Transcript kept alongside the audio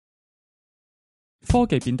科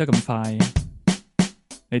技變得咁快，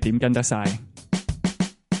你點跟得晒？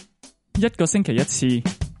一個星期一次，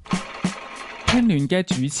聽亂嘅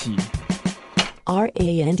主持。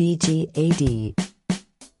RANDGAD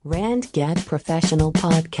RandGad Professional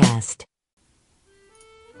Podcast。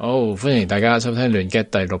好，歡迎大家收聽亂嘅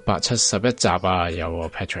第671集啊！有我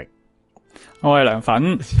Patrick， 我係涼粉，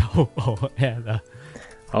有我 Ed 啊。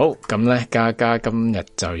好，咁咧，嘉嘉今日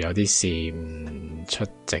就有啲事唔出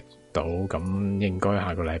席到，咁應該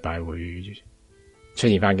下個禮拜會出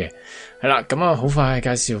現翻嘅。係啦，咁啊，好快介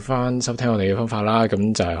紹翻收聽我哋嘅方法啦。咁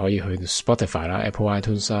就係可以去 Spotify 啦、Apple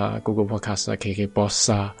iTunes 啦、Google Podcast 啦、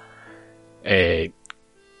KKBox 啦，係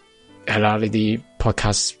啦，呢啲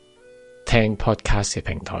podcast 聽 podcast 嘅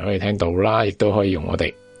平台可以聽到啦，亦都可以用我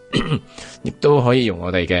哋，亦都可以用我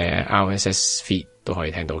哋嘅 RSS feed 都可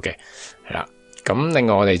以聽到嘅。係啦。咁另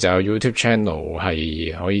外我哋就有 YouTube channel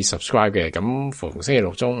係可以 subscribe 嘅，咁逢星期六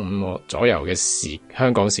中午左右嘅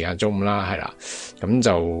香港時間中午啦，係啦，咁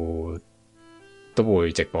就都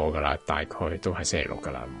會直播噶啦，大概都係星期六噶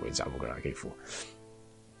啦，唔會走噶啦，幾乎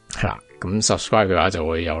係啦。咁 subscribe 嘅話就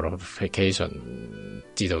會有 notification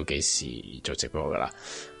知道幾時做直播噶啦。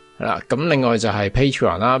係啦，咁另外就係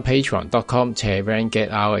Patreon 啦 ，patreon.com/randgad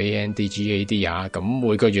RANDGAD 啊，咁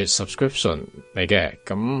每個月 subscription 嚟嘅，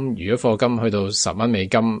咁如果課金去到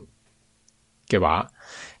$10嘅話，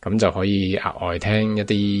咁就可以額外聽一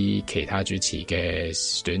啲其他主持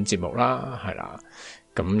嘅短節目啦，係啦，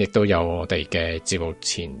咁亦都有我哋嘅節目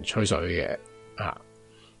前吹水嘅，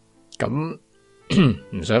咁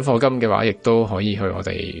唔想課金嘅話，亦都可以去我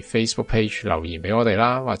哋 Facebook page 留言俾我哋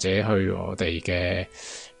啦，或者去我哋嘅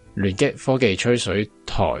亂嘅科技吹水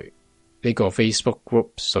台呢個 Facebook group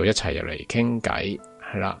度一齊入嚟傾偈，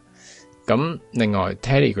係啦。咁另外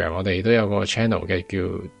Telegram 我哋都有個 channel 嘅叫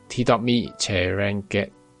t.me/randgad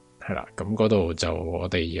係啦。咁嗰度就我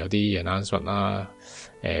哋有啲 announcement 啦，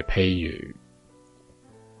譬如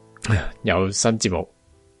有新節目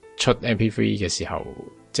出 MP3 嘅時候，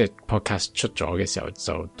即係 podcast 出咗嘅時候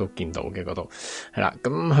就都見到嘅嗰度，係啦。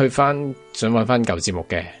咁去翻想揾翻舊節目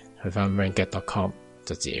嘅，去翻 randgad.com。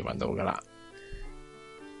就自己搵到噶啦。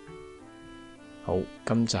好，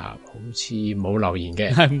今集好似冇留言嘅，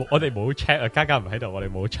係我哋冇 check 啊，嘉嘉唔喺度，我哋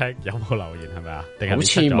冇 check 有冇留言係咪啊？定係好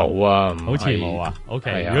似冇啊，好似冇啊。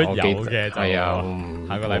OK，如果有嘅就係啊，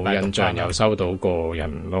下個禮拜冇印象有收到過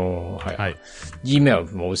人咯，係 email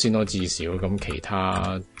冇先咯，至少咁其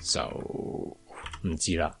他就唔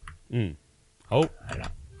知啦。好係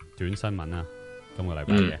啦，短新聞啊，今個禮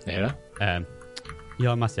拜嘅嚟啦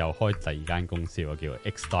，Elon Musk 又開第二間公司喎，叫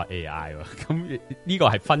X.ai 喎。咁呢個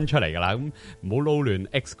係分出嚟噶啦，咁唔好撈亂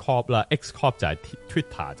X Corp 啦。X Corp 就係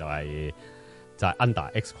Twitter 就係 under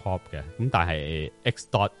X Corp 嘅。咁但係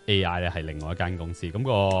X.ai 咧係另外一間公司。咁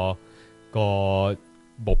個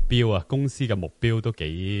目標啊，公司嘅目標都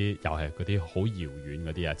幾又係嗰啲好遙遠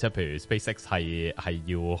嗰啲啊。即係譬如 SpaceX 係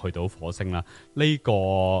要去到火星啦。呢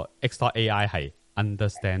個 X.ai 係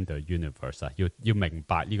Understand the universe 啊，要明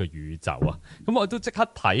白呢個宇宙啊，咁我都即刻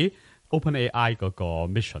睇 OpenAI 嗰個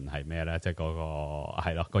mission 係咩咧？即係嗰個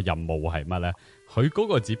係咯，個任務係乜咧？佢嗰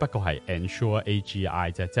個只不過係 ensure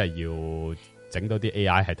AGI 啫，即係要整到啲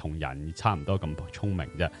AI 係同人差唔多咁聰明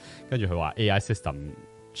啫。跟住佢話 AI system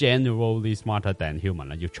generally smarter than human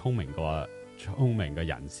啦，要聰明過嘅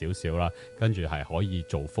人少少啦，跟住係可以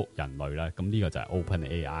造福人類啦。咁呢個就係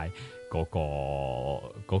OpenAI 嗰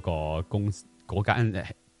個嗰間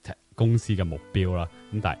公司嘅目標啦，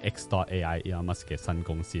咁但係 X.ai Elon Musk 嘅新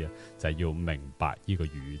公司咧，就係要明白呢個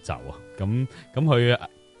宇宙啊。咁佢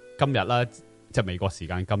今日啦，即係美國時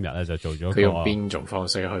間今日咧就做咗。佢用邊種方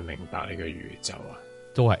式去明白呢個宇宙啊？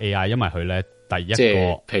都係 AI，因為佢咧第一個，即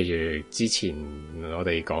係譬如之前我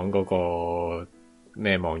哋講嗰個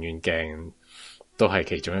咩望遠鏡。都係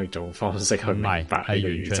其中一種方式去明白呢個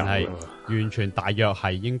宇宙，完全大約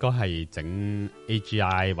係應該係整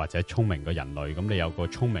AGI 或者聰明嘅人類，咁你有個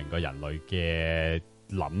聰明嘅人類嘅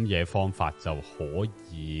諗嘢方法，就可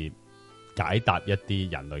以解答一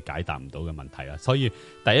啲人類解答唔到嘅問題啦。所以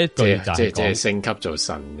第一句就係即係升級做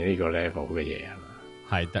神呢個 level 嘅嘢係嘛？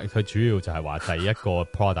係，佢主要就係話第一個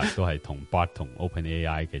product 都係同 Bard 同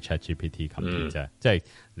OpenAI 嘅 ChatGPT compete 啫，即係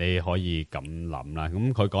你可以咁諗啦。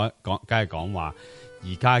咁佢講梗係講話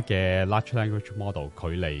而家嘅 large language model 距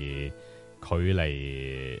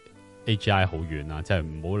離 AGI 好遠啦，即係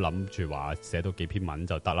唔好諗住話寫到幾篇文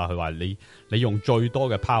就得啦。佢話你用最多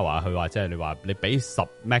嘅 power， 佢話即係你話你俾10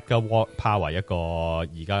 megawatt power 一個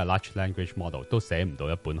而家嘅 large language model 都寫唔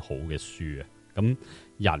到一本好嘅書啊。咁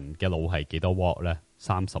人嘅腦係幾多 watt 咧？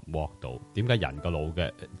 30W 度，點解人個腦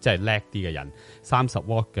嘅即係叻啲嘅人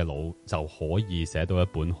30W嘅腦就可以寫到一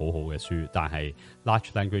本好好嘅書，但係 large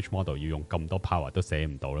language model 要用咁多 power 都寫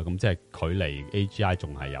唔到啦。咁即係距離 AGI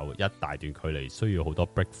仲係有一大段距離，需要好多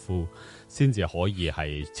breakthrough 先至可以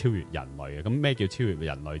係超越人類嘅。咁咩叫超越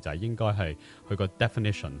人類？就係應該係佢個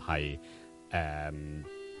definition 係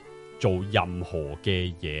做任何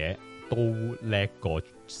嘅嘢都叻過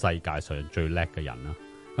世界上最叻嘅人啦。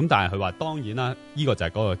咁但係佢話當然啦，呢個就係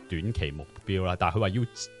嗰個短期目標啦。但係佢話要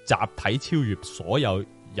集體超越所有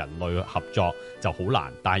人類合作就好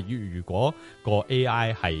難。但係如果個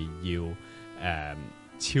AI 係要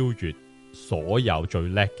超越所有最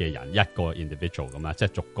叻嘅人一個 individual 咁啦，即係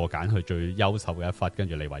逐個揀佢最優秀嘅一忽，跟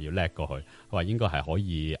住你話要叻過去，佢話應該係可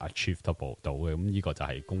以 achievable 到嘅。咁呢個就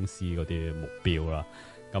係公司嗰啲目標啦。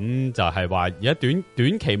咁就係話而家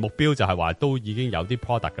短期目標就係話都已經有啲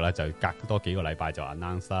product 噶啦，就隔多幾個禮拜就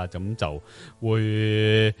announce 啦，咁就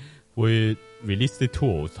會 release 啲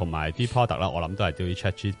tools 同埋啲 product 啦。我諗都係啲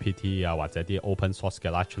ChatGPT 啊，或者啲 open source 嘅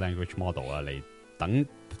large language model 啊，嚟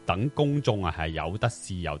等公眾啊係有得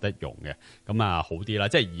試有得用嘅，咁啊好啲啦。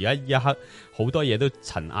即係而家呢一刻好多嘢都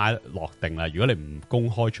塵埃落定啦。如果你唔公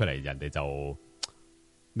開出嚟，人哋就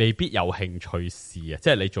未必有興趣試啊！即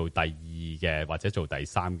係你做第二嘅或者做第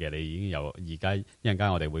三嘅，你已經有而家一陣間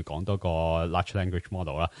我哋會講多個 large language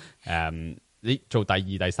model 啦。你做第二、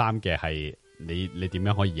第三嘅係你點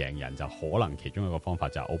樣可以贏人？就可能其中一個方法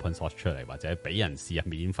就係 open source 出嚟，或者俾人試啊，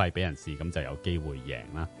免費俾人試，咁就有機會贏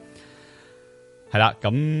啦。係啦，咁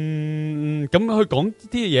佢講啲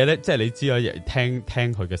嘢咧，即係你知啊，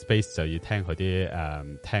聽佢嘅 space 就要聽佢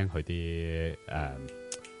啲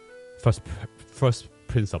first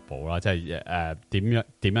principle 啦，即係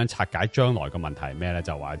點樣拆解將來嘅問題係咩咧？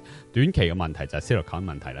就話短期嘅問題就係 silicon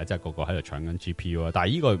問題啦，即係個個喺度搶緊 GPU 啦。但係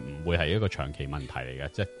呢個唔會係一個長期問題嚟嘅，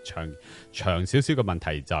即係長少少嘅問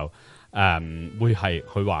題就會係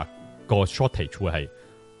佢話個 shortage 會係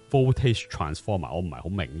voltage transformer。我唔係好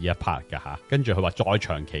明呢一 part 㗎吓。跟住佢話再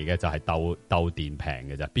長期嘅就係鬥電平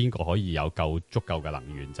嘅啫，邊個可以有足夠嘅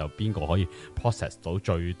能源，就邊個可以 process 到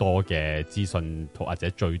最多嘅資訊或者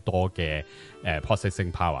最多嘅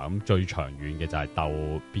processing power。咁最長遠嘅就係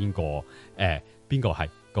鬥邊個係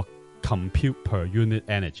個 compute per unit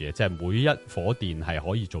energy， 即係每一火電係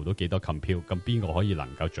可以做到幾多 compute， 咁邊個可以能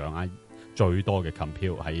夠掌握最多嘅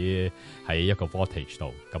compute 喺一個 voltage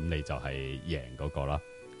度，咁你就係贏嗰個啦。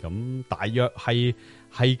咁大約係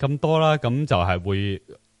咁多啦，咁就係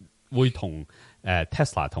會同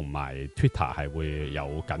Tesla 同埋 Twitter 係會有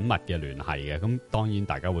緊密嘅聯繫嘅。咁當然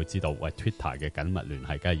大家會知道，喂 Twitter 嘅緊密聯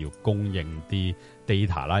繫梗係要供應啲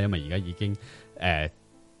data 啦，因為而家已經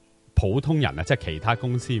普通人啊，即係其他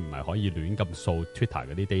公司唔係可以亂咁掃 Twitter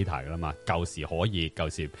嗰啲 data 噶啦嘛。舊時可以，舊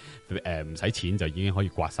時唔使錢就已經可以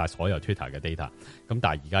刮晒所有 Twitter 嘅 data。咁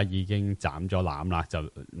但係而家已經斬咗纜啦，就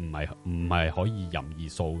唔係可以任意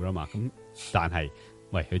掃噶啦嘛。咁但係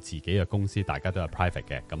喂，佢自己嘅公司大家都係 private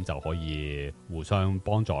嘅，咁就可以互相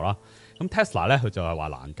幫助啦。咁 Tesla 咧，佢就係話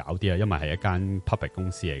難搞啲啊，因為係一間 public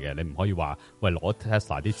公司嚟嘅，你唔可以話喂攞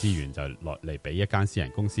Tesla 啲資源就落嚟俾一間私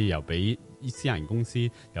人公司，又俾私人公司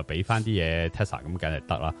又俾翻啲嘢 Tesla，咁梗係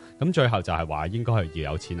得啦。咁最後就係話應該係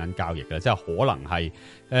要有錢銀交易嘅，即係可能係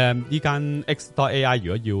呢間 X.ai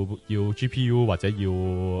如果要 GPU 或者要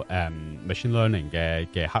machine learning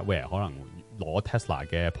嘅 hardware， 可能攞 Tesla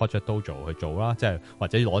嘅 Project Dojo 去做啦，即係或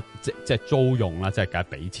者攞即係租用啦，即係梗係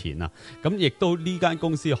俾錢啦。咁亦都呢間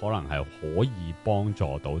公司可能係可以幫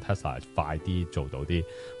助到 Tesla 快啲做到啲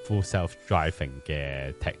full self driving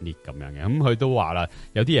嘅 technique 咁樣嘅。咁佢都話啦，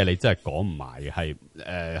有啲嘢你真係講唔埋嘅，係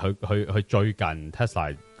佢最近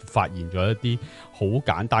Tesla 發現咗一啲好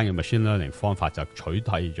簡單嘅 machine learning 方法，就取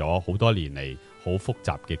締咗好多年嚟好複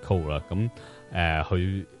雜嘅 code 啦。咁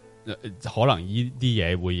佢可能呢啲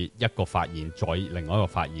嘢會一個發現，再另外一個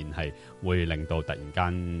發現係會令到突然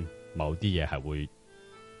間某啲嘢係會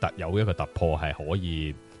有一個突破，係可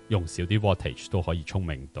以用少啲 voltage 都可以聰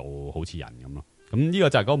明到好似人咁咯。咁呢個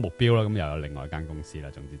就係嗰個目標啦。咁又有另外一間公司啦。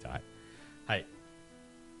總之就係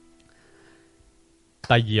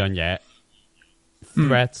第二樣嘢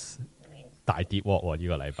 ，Threads 大跌喎。呢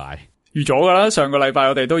個禮拜預咗噶啦。上個禮拜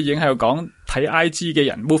我哋都已經喺度講，睇 IG 嘅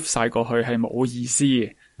人 move 晒過去係冇意思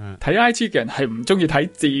嘅。睇 IG 嘅人係唔中意睇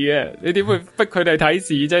字嘅，你點會逼佢哋睇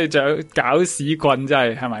字？即係就搞屎棍，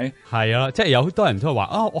真係咪？係啊，即係有好多人都話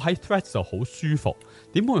啊，我喺 Threads 就好舒服，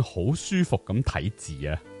點會好舒服咁睇字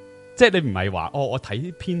啊？即係你唔係話我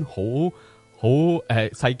睇篇好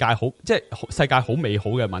世界好，即係世界好美好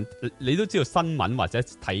嘅文，你都知道新聞或者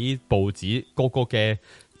睇報紙個嘅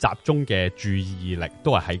集中嘅注意力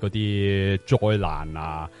都係喺嗰啲災難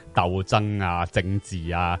啊、鬥爭啊、政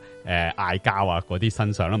治啊、嗌交啊嗰啲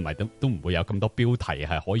身上啦，唔係都唔會有咁多標題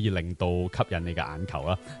係可以令到吸引你嘅眼球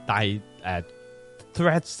啦。但係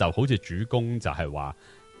Threads 就好似主攻就係話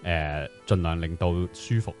盡量令到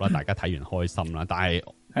舒服啦，大家睇完開心啦。但係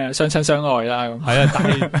相親相愛啦，係啊，但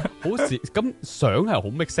係好似咁相係好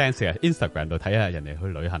make sense 嘅。Instagram 度睇下人哋去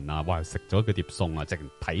旅行啊，哇，食咗嗰碟餸啊，直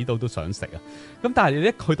睇到都想食啊。咁但係你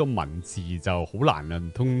一去到文字就好難啊，唔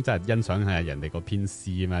通真係欣賞下人哋個篇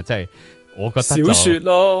詩咩？即係我覺得小說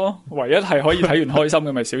咯，唯一係可以睇完開心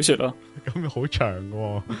嘅咪小說咯。咁好長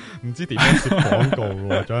嘅，唔知點樣攝廣告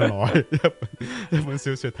嘅，將來一本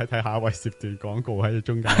小說睇下，為攝段廣告喺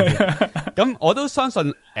中間。咁我都相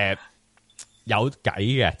信有計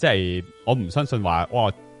嘅，即係我唔相信話哇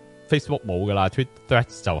Facebook 冇噶啦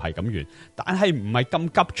Threads 就係咁完，但係唔係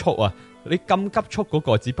咁急促啊！你咁急促嗰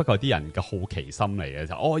個只不過啲人嘅好奇心嚟嘅，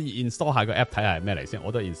就我 install 下個 app 睇下係咩嚟先，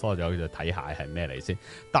我都 install 咗就睇下係咩嚟先。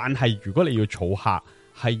但係如果你要儲客，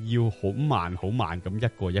係要好慢好慢咁一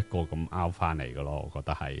個一個咁 out 翻嚟嘅咯，我覺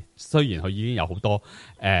得係。雖然佢已經有好多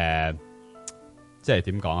即係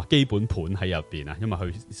點講啊？基本盤喺入邊啊，因為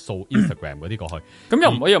佢掃 Instagram 嗰啲過去，咁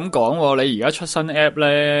又唔可以咁講。你而家出新 app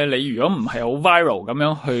咧，你如果唔係好 viral 咁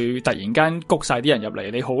樣去突然間谷晒啲人入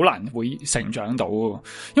嚟，你好難會成長到。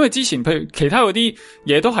因為之前譬如其他嗰啲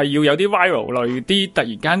嘢都係要有啲 viral 類啲，突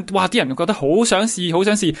然間哇啲人覺得好想試，好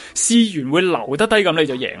想試，試完會留得低咁你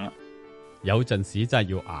就贏啦。有陣時真係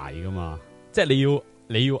要捱噶嘛，即係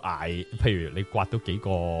你要捱。譬如你刮到幾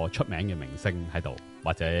個出名嘅明星喺度，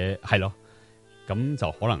或者係咯。咁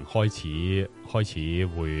就可能開始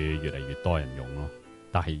會越嚟越多人用咯，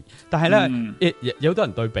但係咧，有多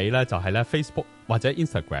人對比咧，就係咧 Facebook 或者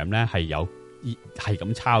Instagram 咧係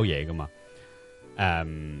咁抄嘢噶嘛，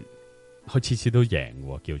佢次次都贏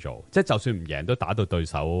喎，叫做即係就算唔贏都打到對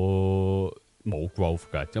手冇 growth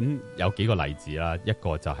嘅。咁有幾個例子啦，一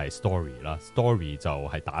個就係 Story 啦 ，Story 就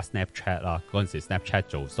係打 Snapchat 啦，嗰陣時 Snapchat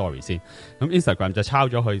做 Story 先，咁 Instagram 就抄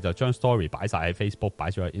咗佢，就將 Story 擺晒喺 Facebook， 擺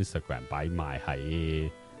咗喺 Instagram， 擺埋喺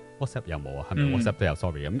WhatsApp 有冇啊？係咪 WhatsApp 都有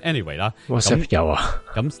Story？ 咁 anyway 啦 ，WhatsApp 有啊。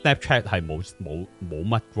咁 Snapchat 係冇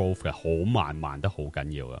乜 growth 嘅，好慢得好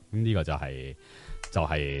緊要嘅。咁呢個就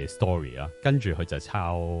係 Story 啦，跟住佢就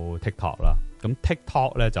抄 TikTok 啦。咁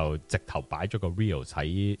TikTok 咧就直頭擺咗個 Reels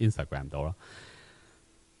喺 Instagram 度啦。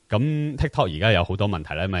咁 TikTok 而家有好多問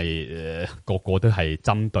題咧，咪個個都係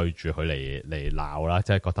針對住佢嚟鬧啦，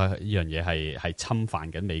即係覺得呢樣嘢係侵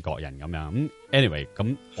犯緊美國人咁樣。咁 anyway，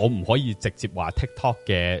 咁我唔可以直接話 TikTok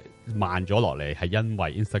嘅慢咗落嚟係因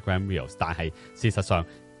為 Instagram Reels， 但係事實上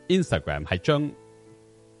Instagram 係將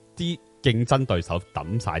啲競爭對手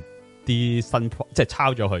抌晒啲新即係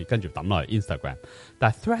抄咗佢，跟住抌落嚟 Instagram，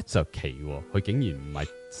 但係 Threads 就奇，佢竟然唔係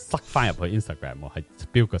塞翻入去 Instagram， 係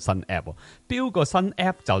標個新 app， 標個新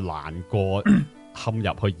app 就難過陷入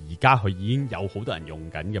去而家佢已經有好多人用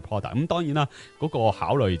緊嘅 product。咁當然啦，嗰個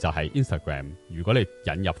考慮就係 Instagram， 如果你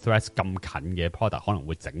引入 Threads 咁近嘅 product， 可能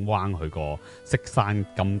會整彎佢個識生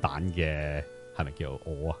金蛋嘅。係咪叫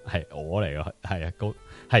鵝啊？係鵝嚟嘅，係啊，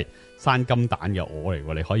係生金蛋嘅鵝嚟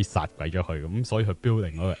嘅，你可以殺鬼咗佢咁，所以佢 build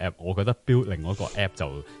另外一個 app， 我覺得 build 另外一個 app 就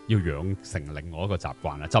要養成另外一個習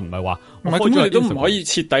慣啦，就唔係話唔係咁，佢都唔可以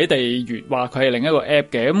徹底地話佢係另一個 app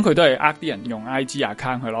嘅，咁佢都係啲人用 IG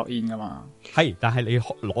account 去 login 噶嘛。係，但係你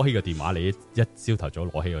攞起個電話，你一朝頭早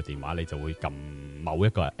攞起個電話，你就會撳某一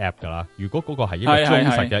個 app 噶啦。如果嗰個係一個忠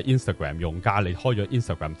實嘅 Instagram 用家，你開咗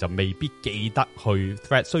Instagram 就未必記得去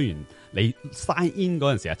Thread。雖然你 sign in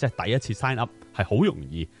嗰陣時啊，即係第一次 sign up 係好容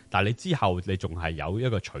易，但係你之後你仲係有一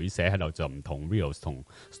個取捨喺度，就唔同 Reels 同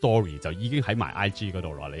Story 就已經喺埋 IG 嗰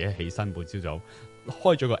度啦。你一起身每朝早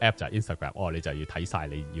開咗個 app 就係 Instagram， 你就要睇晒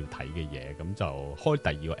你要睇嘅嘢，咁就開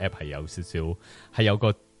第二個 app 係有少少係有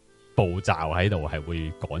個步驟喺度，係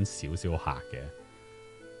會趕少少客嘅。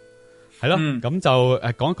係咯，咁就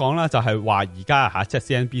講講啦，就係話而家吓，即係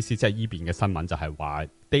CNBC 即係依邊嘅新聞就係話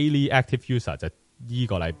daily active user 就呢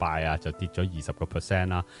個禮拜啊就跌咗20%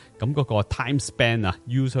啦，咁嗰個 time span 啊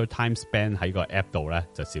user time span 喺個 app 度咧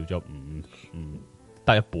就少咗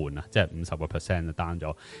得一半啊，即係50% 就 down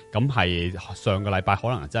咗。咁係上個禮拜可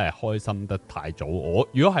能真係開心得太早。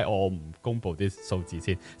如果係我唔公布啲數字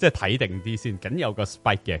先，即係睇定啲先，梗有個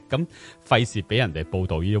spike 嘅。咁費事俾人哋報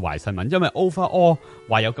道呢啲壞新聞，因為 overall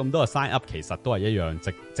話有咁多個 sign up， 其實都係一樣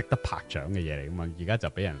值得拍掌嘅嘢嚟噶嘛。而家就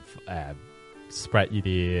俾人spread 呢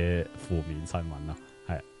啲負面新聞啦，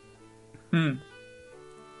係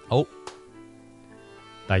好。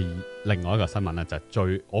另外一個新聞咧就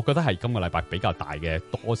我覺得係今個禮拜比較大嘅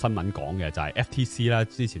多新聞講嘅就係 FTC 啦，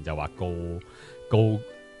之前就話告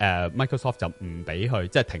Microsoft 就唔俾佢，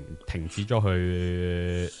即係停止咗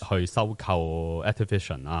去收購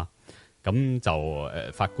Activision 啦。咁就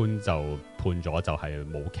法官就判咗就係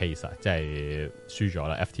冇 case 啊，即係輸咗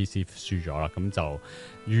啦 ，FTC 輸咗啦。咁就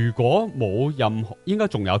如果冇任何，應該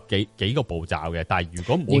仲有幾個步驟嘅，但係如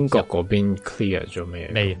果冇英國嗰邊 clear 咗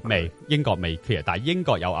未？未，英國未 clear， 但係英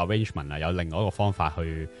國有 arrangement 啊，有另外一個方法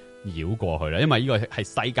去繞過去啦。因為呢個係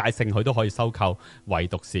世界性，佢都可以收購，唯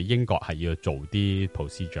獨是英國係要做啲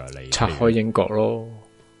procedure 嚟拆開英國咯。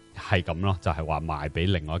係咁咯，就係話賣俾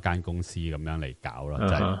另外一間公司咁樣嚟搞咯，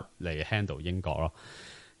就係嚟 handle 英國咯。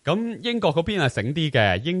咁英國嗰邊係醒啲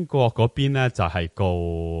嘅，英國嗰邊咧就係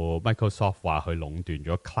告 Microsoft 話佢壟斷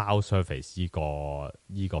咗 cloud service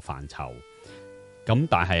呢個範疇。咁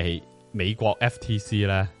但係美國 FTC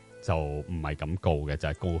咧就唔係咁告嘅，就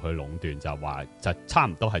係告佢壟斷，就話就差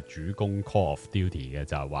唔多係主攻 Call of Duty 嘅，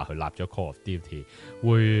就係話佢立咗 Call of Duty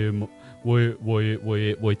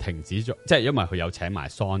會停止咗，即係因為佢有請埋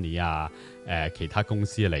Sony 啊，其他公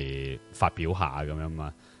司嚟發表下咁樣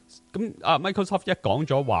嘛。咁Microsoft 一講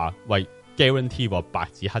咗話，喂 guarantee 白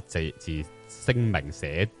紙黑字聲明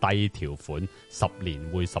寫低條款，10年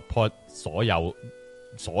會 support 所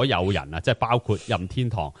有人啊，即係包括任天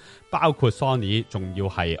堂，包括 Sony， 仲要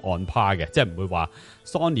係 on par 嘅，即係唔會話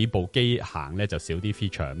Sony 部機行咧就少啲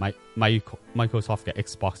feature，Microsoft 嘅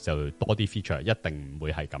Xbox 就多啲 feature， 一定唔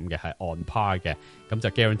會係咁嘅，係 on par 嘅，咁就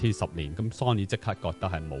guarantee 10年，咁 Sony 即刻覺得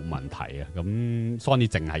係冇問題嘅，咁 Sony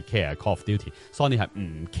淨係 care Call of Duty，Sony 係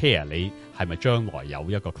唔 care 你係咪將來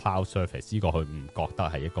有一個 cloud service， 呢個佢唔覺得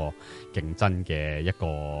係一個競爭嘅一個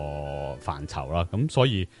範疇啦，咁所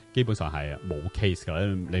以基本上係冇 case 噶啦，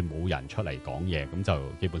你冇人出嚟講嘢，咁就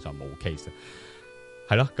基本上冇 case，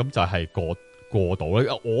 係咯，咁就係過到咧。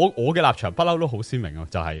我嘅立場不嬲都好鮮明啊，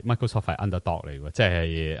就係 Microsoft 係 underdog 嚟嘅，即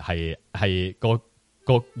係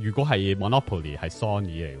個如果係 monopoly 係 Sony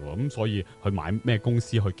嚟嘅，咁所以去買咩公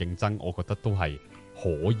司去競爭，我覺得都係可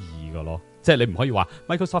以嘅咯。即係你唔可以話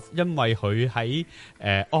Microsoft 因為佢喺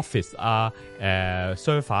Office 啊、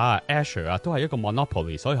Server 啊、Azure 啊都係一個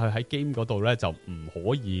monopoly， 所以佢喺 game 嗰度咧就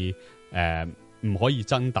唔可以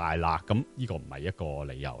增大啦，咁呢個唔係一個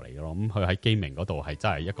理由嚟嘅咯。咁佢喺 gaming 嗰度係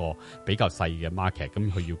真係一個比較細嘅 market，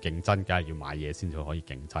 咁佢要競爭，梗係要買嘢先至可以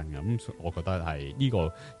競爭嘅。咁我覺得係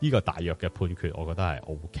呢個大約嘅判決，我覺得係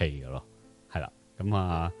OK 嘅咯。係啦，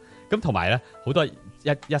咁同埋咧好多一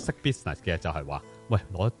識 business 嘅就係話，喂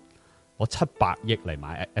攞700億嚟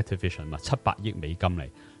買 Activision 嘛，700億美金嚟，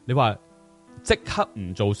你話即刻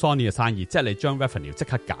唔做 Sony 嘅生意，即係你將 revenue 即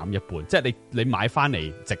刻減一半，即係你買翻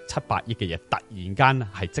嚟值700億嘅嘢，突然間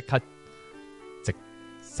係即刻值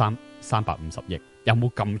350億，有冇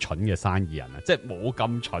咁蠢嘅生意人啊？即係冇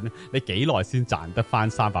咁蠢，你幾耐先賺得翻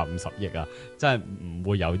350億啊？真係唔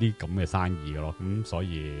會有啲咁嘅生意嘅咯。咁所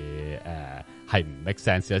以係唔 make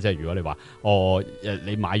sense 啊！即係如果你話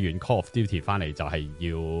你買完 Call of Duty 翻嚟就係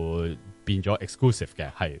要變咗 exclusive 嘅，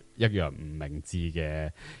係一樣唔明智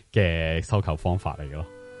嘅收購方法嚟嘅咯。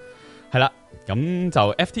係啦，咁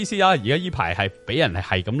就 FTC 啦，而家呢排係俾人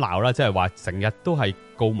係咁鬧啦，即係話成日都係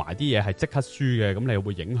告埋啲嘢係即刻輸嘅，咁你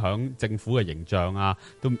會影響政府嘅形象啊，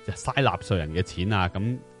都嘥納稅人嘅錢啊，咁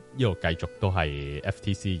呢度繼續都係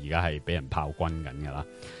FTC 而家係俾人炮轟緊噶啦。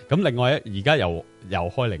咁另外而家又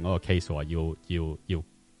開另外一個 case 話要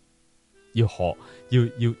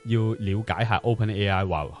了解下 Open.ai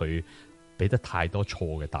話佢俾得太多錯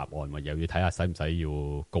嘅答案，又要睇下使唔使要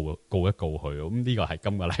告一告佢。咁呢個係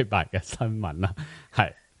今個禮拜嘅新聞啦，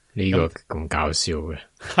係呢個咁搞笑嘅，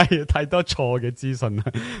係太多錯嘅資訊啦，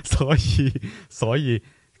所以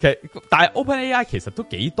其實但係 Open.ai 其實都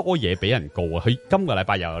幾多嘢俾人告啊。佢今個禮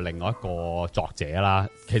拜又有另外一個作者啦，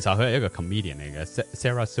其實佢係一個 comedian 嚟嘅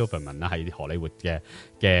Sarah Silverman 啦，係荷里活嘅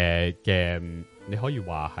你可以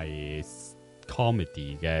話係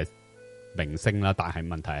comedy 嘅明星啦，但係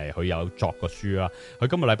問題係佢有作過書啦。佢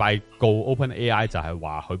今個禮拜告 Open.ai 就係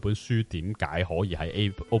話佢本書點解可以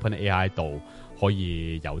喺 Open.ai 度可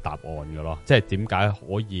以有答案嘅咯，即係點解可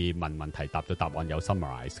以問問題答咗答案有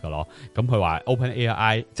summarize 嘅咯。咁佢話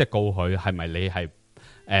Open.ai 即係告佢係咪你係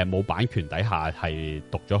冇版權底下係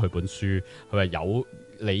讀咗佢本書，佢話有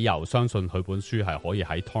理由相信佢本書係可以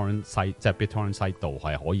喺 torrent site 即係 BitTorrent site 度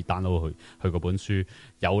係可以 download 佢嗰本書，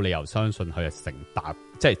有理由相信佢係成沓，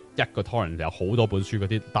即係一個 torrent 有好多本書嗰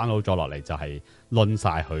啲 download 咗落嚟就係論晒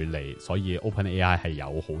佢嚟，所以 Open.ai 係有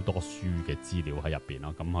好多書嘅資料喺入邊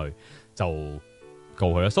咯，咁佢就告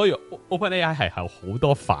佢啦。所以 Open.ai 係有好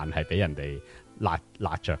多飯係俾人哋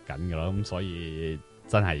辣着緊嘅咯，咁所以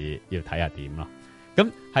真係要睇下點咯。咁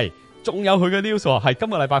係。仲有佢嘅 news 係今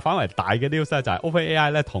個禮拜反為大嘅 news 咧，就係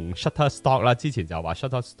Open.ai 咧同 Shutterstock 啦，之前就話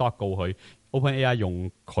Shutterstock 告佢 OpenAI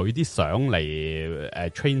用佢啲相嚟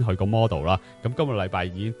train 佢個 model 啦。咁今個禮拜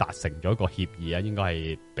已經達成咗一個協議啊，應該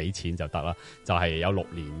係俾錢就得啦。就係有6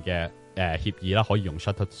年嘅協議啦，可以用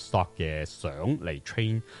Shutterstock 嘅相嚟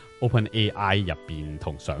train OpenAI 入邊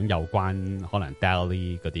同相有關，可能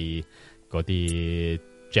DALL-E 嗰啲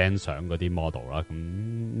Gen 相嗰啲 model 啦。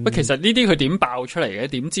咁其實呢啲佢點爆出嚟嘅？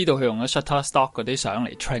點知道佢用咗 Shutterstock 嗰啲相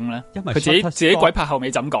嚟 train 咧？因為佢自己鬼拍後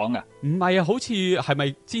尾怎講噶？唔係啊，好似係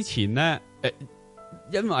咪之前咧？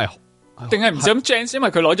因為定係唔知咁 Gen， 因為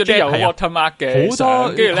佢攞咗啲有 watermark 嘅好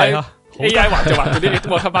多，跟住咧 AI 畫就畫嗰啲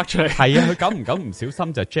watermark 出嚟。係啊，佢久唔久唔小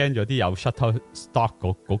心就 Gen 咗啲有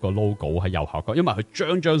Shutterstock 嗰個 logo 喺右下角，因為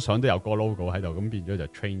佢張相都有個 logo 喺度，咁變咗就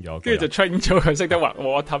train 咗。跟住就 train 咗佢識得畫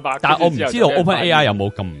watermark。但係我唔知道 OpenAI 有冇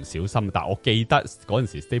咁唔小心，但係我記得嗰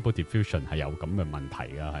陣時 Stable Diffusion 係有咁嘅問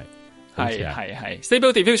題噶，係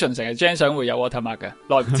Stable Diffusion 成日 Gen 相會有 watermark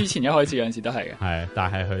嘅，之前一開始有陣時都係嘅。係，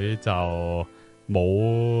但係佢就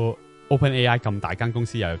冇 OpenAI 咁大間公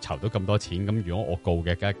司又籌到咁多錢，咁如果我告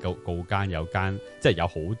嘅，梗係告間有間，即係有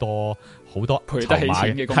好多賠得起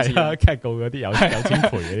錢嘅公司，係啊，梗係告嗰啲有錢賠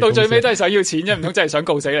嘅。到最尾都係想要錢啫，唔通真係想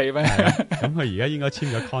告死你咩？咁佢而家應該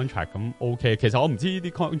簽咗 contract， 咁 OK。其實我唔知呢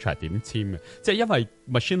啲 contract 點簽嘅，即係因為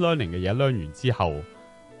machine learning 嘅嘢 learn 完之後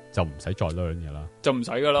就唔使再 learn 嘅啦，就唔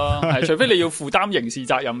使噶啦，係除非你要負擔刑事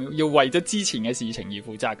責任，要為咗之前嘅事情而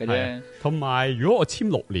負責嘅啫。同埋如果我簽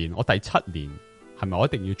6年，我第7年。係咪我一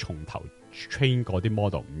定要從頭 train 嗰啲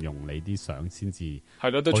model， 唔用你啲相先至？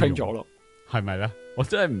係咯，都 train 咗咯。係咪咧？我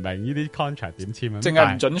真係唔明呢啲 contract 點簽啊！淨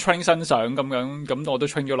係唔准 train 新相咁樣，咁我都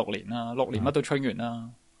train 咗6年啦，6年乜都 train 完啦。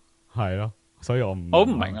係咯。所以我唔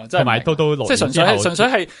明啊，即係同埋到6即係純粹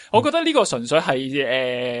係，我覺得呢個純粹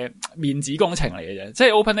係面子工程嚟嘅啫。即係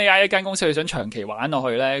OpenAI 一間公司佢想長期玩落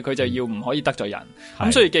去咧，佢就要唔可以得罪人。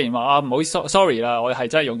咁所以既然話唔好 sorry 啦，我係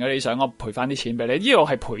真係用咗你相，我賠翻啲錢俾你。呢個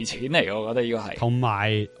係賠錢嚟嘅，我覺得呢個係。同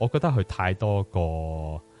埋我覺得佢太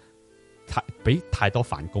多俾太多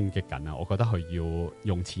反攻擊緊啦，我覺得佢要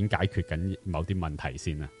用錢解決緊某啲問題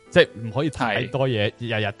先啊，即係唔可以太多嘢，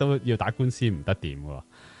日日都要打官司唔得掂喎。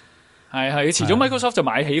係遲早 Microsoft 就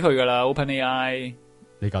買起佢噶啦 ，OpenAI。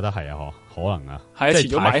你覺得係啊？可能啊？係啊，遲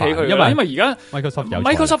早買起佢。因為而家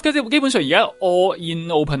Microsoft 基本上而家 all in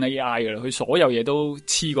OpenAI 噶啦，佢所有嘢都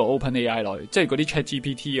黐過 OpenAI 落去，即係嗰啲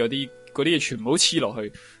ChatGPT 嗰啲嘢全部都黐落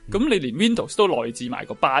去。咁你連 Windows 都內置埋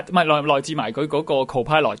個8，唔係內置埋佢嗰個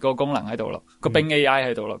Copilot 嗰個功能喺度咯，個 Bing AI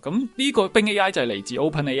喺度咯。咁呢個 Bing AI 就係嚟自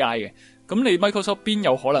OpenAI 嘅。咁你 Microsoft 邊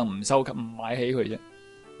有可能唔收及唔買起佢啫？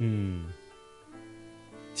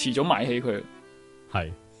遲早買起佢，係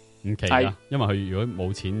唔奇啦。因為佢如果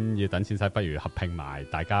冇錢要等錢使，不如合併埋，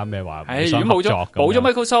大家咩話？如果冇咗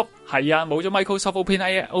Microsoft， 係啊，冇咗 Microsoft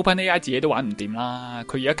OpenAI 自己都玩唔掂啦。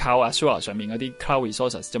佢而家靠 Azure 上面嗰啲 cloud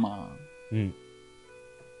resources 啫嘛。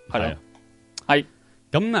係啦，係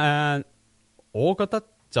咁我覺得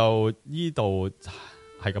就呢度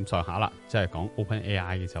係咁上下啦，即係講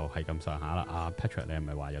OpenAI 就係咁上下啦。阿 Patrick， 你係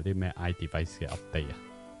咪話有啲咩 iDevice 嘅 update 啊？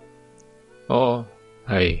哦。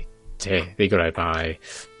係，即係呢個禮拜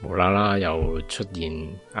無啦啦又出現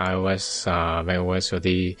iOS 啊、macOS 嗰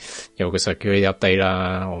啲有個 security update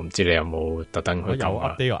啦，我唔知你有冇特登去撳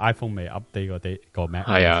啊？有 update 個 iPhone 未 update 嗰啲個 Mac？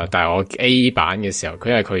係啊，但係我 A 版嘅時候，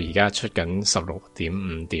因為佢而家出緊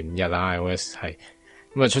 16.5.1 啦 iOS 係，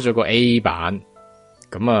咁啊出咗個 A 版，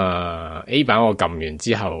咁啊 A 版我撳完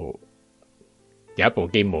之後有一部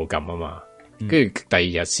機冇撳啊嘛，跟住第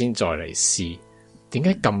二日先再嚟試。點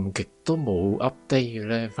解撳極都冇 update 嘅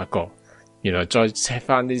咧？發覺原來再 check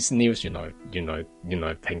翻啲 news， 原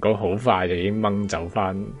來蘋果好快就已經掹走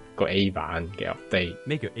翻個 A 版嘅 update。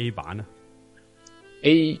咩叫 A 版啊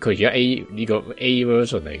 ？A 佢而家 A 呢個 A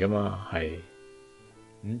version 嚟噶嘛？係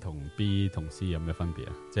咁同 B 同 C 有咩分別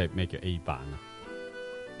啊？即係咩叫 A 版啊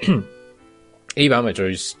？A 版咪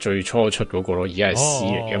最初出嗰個咯，而家係 C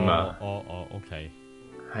嚟噶嘛？OK，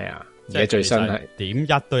 係啊。而家最新係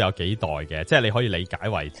.1都有幾代嘅，即係你可以理解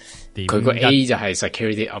為佢個 A 就係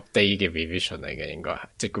security update 嘅 revision 嚟嘅，應該係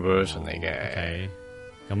即係個 version 嚟嘅。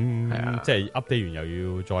咁係啊，即係 update 完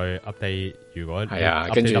又要再 update。如果係啊，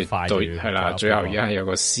跟住係啦，最後而家係有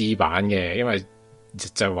個 C 版嘅，因為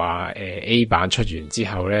就話A 版出完之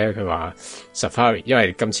後咧，佢話 Safari， 因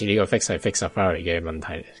為今次呢個 fix 係 fix Safari 嘅問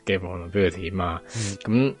題嘅 vulnerability 嘛，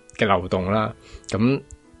咁嘅漏洞啦，咁。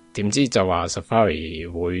點知就話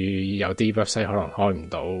Safari 會有啲 website 可能開唔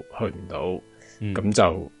到，去唔到，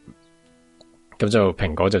咁就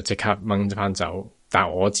蘋果就即刻掹翻走。但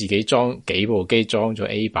係我自己幾部機裝咗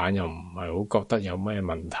A 版，又唔係好覺得有咩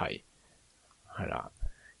問題，係啦。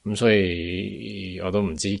咁所以我都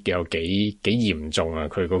唔知有幾嚴重啊！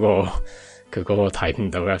佢嗰佢嗰個睇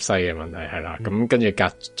唔到 website 嘅問題係啦。咁跟住隔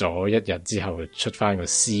咗一日之後出翻個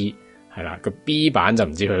C 係啦，個 B 版就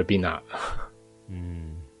唔知去咗邊啦。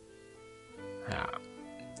係啊，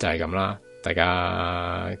就係咁啦，大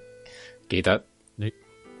家記得你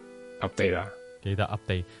update 啦。記得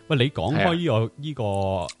update。喂，你講開呢個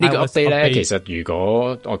update 咧，其實如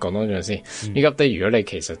果我講多樣先，呢個 update 如果你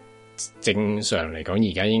其實正常嚟講，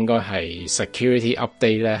而家應該係 security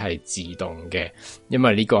update 咧係自動嘅，因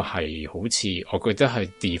為呢個係好似我覺得係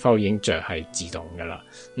default 已經着係自動噶啦。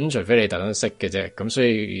咁除非你特登識嘅啫，咁所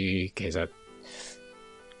以其實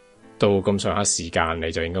到咁上下時間，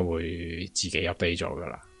你就應該會自己 update 咗噶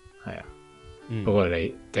啦。係啊，不過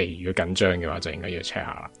你哋如果緊張嘅話，就應該要 check 下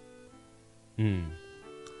啦。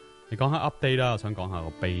你講下 update 啦，我想講下個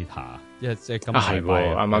beta， 因為即係今日係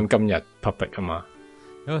啱啱今日 public 啊嘛，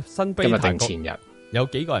有個新 beta 今日定前日，有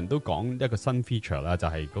幾個人都講一個新 feature 啦，就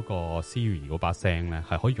係嗰個 Siri 嗰把聲咧，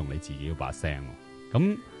係可以用你自己嗰把聲。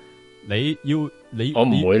咁我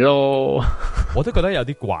唔會咯，我都覺得有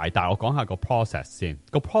啲怪，但係我講下個 process 先。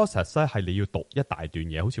個 process 咧係你要讀一大段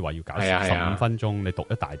嘢，好似話要搞15分鐘，你讀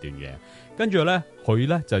一大段嘢，跟住咧佢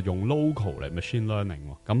咧就用 local 嚟 machine learning，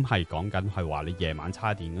 咁係講緊係話你夜晚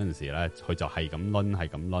叉電嗰陣時咧，佢就係咁輪係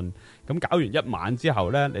咁輪，咁搞完一晚之後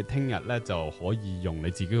咧，你聽日咧就可以用你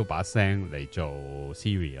自己嗰把聲嚟做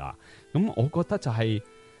Siri 啦。咁我覺得就係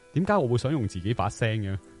點解我會想用自己把聲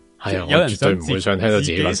嘅？係啊，有人絕對唔會想聽到自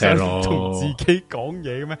己把聲咯，同自己講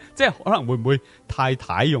嘢嘅咩？即係可能會唔會太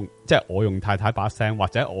太用，即係我用太太把聲，或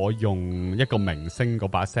者我用一個明星嗰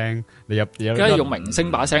把聲，你有梗係用明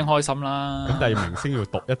星把聲開心啦。咁但係明星要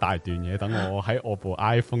讀一大段嘢，等我喺我部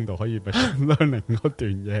iPhone 度可以 learning 嗰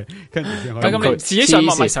段嘢，跟住先可以。咁你自己上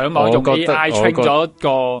網咪上網用 AI train 咗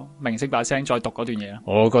個明星把聲，再讀嗰段嘢咯。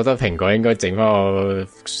我覺得蘋果應該整翻個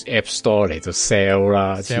App Store 嚟做 sell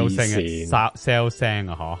啦，sell 聲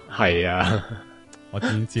啊，嗬。係啊，我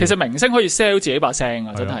知。其實明星可以 sell 自己把聲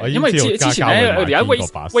啊，真係，因為之前咧，而家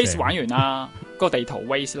Waze 玩完啦，個地圖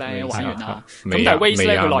Waze 咧玩完啦，咁但係 Waze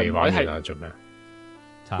咧佢耐唔耐係做咩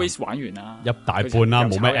 ？Waze 玩完啦，一大半啦，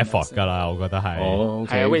冇咩 effort 噶啦，我覺得係。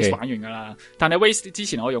係啊 Waze 玩完噶啦，但係 Waze 之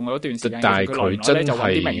前我用嗰段時間，但係佢真係就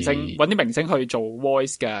揾啲明星去做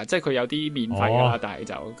voice 噶，即係佢有啲免費噶啦，但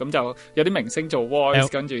係咁就有啲明星做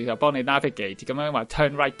voice，跟住就幫你 navigate 咁樣話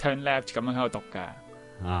turn right turn left 咁樣喺度讀噶。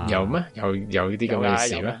有咩？有呢啲咁嘅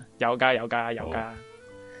事咩？有噶。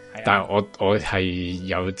但係我係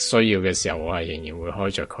有需要嘅時候，我係仍然會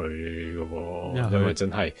開着佢嘅喎，因為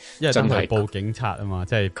真係報警察啊嘛，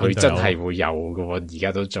即係佢真係會有嘅喎，而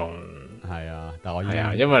家都仲係啊。但我係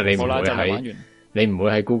啊，因為你唔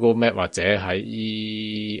會喺 Google Map 或者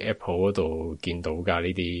喺 Apple 嗰度見到噶呢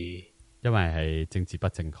啲，因為係政治不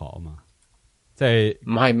正確啊嘛，即係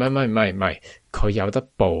唔係，佢有得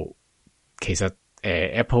報，其實。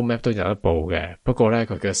Apple Map 都有得報嘅，不過咧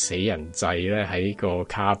佢嘅死人掣咧喺個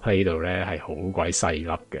CarPlay 度咧係好鬼細粒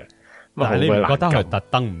嘅。但係你唔覺得佢特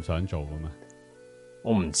登唔想做噶嘛？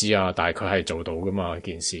我唔知啊，但係佢係做到噶嘛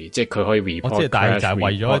件事，即係佢可以 report，但係就係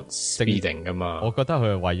為咗 speeding 噶嘛。我覺得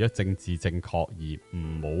佢係為咗政治正確而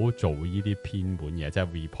唔好做呢啲偏門嘢，即係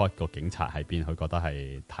report 個警察喺邊，佢覺得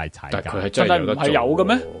係太踩界。但係佢係真係唔係有嘅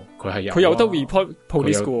咩？佢有得 report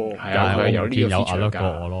police 嘅，係啊，佢係有呢個 feature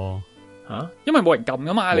㗎咯。因為冇人撳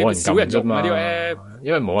噶嘛，你少人用啊呢個 app，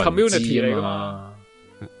因為冇人 community 嚟噶嘛。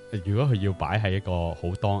如果佢要擺喺一個好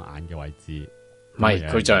當眼嘅位置，唔係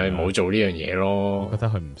佢就係冇做呢樣嘢咯。我覺得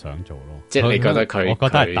佢唔想做咯，即係你覺得佢，我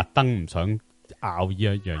覺得係特登唔想拗呢一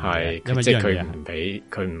樣嘢，因為即係佢唔俾，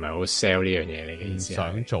佢唔係好 sell 呢樣嘢嚟嘅意思。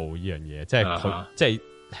想做呢樣嘢，即係佢即係。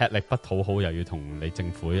吃力不討好，又要同你政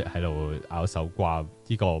府喺度拗手瓜，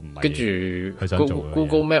呢個唔係。跟住佢想做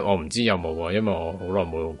Google Map 我唔知有冇啊，因為我好耐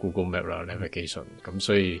冇用 Google Map 啦 navigation，咁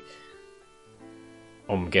所以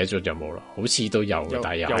我唔記得咗有冇啦，好似都有，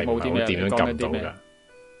但係又係唔好點樣撳到噶。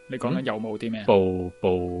你講緊有冇啲咩？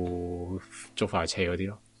報捉快車嗰啲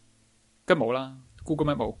咯，梗冇啦。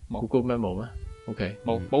Google Map 冇 Google Map 冇咩？OK，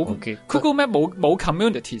 冇 Google Map 冇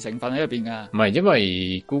community 成分喺入邊噶。唔係，因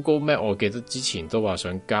為 Google Map 我記得之前都話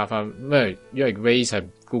想加翻咩，因為 Waze 係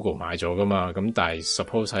Google 買咗噶嘛，咁但係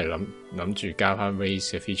suppose 係諗住加翻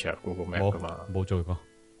Waze 嘅 feature Google Map 噶嘛，冇做過，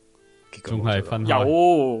仲係分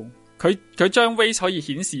有。佢將 Waze 可以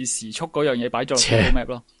顯示時速嗰樣嘢擺咗 Google Map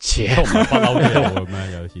咯，都唔係不嬲都有嘅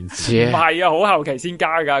咩？有顯示？唔係啊，好後期先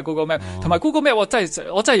加噶 Google Map，同埋 Google Map 我真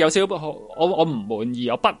係有少少我唔滿意，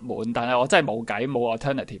我不滿，但係我真係冇計冇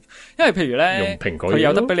alternative， 因為譬如咧，佢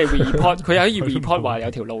有得俾你 report， 佢可以 report 話有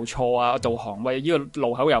條路錯啊，導航喂呢個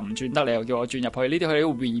路口又唔轉得，你又叫我轉入去，呢啲佢都要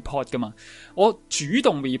report 噶嘛。我主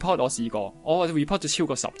動 report 我試過，我 report 咗超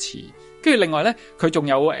過10次。跟住另外咧，佢仲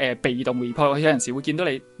有被動 report， 有陣時會見到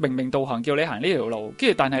你明明導航叫你行呢條路，跟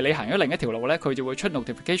住但係你行咗另一條路咧，佢就會出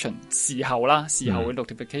notification 事後嘅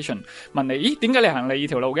notification 問你，咦點解你行第二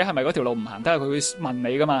條路嘅？係咪嗰條路唔行得？佢會問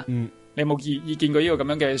你噶嘛？你有冇意見過呢個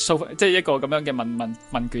咁樣嘅即係一個咁樣嘅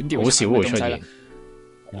問卷調查？好少會出現。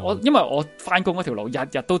因為我翻工嗰條路日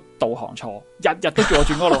日都導航錯，日日都叫我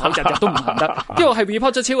轉嗰個路口，日日都唔行得。跟住我係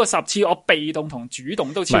report 咗超過10次，我被動同主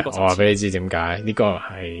動都超過10次。我話俾你知點解？呢個唔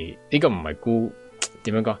係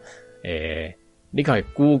點樣講？呢個係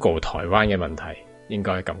Google 台灣嘅問題，應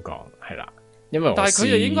該咁講係啦。因為但係佢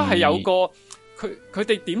哋應該係有個佢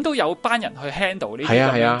哋點都有班人去 handle 呢啲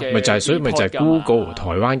咁樣嘅，咪就係所以咪就係 Google 台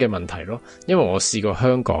灣嘅問題咯。因為我試過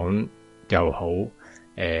香港又好。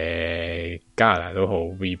加拿大都好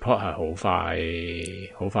report 係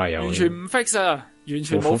好快有，完全唔 fix 啊，完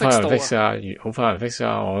全冇 fix 到啊，好快人 fix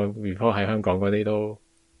啊！我 report 喺香港嗰啲都，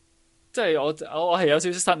即係我係有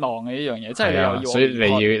少少失望嘅呢樣嘢，即係你又要，所以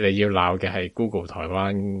你要鬧嘅係 Google 台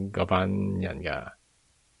灣嗰班人噶。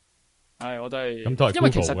係，我都係。咁都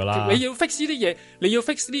係 Google 噶啦。因為其實你要 fix 呢啲嘢，你要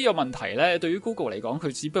fix 呢個問題咧，對於 Google 嚟講，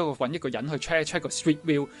佢只不過揾一個人去 check 個 Street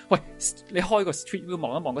View。喂，你開個 Street View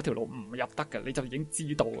望一望嗰條路唔入得噶，你就已經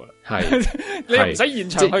知道噶啦。係，你又唔使現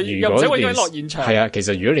場去，又唔使揾個人落現場。係啊，其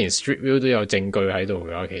實如果連 Street View 都有證據喺度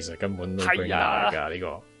嘅話，其實根本都唔大噶呢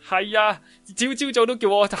個。係啊，朝早都叫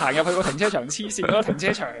我行入去個停車場，黐線嗰個停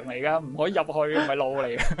車場嚟噶，唔可以入去，唔係路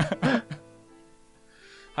嚟嘅。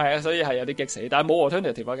係啊，所以係有啲激死，但係冇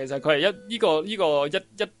alternative 啊。其實佢係呢個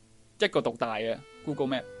一個獨大嘅 Google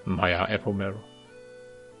Map。唔係啊 ，Apple Map 咯。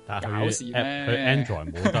但係搞事咩？佢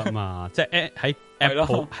Android 冇得嘛，即係喺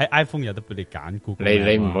Apple 喺 iPhone 有得俾你揀 Google。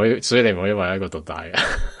你唔可以，所以你唔可以話一個獨大嘅。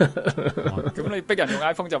咁你逼人用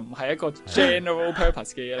iPhone 就唔係一個 general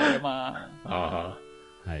purpose 嘅嘢嚟噶嘛？啊，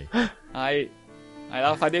係。係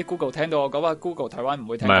啦，快啲 Google 聽到我講話 Google 台灣唔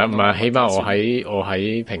會聽。唔係，起碼我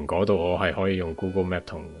喺蘋果度，我係可以用 Google Map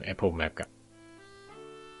同 Apple Map 噶。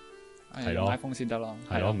係咯 ，iPhone 先得咯。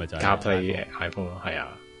係咯，咪就係 CarPlay iPhone 咯。係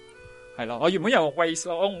啊，係咯。我原本有用 Waze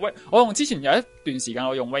咯，我用之前有一段時間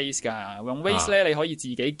我用 Waze 噶，用 Waze 咧你可以自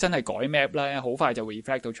己真係改 map 咧，好快就會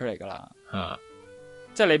reflect 到出嚟噶啦。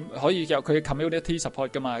即係你可以有佢 community support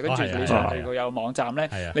噶嘛，跟住你上去佢有網站咧，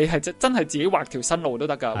你係真係自己畫條新路都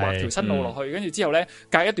得噶，畫條新路落去，跟住之後咧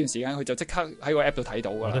隔一段時間佢就即刻喺個 app 度睇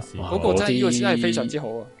到噶啦。嗰個真係呢個先係非常之好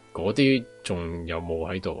啊！嗰啲仲有冇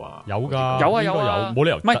喺度啊？有噶，有啊，冇理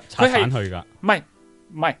由唔係佢係去噶，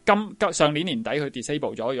唔係今上年年底佢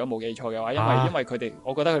disable 咗，如果冇記錯嘅話，因為佢哋，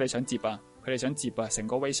我覺得佢哋想接啊，成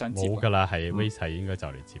個 Waze 想接。冇噶啦，係 Waze 係應該就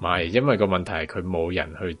嚟接。唔係，因為個問題係佢冇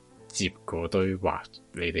人去接嗰堆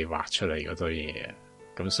你哋畫出嚟嗰堆嘢，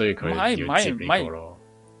咁所以佢要接呢個咯。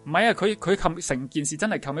唔係啊，佢成件事真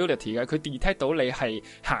係 community 嘅，佢 detect 到你係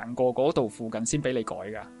行過嗰度附近先俾你改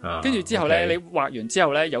噶。跟住之後咧，你畫完之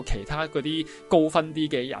後咧，有其他嗰啲高分啲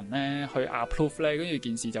嘅人咧去 approve 咧，跟住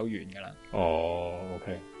件事就完噶啦。哦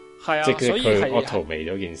 ，OK， 係啊，所以係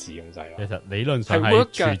automate 咗件事咁滯咯。其實理論上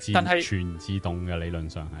係全自動嘅，理論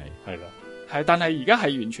上係咯。係，但係而家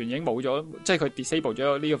係完全已經冇咗，即係佢 disable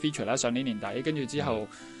咗呢個 feature 啦。上年年底，跟住之後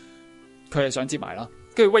佢係想接埋啦。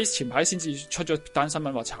跟住 Waze 前排先至出咗單新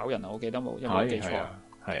聞話炒人啊，我記得冇，有冇記錯？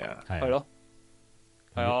係啊，係咯，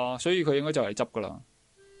係啊，所以佢應該就嚟執噶啦。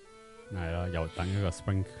係咯，又等一個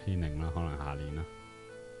spring cleaning 啦，可能下年啦。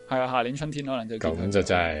係啊，下年春天可能就咁就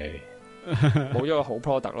真係冇咗個好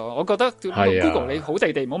product 咯。我覺得 Google 你好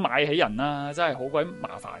地地唔好買起人啦，真係好鬼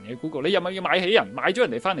麻煩嘅 Google。你又咪要買起人，買咗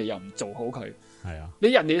人哋翻嚟又唔做好佢。係啊，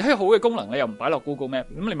你人哋啲好嘅功能你又唔擺落 Google Map，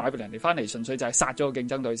 咁你買俾人哋翻嚟純粹就係殺咗個競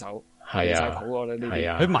爭對手。係啊，係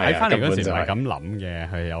啊，佢買翻嚟嗰時唔係咁諗嘅，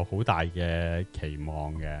係有好大嘅期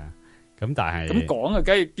望嘅。咁但係咁講啊，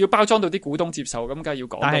梗係要包裝到啲股東接受，咁梗係要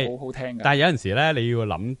講得好好聽嘅。但係有陣時咧，你要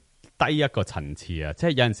諗低一個層次啊，即係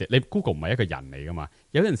有陣時你 Google 唔係一個人嚟噶嘛，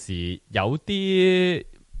有陣時有啲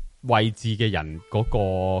位置嘅人嗰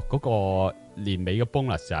個年尾嘅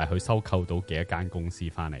bonus 就係佢收購到幾多間公司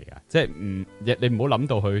翻嚟噶，即係你唔好諗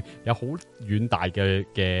到佢有好遠大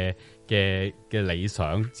嘅理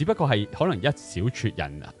想，只不過係可能一小撮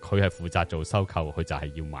人佢係負責做收購，佢就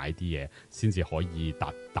係要買啲嘢先至可以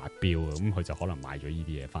達標，咁佢就可能買咗呢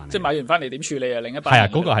啲嘢翻嚟。即係買完翻嚟點處理啊？另一班係啊，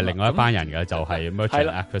嗰個係另外一班人嘅，就係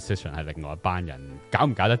merchant acquisition 係另外一班人，搞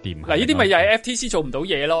唔搞得掂？嗱，呢啲咪又係 FTC 做唔到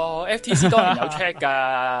嘢咯？FTC 當年有 check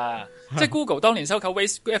噶，即係 Google 當年收購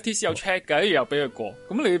Waze，FTC 有 check 噶，跟住又俾佢過，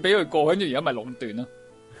咁你俾佢過，跟住而家咪壟斷咯。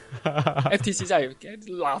FTC 真係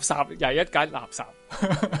垃圾，又係一間垃圾。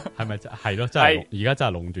係咪係咯？真係而家真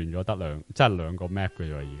係壟斷咗得兩個 map 嘅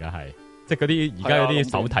啫。而家係即係嗰啲而家嗰啲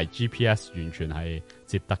手提 GPS 完全係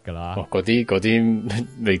接得噶啦。嗰啲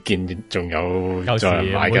你見仲有在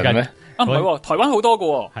買緊咩？唔係，台灣好多噶。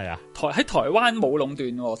係啊，喺台灣冇壟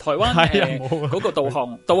斷，台灣嗰個導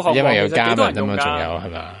航因為有加密啊嘛，仲有係係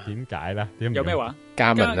嘛？點解咧？有咩話？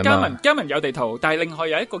加密啊嘛，加密有地圖，但係另外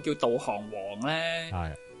有一個叫導航王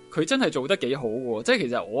咧，佢真係做得幾好嘅，即係其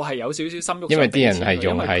實我係有少少心喐。因為啲人係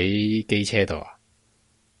用喺機車度啊，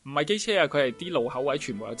唔係機車啊，佢係啲路口位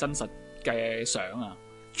全部有真實嘅相啊。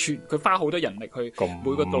佢花好多人力去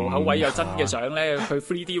每個路口位有真嘅相咧，去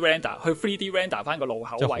 3D render 翻個路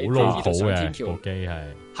口位，即係好上天橋部機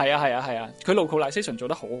係啊，佢 localization 做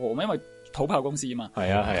得好好，因為土炮公司啊嘛，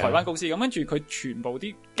係啊，台灣公司咁，跟住佢全部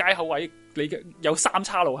啲街口位，你有3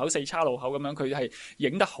叉路口、4叉路口咁樣，佢係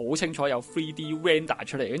影得好清楚，有 3D render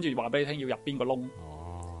出嚟，跟住話俾你聽要入邊個窿。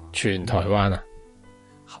全台灣啊！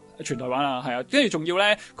全台灣啊，係啊，跟住仲要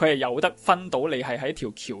咧，佢係有得分到你係喺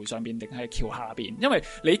條橋上邊定係橋下邊，因為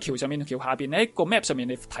你橋上面同橋下邊咧個 map 上面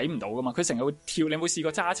你睇唔到噶嘛，佢成日會跳，你有冇試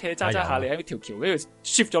過揸車揸下你喺條橋跟住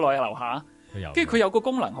shift 咗落去樓下，跟住佢有個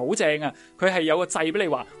功能好正啊，佢係有個掣俾你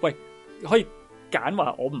話，喂，可以揀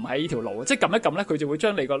話我唔喺呢條路，即係撳一撳咧，佢就會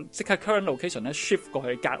將你個即刻 current location 咧 shift 過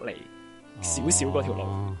去隔離少少嗰條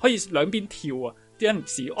路，可以兩邊跳啊。即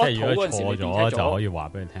係如果錯咗就可以話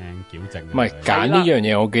俾你聽矯正。唔係揀呢樣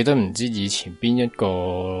嘢，我記得唔知以前邊一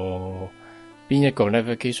個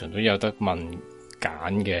navigation 都有得問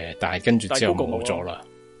揀嘅，但係跟住之後冇咗啦，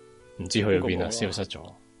唔知去咗邊啦，消失咗。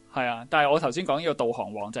係啊，但係我頭先講呢個導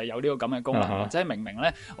航王就係有呢個咁嘅功能，即係明明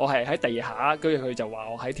咧我係喺地下，跟住佢就話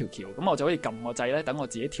我喺條橋，咁我就可以撳個掣咧，等我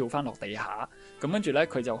自己跳翻落地下，咁跟住咧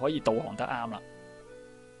佢就可以導航得啱啦。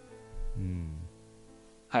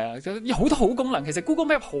係啊，有好多好功能。其實 Google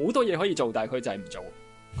Map 好多嘢可以做，但係佢就係唔做。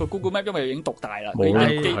個 Google Map 因為已經獨大啦，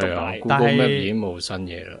佢機獨大，Google Map 已經冇新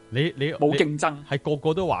嘢啦。你冇競爭，係個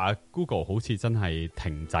個都話 Google 好似真係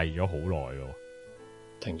停滯咗好耐咯，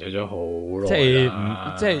停滯咗好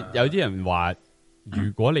耐。即係有啲人話，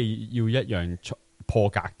如果你要一樣破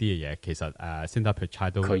格啲嘅嘢，其實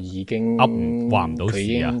Singapore 都佢已經話唔到事啊！佢已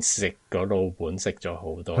經食嗰老本食咗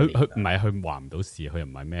好多年。佢唔係佢話唔到事，佢又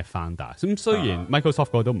唔係咩 founder。咁雖然 Microsoft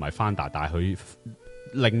嗰都唔係 founder，但係佢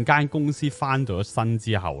另間公司翻咗身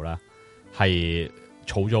之後咧，係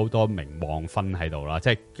儲咗好多名望分喺度啦。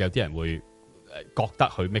即係有啲人會覺得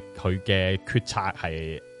佢嘅決策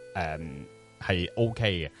係 OK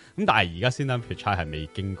嘅，咁但係而家 Singapore 係未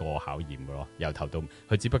經過考驗嘅咯，由頭到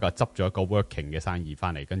佢只不過執咗一個 working 嘅生意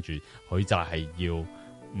翻嚟，跟住佢就係要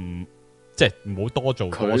即係唔好多做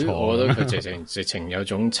多錯。我覺得佢直情有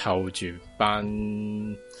種湊住班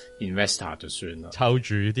investor 就算啦，湊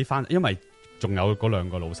住啲翻，因為仲有嗰兩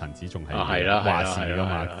個老臣子仲係話事噶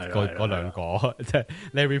嘛，嗰兩個即係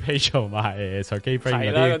Larry Page 同埋 Sergey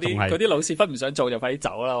Brin 嗰啲，嗰啲老師分唔想做就快啲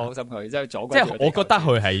走啦，好心佢即係阻。即係我覺得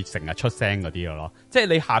佢係成日出聲嗰啲嘅咯，即係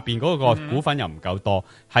你下邊嗰個股份又唔夠多，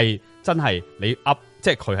係真係你 up，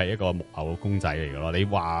即係佢係一個木偶公仔嚟嘅咯。你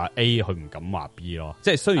話 A 佢唔敢話 B 咯，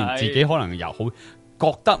即係雖然自己可能又好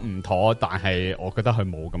覺得唔妥，但係我覺得佢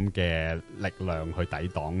冇咁嘅力量去抵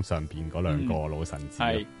擋上邊嗰兩個老臣子。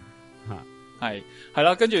係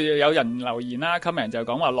啦，跟住有人留言啦 comment 就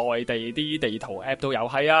講話內地啲地圖 app 都有，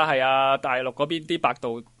係啊，大陸嗰邊啲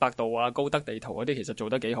百度啊、高德地圖嗰啲其實做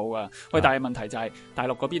得幾好噶。喂，但係問題就係大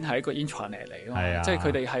陸嗰邊係一個 intranet 嚟噶嘛，即係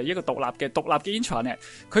佢哋係一個獨立嘅 intranet，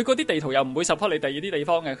 佢嗰啲地圖又唔會 support 你第二啲地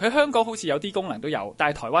方嘅。佢香港好似有啲功能都有，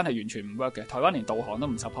但係台灣係完全唔 work 嘅。台灣連導航都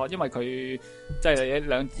唔 support， 因為佢即係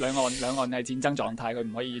兩岸係戰爭狀態，佢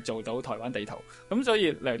唔可以做到台灣地圖。咁所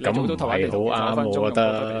以你做到台灣地圖好啱，我覺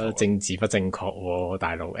得政治不正確。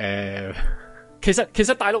大陸其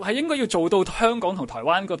實大陸係應該要做到香港同台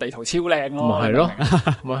灣個地圖超靚咯，咪係咯，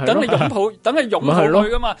等你擁抱佢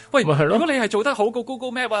噶嘛。喂，如果你係做得好過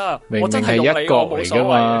Google Map 啊，我真係用你，我冇所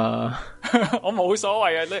謂，我冇所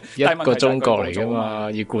謂啊。一個中國嚟噶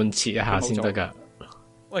嘛，要貫徹一下先得噶。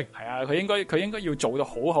喂，係啊，佢應該要做到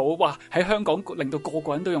好好，哇！喺香港令到個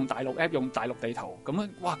個人都用大陸 app， 用大陸地圖，咁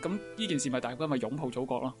哇，咁呢件事咪大家咪擁抱祖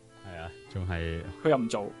國咯。係啊，仲係佢又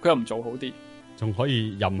唔做好啲。仲可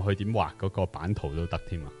以任佢點畫嗰個版圖都得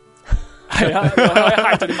添啊！係啊，可以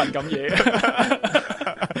揩咗啲敏感嘢。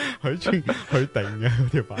佢定嘅嗰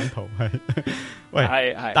條版圖係，喂，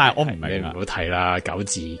係，但係我唔明，你唔好睇啦，九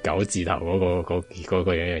字頭嗰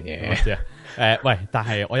個樣嘢。喂，但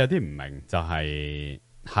係我有啲唔明，就係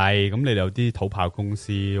咁，你有啲土炮公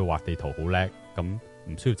司畫地圖好叻，咁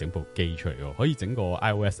唔需要整部機出嚟喎，可以整個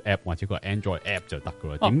iOS app 或者個 Android app 就得噶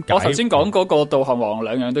啦。點解？我頭先講嗰個導航王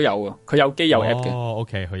兩樣都有喎，佢有機有 app 嘅。哦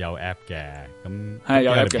 ，OK， 佢有 app 嘅，咁係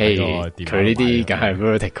有 app 嘅。佢呢啲梗係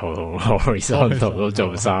vertical 同 horizontal 都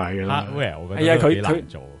做晒噶啦。Hardware 我覺得幾難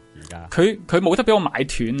做。家。佢冇得俾我買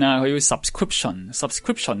斷啊，佢要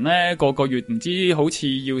subscription 咧個月唔知好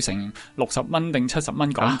似要成60蚊定70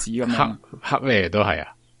蚊港紙咁樣。hardware 都係啊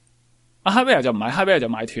，hardware 就唔係 hardware 就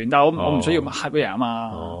買斷，但係我唔需要 hardware 啊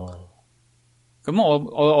嘛。咁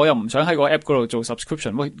我又唔想喺個 app 嗰度做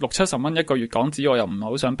subscription， 喂，60-70蚊一個月港紙，我又唔係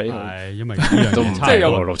好想俾佢。係因為呢樣都唔即係有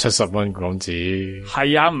60-70蚊港紙。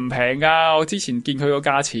係啊，唔平噶。我之前見佢個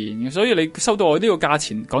價錢，所以你收到我呢個價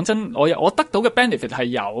錢，講真，我得到嘅 benefit 係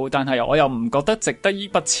有，但係我又唔覺得值得呢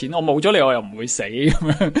筆錢。我冇咗你，我又唔會死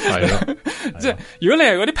咁樣。係咯，即係如果你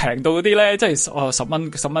係嗰啲平到嗰啲咧，即係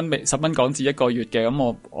10蚊港紙一個月嘅，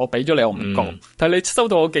咁我俾咗你，我唔覺。但係你收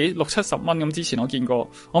到我60-70蚊咁，之前我見過，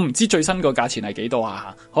我唔知最新個價錢係幾多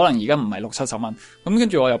啊？可能而家唔係60-70蚊，咁跟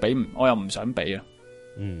住我又唔想俾啊。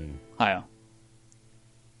係啊。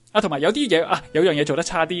同埋有啲嘢啊，有樣嘢做得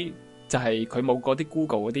差啲，就係佢冇嗰啲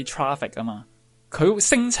Google 嗰啲 traffic 啊嘛。佢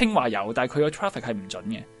聲稱話有，但係佢個 traffic 係唔準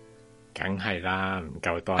嘅。梗係啦，唔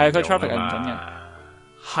夠多。係佢 traffic 係唔準嘅。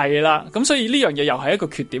係啦，咁所以呢樣嘢又係一個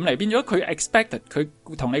缺點嚟，變咗佢 expected， 佢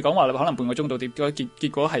同你講話可能半個鐘到點，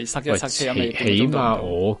結果係塞車咁。你起碼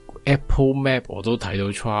我 Apple Map 我都睇到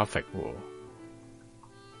traffic 喎。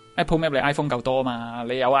Apple Map 你 iPhone 夠多嘛？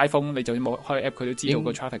你有 iPhone 你就算冇開 app 佢都知道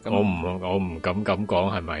個 traffic 噶嘛。我唔敢咁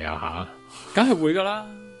講係咪啊吓？梗係會噶啦，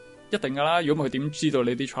一定噶啦。如果唔係佢點知道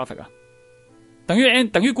你啲 traffic 啊？等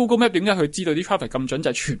於 Google Map 點解佢知道啲 traffic 咁準？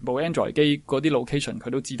就係全部 Android 機嗰啲 location 佢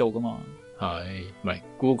都知道噶嘛。係，唔係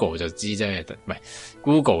Google 就知啫，唔係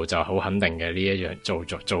Google 就好肯定嘅呢一樣做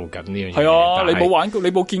緊呢樣嘢。係啊，你冇玩過，你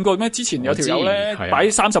冇見過咩？之前有條友咧擺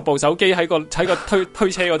30部手機喺個推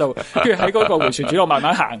車嗰度，跟住喺嗰個回旋處度慢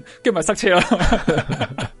慢行，跟住咪塞車咯。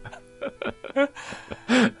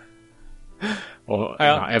我係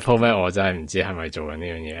啊 Apple Map 我真係唔知係咪做緊呢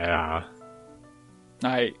樣嘢啦。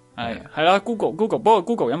係啦 ，Google 不過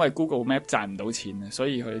Google 因為 Google Map 賺唔到錢啊，所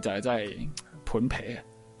以佢就係真係盤皮啊。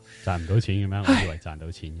賺唔到錢嘅咩？我以為賺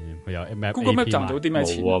到錢嘅，佢有 Map Google Map 賺唔到啲咩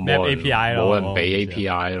錢？Map API 咯，冇人俾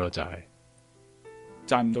API 咯，就係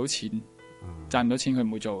賺唔到錢，賺唔到錢佢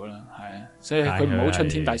唔會做噶啦，係啊，所以佢唔好春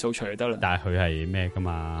天大掃除就得啦。但係佢係咩噶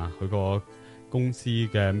嘛？佢個公司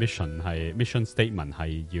嘅 mission statement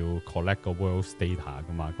係要 collect 個 world data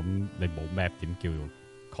噶嘛？咁你冇 map 點叫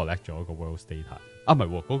collect 咗個 world data？啊，唔係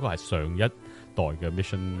喎，嗰個係上一代嘅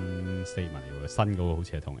mission statement 嚟喎，新嗰個好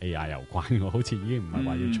似係同 AI 有關嘅，好似已經唔係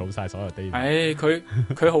話要儲晒所有 data。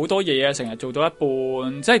佢好多嘢啊，成日做到一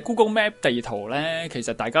半，即係 Google Map 地圖咧，其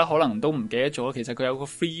實大家可能都唔記得咗，其實佢有個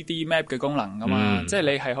 3D map 嘅功能噶嘛，即係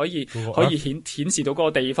你係可以顯示到嗰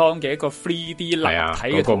個地方嘅一個 3D 立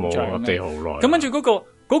體嘅圖像嘅。咁跟住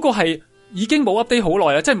嗰個係。已經冇 update 好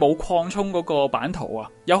耐啦，即係冇擴充嗰個版圖啊！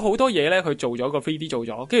有好多嘢咧，佢做咗個 3D 做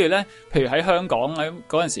咗，跟住咧，譬如喺香港喺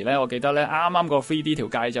嗰陣時咧，我記得咧，啱啱個 3D 條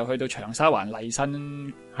界就去到長沙灣麗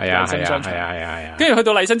新商場，跟住去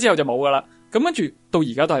到麗新之後就冇噶啦，咁跟住到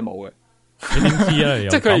而家都係冇嘅。你點知啊？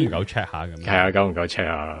即係佢夠唔夠 check 下咁？係啊，夠唔夠 check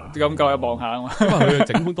啊？夠唔夠一望下啊？因為佢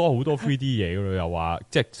整好多 3D 嘢噶咯，又話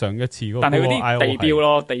即係上一次嗰個，但係嗰啲地標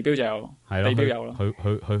咯，地標就有，係咯，地標有咯。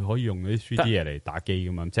佢可以用嗰啲 3D 嘢嚟打機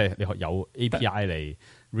噶嘛？即係你有 API 嚟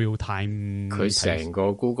real time。佢成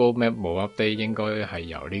個 Google Map 冇 update，應該係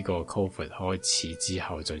由呢個 Covid 開始之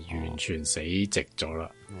後就完全死寂咗啦。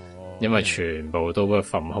因為全部都 work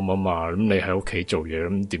from home 啊嘛，咁你喺屋企做嘢，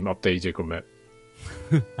咁點 update 啫個 map？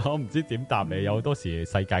我唔知點答你，有好多時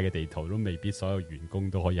世界嘅地圖都未必所有員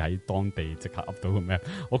工都可以喺當地即刻 up 到個 map。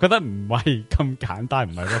我覺得唔係咁簡單，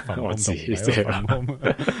唔係一份工同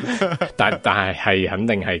但係肯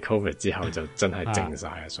定係 Covid 之後就真係靜晒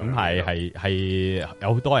啊！咁係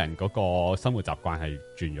有好多人嗰個生活習慣係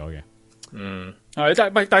轉咗嘅。但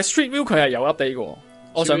係 Street View 佢係有 update 嘅。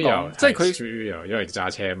我想講，即係佢 Street View 因為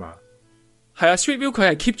揸車嘛。係啊 ，Street View 佢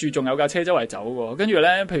係 keep 住仲有架車周圍走喎，跟住咧，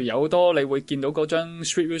譬如有好多你會見到嗰張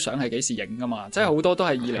Street View 相係幾時影噶嘛，即係好多都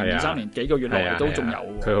係2023年幾個月內都仲有。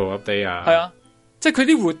佢好 update 啊！係啊，即係佢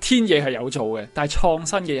啲活天嘢係有做嘅，但係創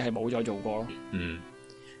新嘅嘢係冇再做過咯。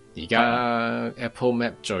而家 Apple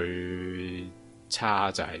Map 最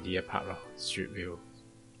差就係呢一 part 咯 ，Street View。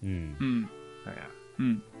係啊，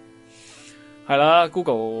係啦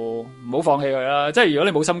 ，Google 唔好放棄佢啦。即係如果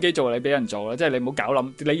你冇心機做，你俾人做啦。即係你唔好搞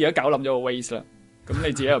冧，你而家搞冧咗個 waste 啦。咁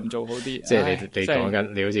你自己又唔做好啲。即係你講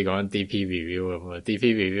緊，你好似講緊 DP review 咁啊。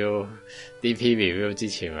DP review 之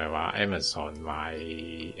前咪話 Amazon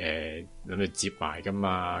賣諗住接埋噶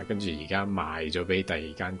嘛，跟住而家賣咗俾第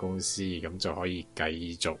二間公司，咁就可以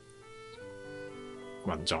繼續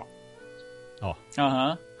運作。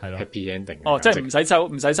係咯 ，happy ending。即係唔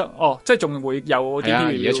使收。即係仲會有啲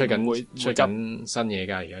而家出緊新嘢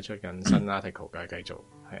噶，而家出緊新 article 噶，繼續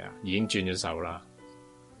係啊，已經轉咗手啦。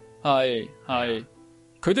係，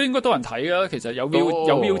佢都應該多人睇㗎。其實有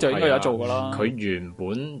view 就應該有得做㗎啦。佢原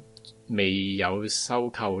本未有收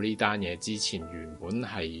購呢單嘢之前，原本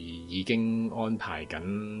係已經安排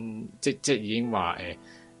緊，即已經話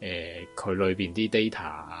佢裏邊啲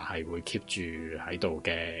data 係會 keep 住喺度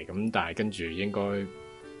嘅，咁但係跟住應該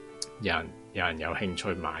有人有興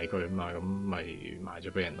趣買佢啊嘛，咁咪賣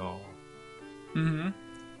咗俾人咯。嗯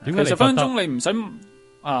哼，點解10分鐘你唔使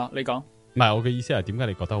啊？你講唔係我嘅意思係點解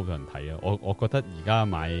你覺得好多人睇啊？我覺得而家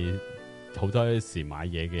買好多時買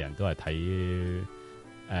嘢嘅人都係睇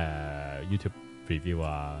YouTube review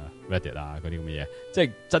啊、Reddit 啊嗰啲咁嘅嘢，即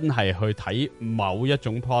係真係去睇某一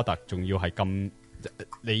種 product， 仲要係咁。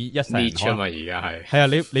你一世人可能而家係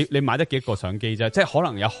啊，你買得幾個相機啫？即係可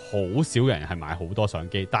能有好少人係買好多相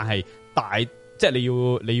機，但係即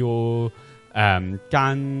係你要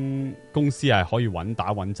間公司係可以穩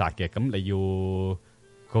打穩紮嘅，咁你要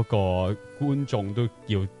嗰個觀眾都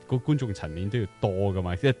要個觀眾層面都要多噶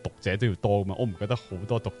嘛，即係讀者都要多噶嘛。我唔覺得好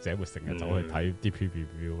多讀者會成日走去睇 DP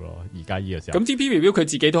review 咯。而家呢個時候，咁 DP review 佢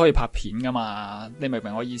自己都可以拍片噶嘛？你明唔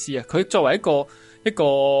明我意思啊？佢作為一個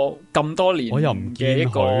咁多年嘅一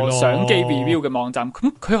個相機 review 嘅網站，咁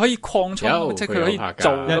佢可以擴充，即係佢可以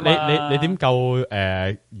做㗎嘛。你點夠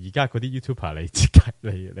而家嗰啲 YouTuber 嚟設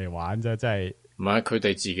計嚟玩啫？即係唔係佢哋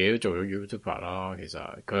自己都做咗 YouTuber 啦。其實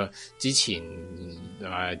佢之前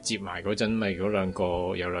接埋嗰陣，咪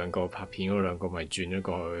嗰有兩個拍片嗰兩個，咪轉咗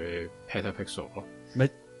過去 Petapixel 咯。咪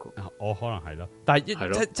我可能係咯，但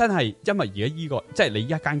係真係因為而家呢個即係你一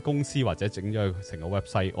間公司或者整咗成個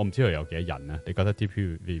website， 我唔知佢有幾多人啊？你覺得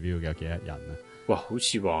DP review 有幾多人啊？哇，好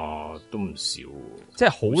似話都唔少，即係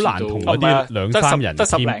好難同嗰啲2-3人得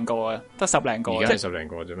10零個啊，得10零個，而家係10零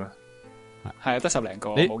個啫咩？係啊，得10零個。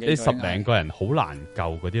你10零個人好難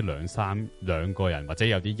夠嗰啲兩個人或者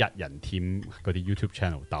有啲一人 team 嗰啲 YouTube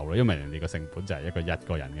channel 鬥咯，因為人哋個成本就係一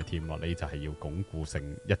個人嘅 team 咯，你就係要鞏固成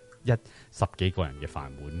10幾個人嘅飯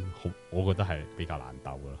碗，我覺得係比較難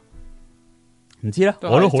鬥噶咯。唔知咧，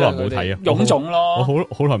我都好耐冇睇啊，臃腫咯，我好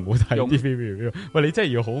耐冇睇 DP review。喂，你真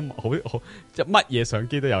係要好即係乜嘢相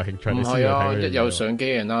機都有興趣，你先要睇。一有相機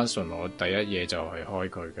嘅 Nason，我第一嘢就係開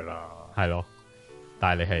佢噶啦。係咯。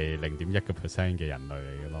但係你係0.1% 嘅人類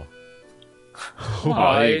嚟嘅咯，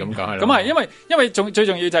係咁梗係啦。咁係因為最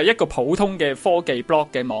重要就係一個普通嘅科技 blog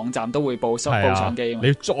嘅網站都會報相機啊嘛。你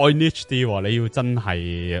要再 niche 啲，你要真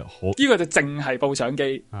係好。呢個就淨係報相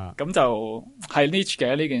機，咁就係 niche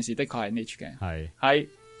嘅，呢件事的確係 niche 嘅。係，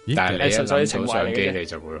但係你純粹情懷相機，嚟嘅，你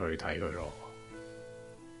就會去睇佢咯。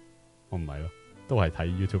我唔係咯。都係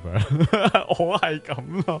睇 YouTuber， 我係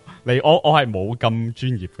咁咯。我係冇咁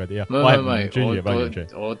專業嗰啲啊，我係唔專業啊，完全。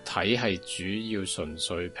我睇係主要純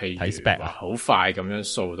粹譬如睇 spec 好快咁樣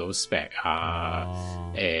掃到 spec 啊，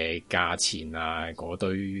價錢啊，嗰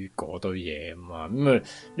堆嘢啊嘛。咁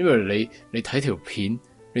因為你睇條片，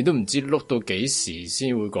你都唔知碌到幾時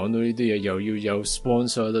先會講到呢啲嘢，又要有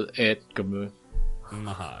sponsor ad 咁樣。咁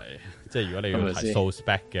啊係，即係如果你要睇掃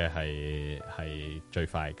spec 嘅係最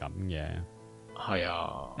快咁嘅。係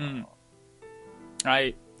啊，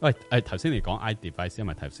係。喂，頭先你講 iDevice， 因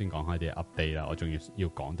為頭先講開啲 update 啦，我仲要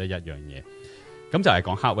講得一樣嘢，咁就係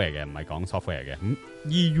講 hardware 嘅，唔係講 software 嘅。咁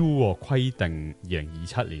EU 規定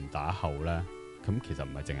2027年打後咧，咁其實唔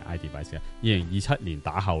係淨係 iDevice 啊，2027年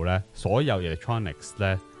打後咧，所有 electronics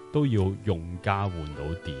咧都要用家換到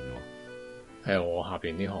電。係我下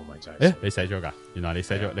邊呢行咪就係，你寫咗噶？原來你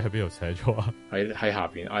寫咗，你喺邊度寫咗啊？喺下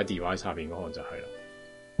邊 iDevice 下邊嗰行就係啦。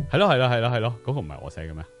係咯，嗰個唔係我寫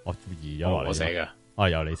嘅咩？我移咗落嚟。我寫嘅，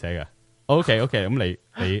由你寫嘅。OK，咁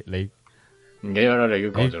你唔記得啦，你都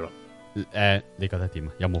講咗咯。你覺得點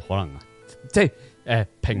啊？有冇可能啊？即係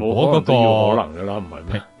蘋果嗰個可能噶啦，唔係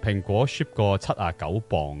咩？蘋果 ship 個79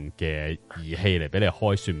磅嘅儀器嚟俾你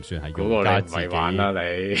開，算唔算係用家自己玩啦？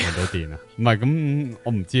你換到電啊？唔係咁，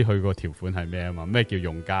我唔知佢個條款係咩啊嘛？咩叫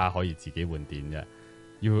用家可以自己換電啫？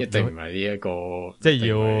一定唔係呢一個，即係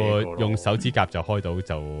要用手指甲就開到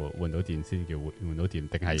就換到電先叫換到電，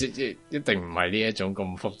定係即一定唔係呢一種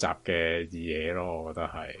咁複雜嘅嘢咯？我覺得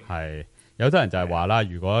係有啲人就係話啦，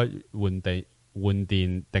如果換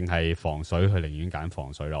電定係防水，佢寧願揀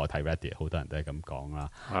防水啦。我睇 Reddit 好多人都係咁講啦。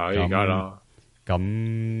係而家啦，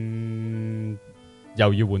咁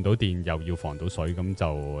又要換到電，又要防到水，咁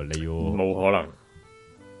就你要冇可能。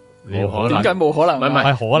點解冇可能？唔係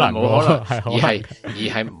可能，冇可能，而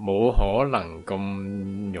係冇可能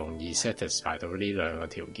咁容易 satisfy 到呢兩個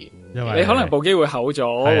條件。因為你可能部機會厚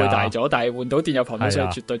咗，會大咗，但係換到電有防到水，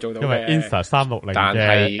絕對做到嘅。因為 Insta 360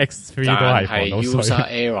嘅 X3 都係防到水。user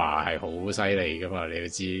error 係好犀利噶嘛，你要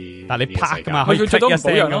知。但係你拍噶嘛，可以 click 一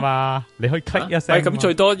聲噶嘛，你可以 click 一聲。咁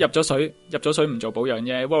最多入咗水唔做保養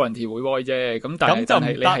啫，warranty 會 void 啫。咁但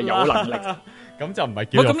係你係有能力。咁就唔係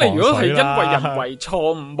叫做咁你如果係因防水啦為人為錯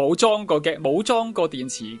誤冇裝過電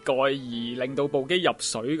池蓋而令到部機入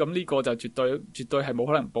水，咁呢個就絕對係冇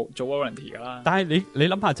可能做 warranty 噶啦。但係你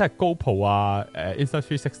諗下，真係 GoPro 啊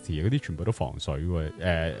，Insta360 嗰啲全部都防水喎。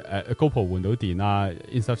GoPro 換到電啦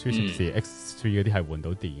，Insta360X3 嗰啲係換到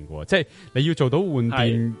電嘅，即係你要做到換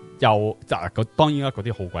電又當然啦，嗰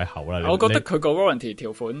啲好鬼厚啦。我覺得佢個 warranty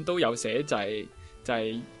條款都有寫就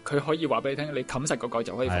係佢可以話俾你聽，你冚實個蓋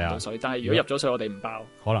就可以防到水。但係如果入咗水，我哋唔包。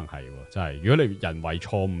可能係真係，如果你人為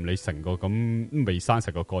錯誤，你成個咁未閂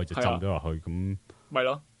實個蓋就浸咗落去，咁咪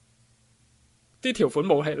咯。啲條款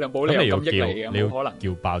冇理由咁益你嘅，冇可能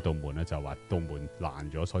叫爆道門咧，就話道門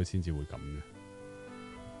爛咗，所以先至會咁嘅。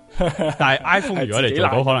但係 iPhone 如果你做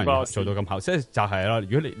到，可能做到咁厚，即係就係啦。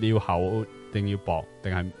如果你要厚定要薄，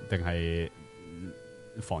定係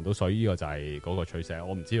防到水，呢個就係嗰個取捨。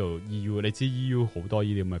我唔知道 EU， 你知 EU 好多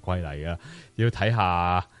呢啲咁嘅規例嘅，要睇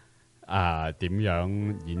下點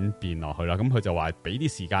樣演變落去啦。咁佢就話俾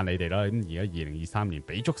啲時間你哋啦。咁而家2023年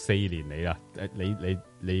俾足4年你啦。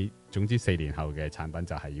你總之4年後嘅產品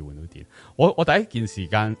就係要換到電。我第一件時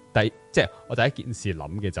間即係我第一件事諗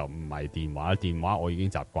嘅就唔係電話我已經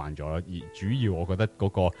習慣咗啦。而主要我覺得嗰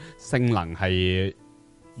個性能係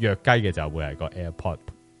弱雞嘅就會係個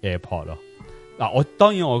AirPod 咯。嗱，我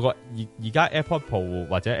當然我個而家 AirPod Pro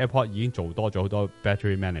或者 AirPod 已經做多咗好多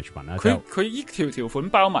battery management 啦。佢依條款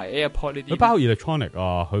包埋 AirPod 呢啲，佢包 electronic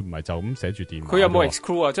啊，佢唔係就咁寫住電話。佢有冇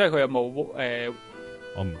exclude 啊？即係佢有冇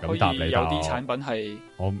我唔敢答你。有啲產品係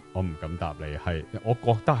我唔敢答你，係我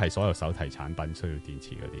覺得係所有手提產品需要電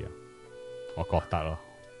池嗰啲啊，我覺得咯。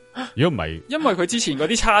如果唔係，因為佢之前嗰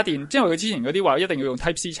啲插電，因為佢之前嗰啲話一定要用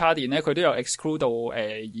Type C 插電咧，佢都有 exclude 到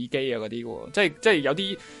耳機啊嗰啲嘅，即係有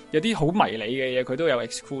啲好迷你嘅嘢，佢都有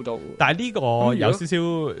exclude 到。但係呢個有少少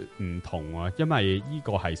唔同啊，因為呢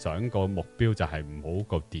個係想個目標就係唔好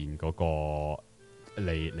個電嗰個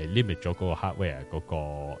嚟 limit 咗嗰個 hardware 嗰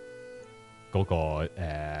個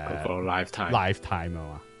lifetime 啊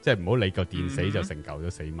嘛，即係唔好理個電死就成嚿都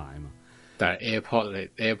死埋啊嘛。但係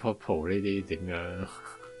AirPod Pro 呢啲點樣？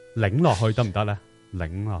擰落去得唔得咧？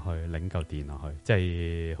擰落去，擰嚿電落去，即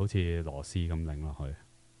係好似螺絲咁擰落去，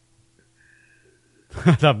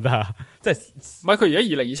得唔得啊？即係唔係佢而家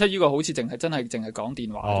2027呢個好似淨係講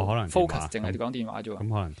電話，可能 focus 淨係講電話啫。咁可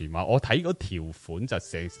能電話，我睇嗰條款就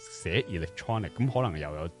寫 electronic， 咁可能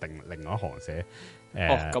又有另外一行寫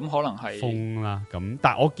咁可能係風啦。咁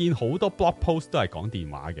但係我見好多 blog post 都係講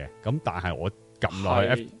電話嘅，咁但係我撳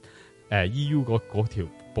落去EU 嗰條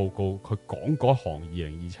報告，佢講嗰行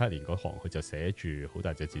2027年嗰行，佢就寫住好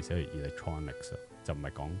大隻字寫住 electronics， 就唔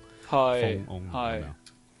係講風咁樣。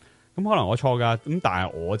咁可能我錯噶，咁但係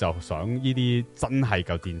我就想呢啲真係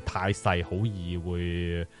嚿電太細，好易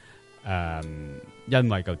會因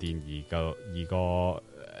為嚿電而個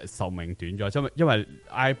壽命短咗。因為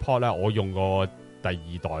iPod 咧，我用過第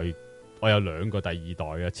二代。我有2個第二代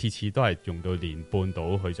嘅，次次都係用到年半到，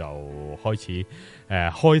佢就開始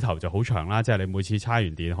開頭就好長啦，即係你每次叉完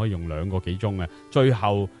電可以用2個幾鐘嘅，最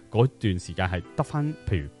後嗰段時間係得翻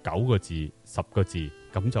譬如9個字、10個字，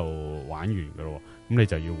咁就玩完噶咯。咁你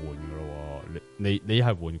就要換噶咯。你係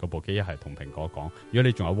換嗰部機，一係同蘋果講，如果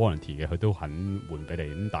你仲有 warranty 嘅，佢都肯換俾你。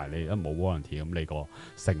咁但係你一冇 warranty，咁你個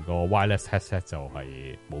成個 wireless headset 就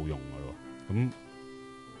係冇用噶咯。咁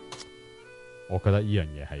我覺得呢樣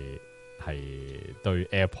嘢係對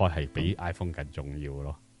AirPod 係比 iPhone 更重要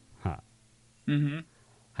咯，吓，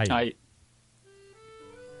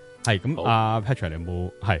係咁。阿 Patrick 你有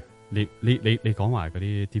冇係你講埋嗰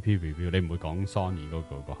啲 DP review， 你唔會講 Sony 嗰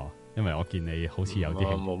個嗬？因為我見你好似有啲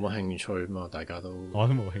冇乜興趣嘛，大家都我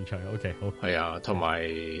都冇興趣。OK， 好，係啊，同埋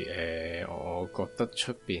我覺得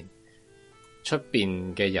出邊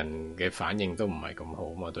嘅人嘅反應都唔係咁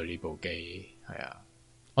好嘛，對呢部機係啊。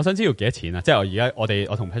我想知道幾多錢啊？即係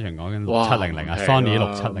我同 Patrick 講緊6700啊 ，Sony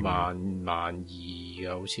 6700萬2嘅，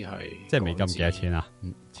好似係即係美金幾多錢啊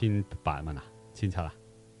？1800蚊啊？1700啊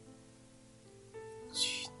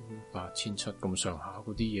？1800、1700咁上下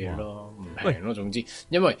嗰啲嘢咯，唔平咯。總之，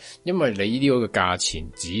因為你呢個價錢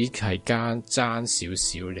只係爭少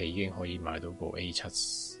少，你已經可以買到部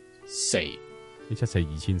A74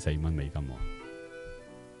 2400蚊美金喎。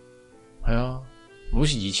係啊。好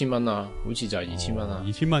似2000蚊啊，好似就係2000蚊啊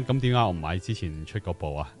，2000蚊。咁點解我唔買之前出嗰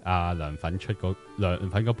部啊？阿涼粉出嗰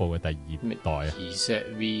部嘅第2代啊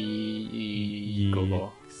 ，ZV 嗰個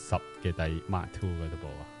10嘅第 Mark II 嗰部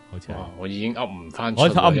啊，好似係。我已經噏唔翻出，我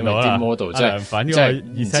噏唔到啦。啲 model 真係即係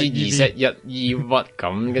唔知2Z1E 乜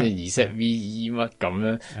咁，跟住2ZVE 乜咁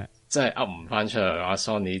樣。真係噏唔翻出嚟啊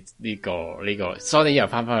 ！Sony 呢個 Sony 又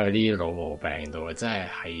翻去呢啲老毛病度啊！真係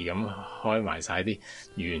咁開埋晒啲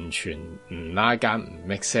完全唔拉更唔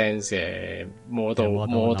make sense 嘅 model 名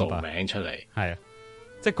出嚟。係啊，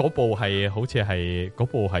即係嗰部係好似係嗰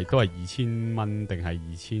部係都係2000蚊定係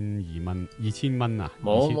22蚊？2000蚊啊？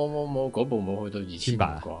冇，嗰部冇去到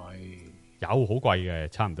2800咁貴。有好貴嘅，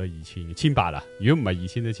差唔多1800啊！如果唔係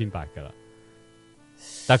2000都1800噶啦。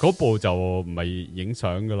但係嗰部就唔係影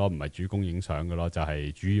相嘅咯，唔係主攻影相嘅咯，就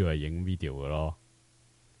係主要係影 video 嘅咯，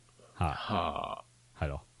係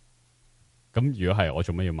咯。咁如果係我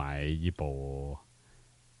做咩要買呢部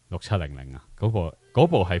6700啊？嗰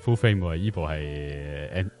部係 full frame 喎，呢部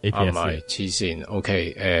係 APS。唔係黐線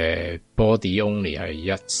 ，OK，body only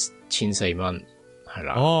係1400蚊，係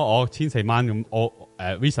啦。我1400蚊咁，我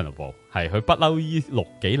reasonable 係佢不嬲依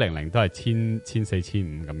6000都係1400、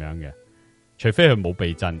1500咁樣嘅。除非佢冇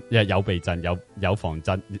避震，有避震有防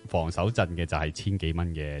手震嘅就係1000幾蚊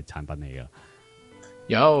嘅產品嚟噶。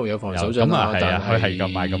有防手震咁啊，係啊，佢係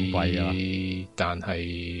咁賣咁貴噶。但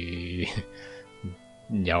係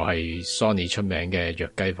又係 Sony 出名嘅弱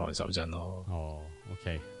雞防手震咯。哦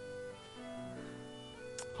 ，OK，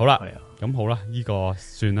 好啦，咁好啦，呢個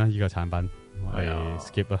算啦，呢個產品係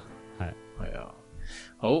skip 啦，係啊。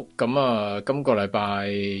好，咁啊，今個禮拜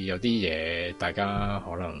有啲嘢大家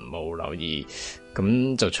可能冇留意，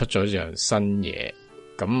咁就出咗樣新嘢，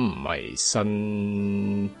咁唔係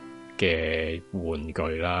新嘅玩具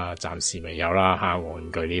啦，暫時未有啦吓，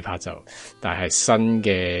玩具呢 part 就，但係新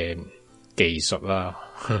嘅技術啦，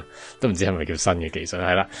都唔知係咪叫新嘅技術，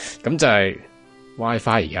係啦，咁就係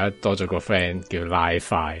WiFi 而家多咗個 friend 叫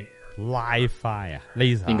Li-Fi 啊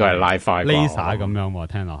 ，laser 應該係 Li-Fi 咁樣喎，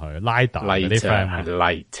聽落去 ，Light 嗰啲 friend 係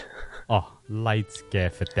light， 哦 ，light 嘅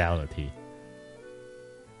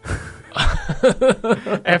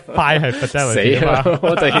fidelity，F5 係 fidelity 死啦！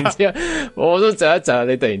我突然之間，我都窒一窒，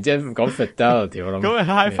你突然之間講 fidelity， 我諗咁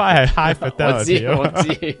Hi-Fi 係 high fidelity， 我知。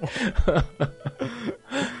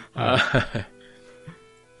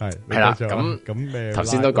係啦，咁咩？頭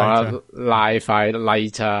先都講啦 ，Li-Fi Light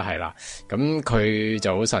係啦，咁佢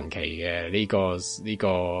就好神奇嘅呢個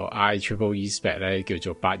IEEE spec 咧，叫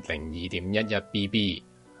做 802.11BB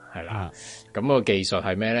係啦，咁個技術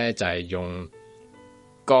係咩咧？就係用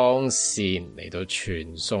光線嚟到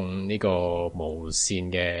傳送呢個無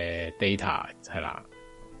線嘅 data 係啦。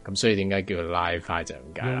咁所以點解叫 Li-Fi 就咁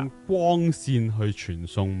解啦？用光線去傳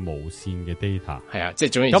送無線嘅 data， 係啊，即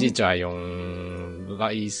係總言之就係用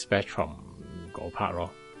light spectrum 嗰 part 咯。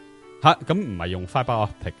吓，咁唔係用 fiber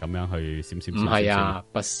optic 咁樣去閃閃閃？唔係啊，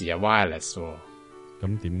不是啊 wireless 喎。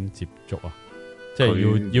咁點接觸啊？即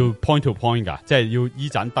係要 point to point 噶，即係要依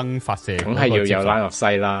盞燈發射，梗係要有 line of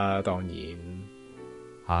sight啦，當然。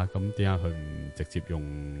吓，咁點解佢唔直接用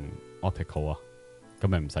optical 啊？咁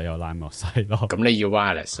咪唔使有 line of sight咯。咁你要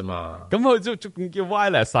wireless 啊嘛。咁佢仲叫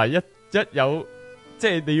wireless 啊？一有即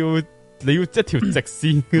係你要一條直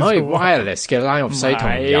線。可以 wireless 嘅 line of sight 同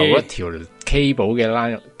有一條 cable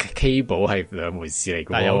嘅 cable 係兩回事嚟嘅。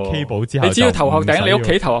但有 cable 之後，你只要頭殼頂，你屋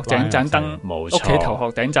企頭殼頂盞燈，冇錯，屋企頭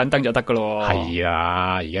殼頂盞燈就得噶咯。係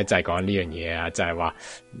啊，而家就係講呢樣嘢啊，就係話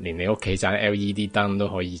連你屋企盞 LED 燈都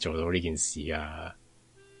可以做到呢件事啊。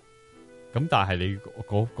咁但係你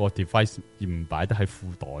嗰個 device 唔擺得喺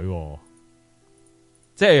褲袋，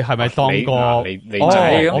即係咪當個我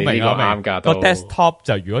明啱噶個 desktop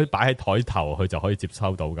就如果擺喺台頭，佢就可以接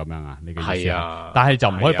收到咁樣啊？你嘅意思啊？但係就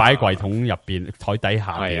唔可以擺喺櫃桶入邊、台底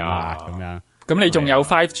下邊啊咁樣。咁你仲有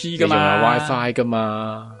 5G 噶嘛？仲有 WiFi 噶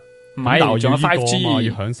嘛？唔係，仲有 5G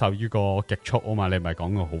要享受呢個極速啊嘛？你咪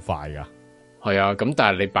講個好快噶？係啊，咁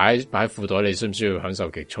但係你擺喺褲袋，你需唔需要享受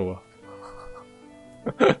極速啊？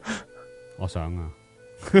我想啊，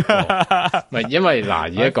唔係因為嗱，而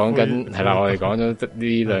家講緊係啦，我哋講咗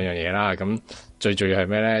呢兩樣嘢啦。咁最重要係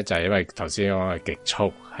咩咧？就係因為頭先講係極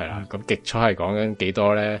速係啦。咁極速係講緊幾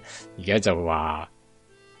多咧？而家就話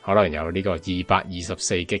可能有呢個224 Gbps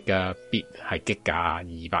係激價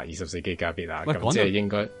224 Gbps 啊。咁即係應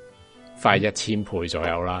該快1000倍左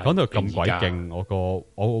右啦。講到咁鬼勁，我個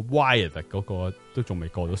wired 嗰個都仲未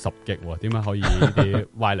過到10 G 喎，點解可以呢啲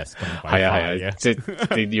wireless 咁鬼快嘅？係啊，即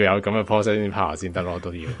係你要有咁嘅 processing power 先得咯，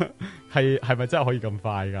都要。係咪真係可以咁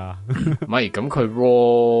快噶？唔係，咁佢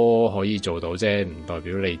raw 可以做到啫，唔代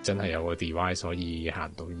表你真係有個 device 可以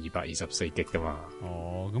行到224 G 噶嘛。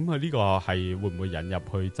哦，咁佢呢個係會唔會引入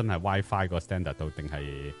去真係 WiFi 個 standard 度，定係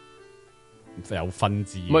有分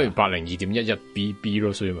支？咪 802.11BB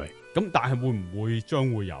咯，所以咪。咁但係會唔會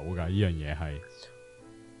將會有噶？呢樣嘢係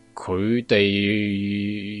佢哋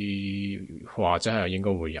話真係應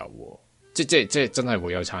該會有喎，即係真係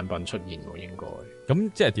會有產品出現喎，應該。咁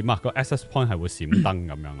即係點啊？個 access point 係會閃燈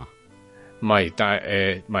咁樣啊？唔係，但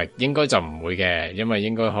係唔係應該就唔會嘅，因為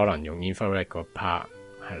應該可能用 infrared 個 part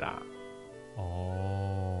係啦。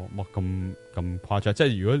哦，咁誇張，即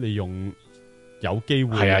係如果你用有機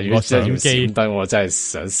會係啊，如果真係要閃燈，我真係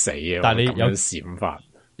想死啊！但係你有閃法。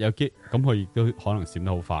有機咁佢亦都可能閃得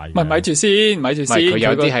好快。咪住先，佢有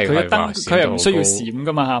啲係佢燈佢係唔需要閃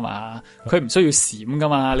噶嘛，係嘛？佢唔需要閃噶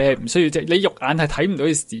嘛，你係唔需要即係你肉眼係睇唔到佢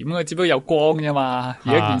閃嘅，只不過有光啫嘛。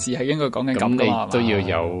而家件事係應該講緊咁噶嘛，咁你都要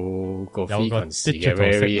有個 frequency 嘅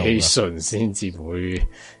variation 先至會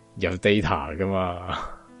有 data 噶嘛。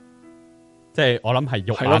即係我諗係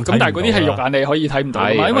肉眼係咯，咁但係嗰啲係肉眼你可以睇唔到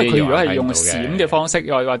噶嘛，因為佢如果係用閃嘅方式，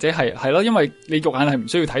又或者係咯，因為你肉眼係唔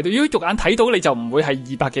需要睇到，如果肉眼睇到你就唔會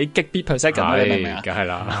係200幾 Gbps per second，你明唔明啊？梗係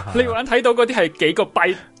啦，你肉眼睇到嗰啲係幾個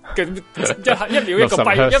byte 嘅一秒一個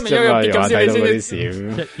byte，一秒一個 bit 咁先，你先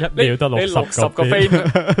一秒得60個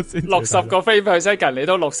frame，60個 frame per second，你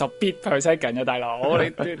都60 bit per second 啊，大佬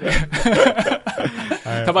你。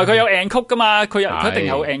同埋佢有 encode 噶嘛，佢一定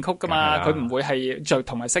有 encode 噶嘛，佢唔會係着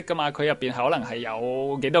同埋色噶嘛，佢入邊可能係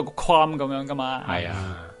有幾多個框咁樣噶嘛。係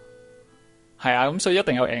啊，咁所以一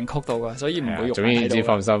定有 encode 到噶，所以唔會肉眼睇到。總之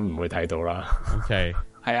放心，唔會睇到啦。OK，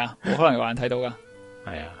 係啊，冇可能肉眼睇到噶。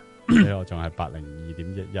係啊，呢個仲係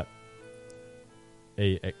802.11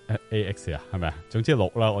 AX 啊，係咪啊？總之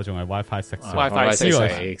6啦，我仲係 WiFi 6。WiFi 6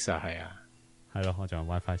 AX 係啊，係咯，我仲係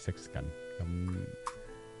WiFi 6緊咁。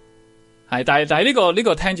係，但係呢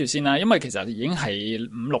個聽住先啦，因為其實已經係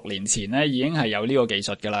5-6年前咧，已經係有呢個技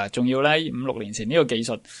術噶啦，仲要咧5-6年前呢個技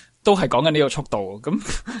術都係講緊呢個速度，咁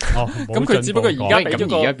咁佢只不過而家俾咗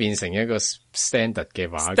個，而家變成一個 standard 嘅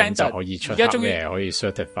話，咁就可以出盒嘅，可以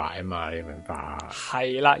certify 啊嘛，你明白？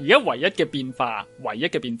係啦，而家唯一嘅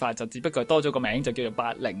變化就只不過多咗個名，就叫做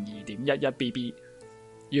802.11 BB。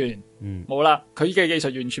冇啦，佢嘅技術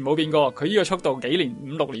完全冇變過，佢呢個速度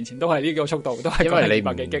5-6年前都係呢個速度，都係因為你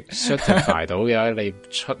200幾 G certify 到嘅話，你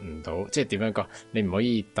出唔到，即係點樣講？你唔可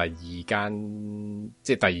以第一間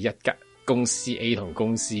公司 A 同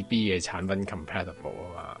公司 B 嘅產品 compatible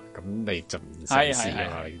啊嘛，咁你就唔成事啊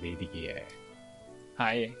嘛，呢啲嘢。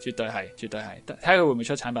係，絕對係，睇下佢會唔會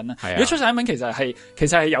出產品啦。如果出產品，其實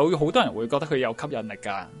係有好多人會覺得佢有吸引力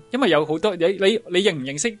噶，因為有好多你認唔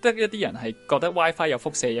認識得一啲人係覺得 WiFi 有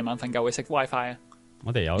輻射，夜晚瞓覺會熄 WiFi 啊？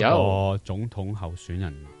我哋有一個總統候選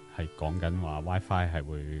人係講緊話 WiFi 係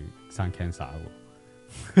會生 cancer 喎。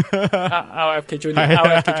RFK Junior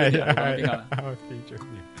邊個？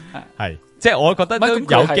係，即係我覺得都有機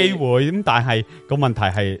會，咁但係個問題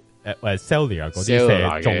係。cellular 嗰啲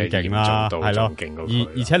射仲勁啦，係咯，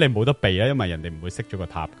而且你冇得避啊，因為人哋唔會熄咗個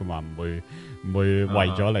塔噶嘛，唔會為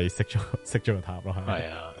咗你熄咗個塔咯，係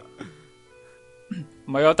啊，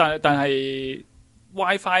唔係啊，但係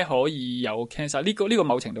WiFi 可以有 cancer，呢個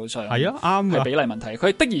某程度上係啊，啱係比例問題，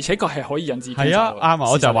佢的而且確係可以引致 cancer，係啊，啱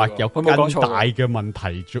啊，我就話有更大嘅問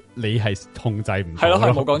題，你係控制唔到，係咯，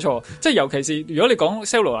係冇講錯，即係尤其是如果你講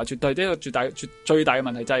cellular，絕對呢個最大嘅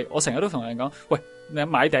問題就係，我成日都同人講，喂。你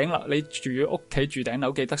買頂樓，你住屋企住頂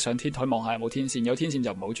樓，記得上天台望下有冇天線，有天線就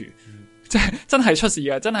唔好住，即係真係出事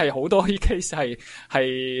嘅，真係好多啲 case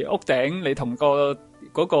係屋頂你同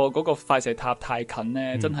嗰個發射塔太近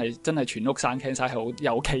咧，真係全屋生 cancer 係好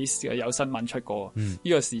有 case 嘅，有新聞出過，呢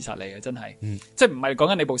個事實嚟嘅，真係，即係唔係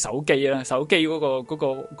講緊你部手機啦，手機嗰個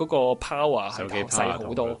power 係細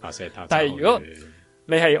好多，但係如果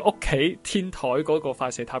你係屋企天台嗰個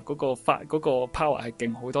發射塔嗰個 power 係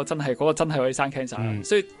勁好多，真係可以生 cancer，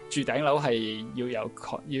所以住頂樓係要有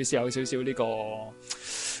少少呢個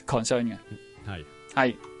concern 嘅，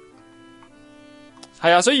係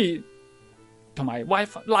啊，所以同埋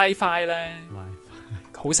WiFi 咧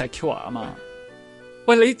好 secure 啊嘛。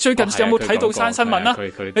喂，你最近有冇睇到單新聞啊？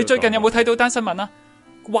你最近有冇睇到單新聞啊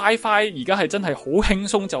？WiFi 而家係真係好輕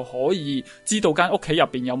鬆就可以知道間屋企入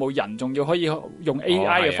邊有冇人，仲要可以用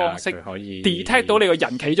AI 嘅方式 detect 到你個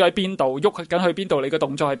人企咗喺邊度，喐緊去邊度，你個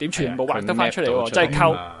動作係點，全部畫得翻出嚟，即係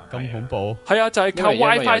靠咁恐怖。係啊，就係靠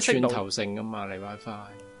WiFi 穿透性噶嘛，你 WiFi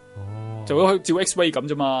就好似照 X-ray 咁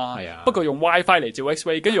啫嘛。係啊，不過用 WiFi 嚟照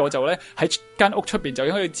X-ray， 跟住我就咧喺間屋出邊就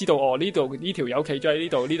可以知道呢度呢條友企咗喺呢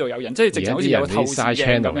度，呢度有人，即係直情好似有個透視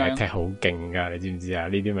鏡咁樣。踢好勁噶，你知唔知啊？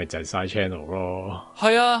呢啲咪就係 side channel 咯。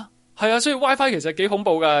係啊，所以 WiFi 其實幾恐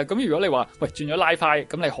怖噶。咁如果你話喂轉咗 Li-Fi，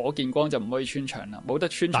咁你可見光就唔可以穿牆啦，冇得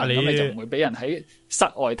穿牆咁你就唔會俾人喺室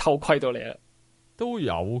外偷窺到你啦。都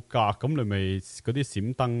有噶，咁你咪嗰啲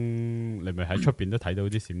閃燈，你咪喺出邊都睇到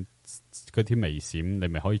啲閃，嗰啲微閃，你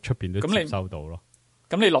咪可以出邊都接收到咯。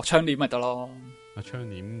咁你落窗簾咪得咯。窗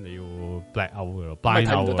簾你要 black out 嘅咯，咪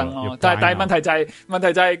睇唔到燈咯。但係問題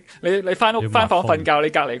就係你翻房瞓覺，你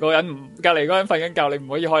隔離嗰人瞓緊覺，你唔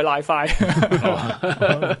可以開 WiFi。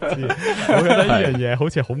我覺得呢樣嘢好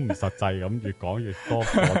似好唔實際咁，越講越多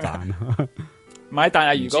火賺。唔係，但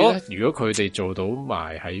係如果佢哋做到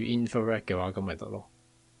埋喺 infrared 嘅話，咁咪得咯。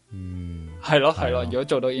係咯，如果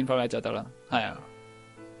做到 infrared 就得啦，係啊，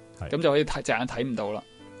咁就可以隻眼睇唔到啦。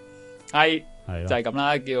就係咁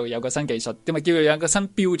啦，叫有個新技術，點咪叫有個新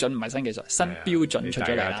標準，唔係新技術，新標準出咗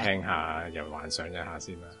嚟啦。大家聽下，又幻想一下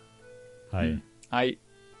先啦。係，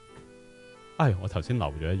我頭先漏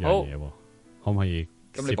咗一樣嘢，可唔可以？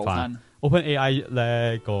咁你補翻 OpenAI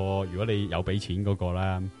咧如果你有俾錢嗰個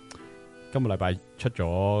咧，今個禮拜出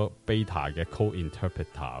咗 beta 嘅 code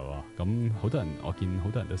interpreter， 咁我見好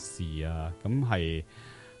多人都試啊，咁係。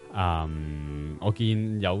我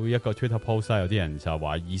見有一個 Twitter post 有啲人就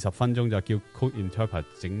話20分鐘就叫 Code Interpret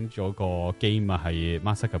整咗個 game 啊，係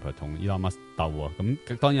Mark Zuckerberg 同 Elon Musk 鬥啊，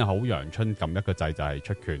咁當然好陽春，撳一個掣就係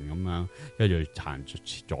出拳咁樣，跟住行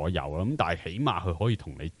左右啦，咁但係起碼佢可以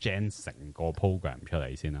同你 gen 成個 program 出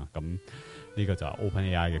嚟先啦，咁呢個就係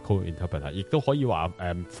OpenAI 嘅 Code Interpreter， 亦都可以話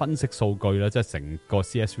分析數據啦，即係成個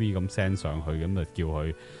CSV 咁 send 上去，咁就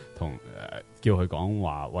叫佢講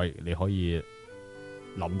話，喂，你可以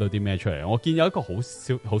諗到啲咩出嚟？我見有一個好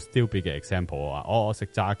stupid 嘅 example 啊，我食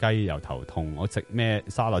炸雞又頭痛，我食咩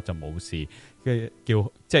沙律就冇事，跟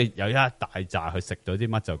住即係有一大扎佢食到啲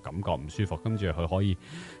乜就感覺唔舒服，跟住佢可以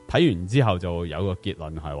睇完之後就有個結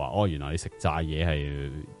論係話，原來你食炸嘢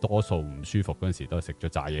係多數唔舒服嗰陣時都係食咗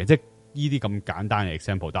炸嘢，即係呢啲咁簡單嘅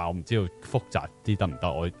example， 但係我唔知道複雜啲得唔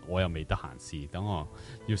得，我又未得閒試，等我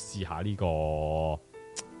要試下呢個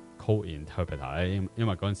Code Interpreter 咧，因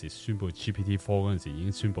為嗰陣時宣布 GPT-4 嗰陣時已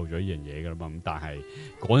經宣布咗呢樣嘢噶啦嘛，咁但係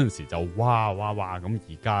嗰陣時就哇咁，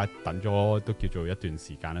而家等咗都叫做一段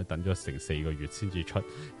時間咧，等咗成4個月先至出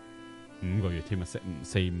，5個月添啊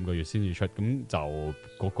，4-5個月先至出，咁就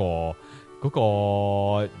嗰個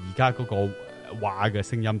而家嗰個話嘅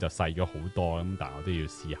聲音就細咗好多，咁但係我都要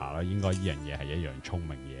試下啦，應該呢樣嘢係一樣聰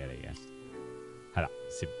明嘢嚟嘅，係啦，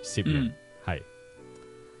攝完係。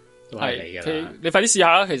你快啲試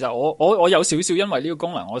下啦！其實我有少少因為呢個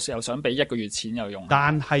功能，我又想俾1個月錢有用。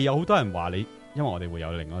但係有好多人話你，因為我哋會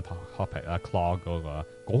有另外一個 topic 啦 ，Claude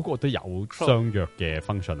嗰個都有相約嘅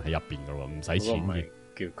function 喺入邊噶喎，唔使錢嘅。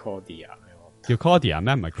叫 Claude.ai 叫 Claude.ai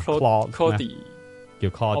咩？唔係 Claude 叫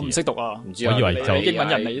Claude。我唔識讀啊，唔知我以為就英文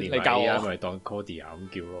人你教我，咪當 Claude.ai 咁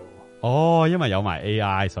叫咯。因為有埋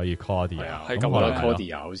AI， 所以 Claude.ai 係咁啊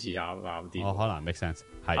Claude.ai 好似啱啲。可能 make sense。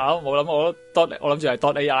係。冇諗我諗住係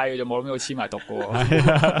 .ai 嘅啫，冇諗到黐埋讀嘅。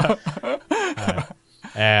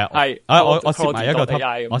我試埋一個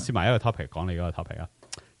topic， 我試埋一個 topic 講你嗰個 topic 啊。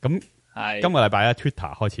咁今個禮拜咧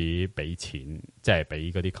Twitter 開始俾錢，即係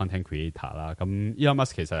俾嗰啲 content creator 啦。咁 Elon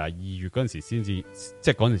Musk 其實係2月嗰陣時先至，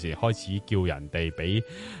即係嗰陣時開始叫人哋俾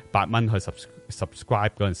8蚊去 subscribe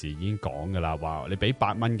嗰陣時已經講噶啦，話你俾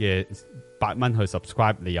8蚊去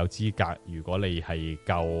subscribe， 你有資格，如果你係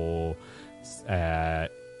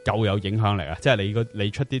夠有影響力啊，即係你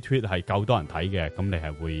出啲 tweet 係夠多人睇嘅，咁你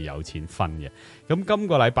係會有錢分嘅。咁今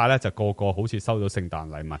個禮拜咧就個個好似收到聖誕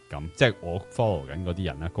禮物咁，即係我 follow 緊嗰啲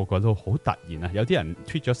人咧，個個都好突然啊！有啲人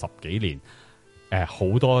tweet 咗10幾年，好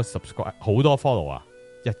多 subscribe 好多 follow 啊，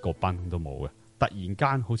一個班都冇嘅，突然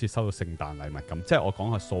間好似收到聖誕禮物咁。即係我講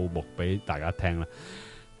個數目俾大家聽啦，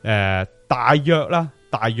大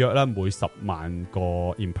約啦每10萬個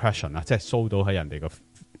impression 啊，即係 show 到喺人哋個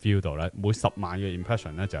feel 度咧，每10萬嘅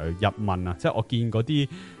impression 咧就有1蚊啦，即係我見嗰啲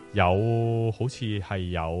有好似係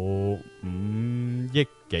有5億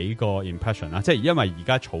幾個 impression 啦，即係因為而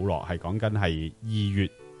家儲落係講緊係2月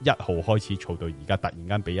1號開始儲到而家，突然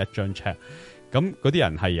間俾一張 check， 咁嗰啲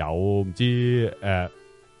人係有唔知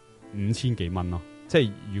5000幾蚊咯，即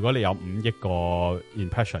係如果你有5億個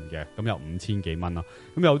impression 嘅，咁有5000幾蚊咯，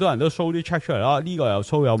咁有好多人都 show 啲 check 出嚟啦，呢個又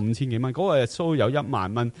show 有5000幾蚊，嗰個又 show 有1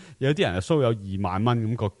萬蚊，有啲人又 show 有2萬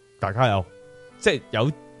蚊，咁大家又即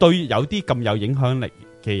係對有啲咁有影響力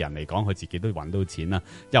嘅人嚟講，佢自己都揾到錢啦，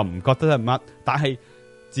又唔覺得係乜，但係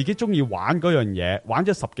自己中意玩嗰樣嘢，玩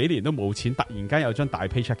咗10幾年都冇錢，突然間有張大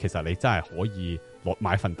paycheck， 其實你真係可以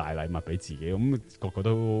買份大禮物俾自己，咁個個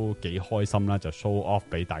都幾開心啦，就 show off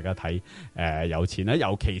俾大家睇，有錢啦，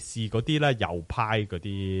尤其是嗰啲咧右派嗰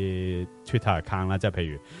啲 Twitter account 啦，即係譬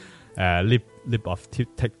如lib of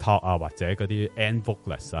TikTok 啊，或者嗰啲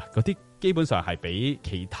N-Vocalist 啊，嗰啲基本上係俾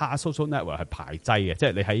其他 social network 係排擠嘅，即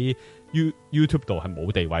係你喺YouTube 度係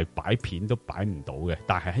冇地位，擺片都擺唔到嘅，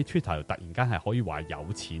但係喺 Twitter 突然間係可以話有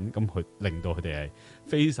錢，咁佢令到佢哋係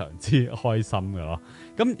非常之開心嘅咯。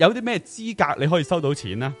咁有啲咩資格你可以收到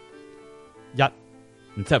錢呢？一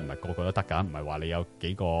即係唔係個個都得㗎，唔係話你有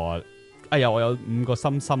幾個，哎呀我有5個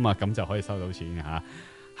心心啊，咁就可以收到錢嘅嚇。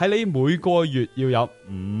係你每個月要有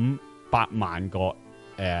500萬個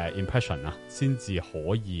impression 啊，先至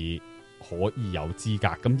可以有資格。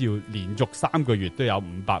咁要連續3個月都有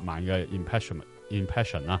500萬嘅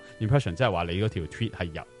impression 啦。impression 即係話你嗰條 tweet 係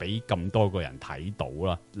入俾咁多個人睇到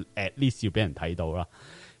啦 ，at least 要俾人睇到啦。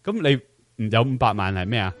咁你唔有500萬係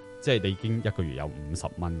咩啊？即係你已經一個月有50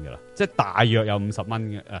蚊噶啦，即係大約有50蚊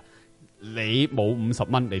嘅。你冇50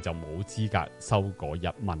蚊你就冇資格收嗰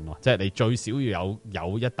1蚊咯。即係你最少要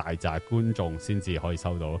有一大紮觀眾先至可以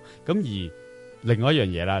收到。咁而另外一樣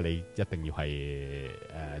嘢啦，你一定要係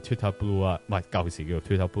Twitter Blue 啊，唔係舊時叫做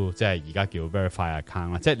Twitter Blue， 即係而家叫 Verify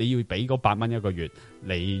Account 啦。即係你要俾嗰8蚊一個月，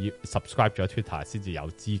你 subscribe 咗 Twitter 先至有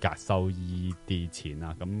資格收依啲錢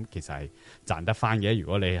啦。咁其實係賺得翻嘅。如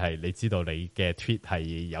果你知道你嘅 tweet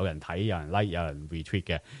係有人睇、有人 like、有人 retweet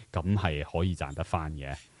嘅，咁係可以賺得翻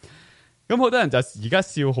嘅。咁好多人就而家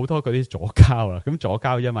笑好多嗰啲左膠啦。咁左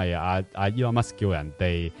膠因為阿 Elon Musk 叫人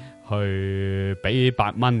哋去俾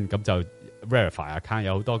8蚊，咁就 verify account，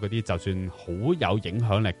 有好多嗰啲就算好有影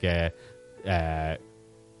響力嘅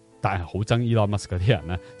但係好憎 Elon Musk 嗰啲人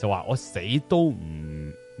咧，就話我死都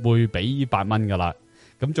唔會俾8蚊噶啦。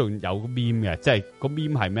咁仲有個 meme 嘅，即係個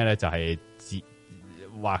meme 係咩咧？就係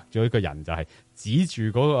畫咗一個人，就係指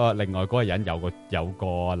住嗰個另外嗰個人有個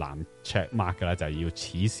藍 check mark 噶啦，就係要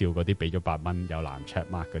恥笑嗰啲俾咗8蚊有藍 check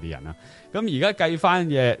mark 嗰啲人啦。咁而家計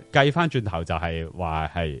翻轉頭就係話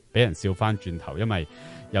係俾人笑翻轉頭，因為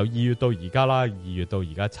由2月到而家啦，2月到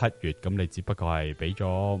而家7月，咁你只不過係俾咗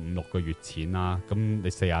5-6個月錢啦，咁你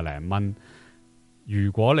40零蚊。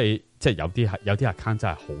如果你即係有啲 account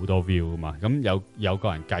真係好多 view 噶嘛，咁有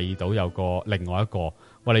個人計到有個另外一個，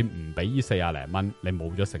喂，你唔俾依40零蚊，你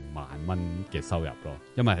冇咗成萬蚊嘅收入咯，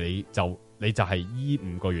因為你就係依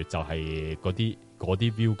5個月就係嗰啲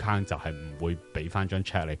view count 就係唔會俾翻張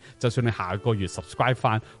check 你，就算你下個月 subscribe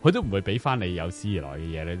翻，佢都唔會俾翻你有史以來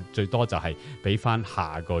嘅嘢，你最多就係俾翻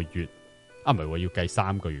下個月。唔係喎，要計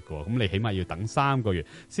3個月嘅喎，咁你起碼要等3個月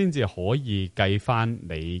先至可以計翻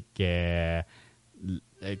你嘅。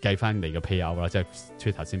計翻你嘅 payout 啦，即係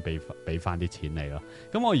Twitter 先俾翻啲錢你咯。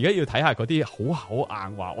咁我而家要睇下嗰啲好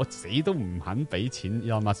硬話，我死都唔肯俾錢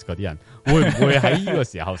Elon Musk 嗰啲人，會唔會喺呢個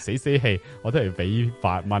時候死氣，我都係俾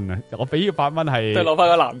8蚊啊！我俾8蚊係，都攞翻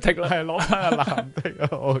個藍剔啦，係攞翻個藍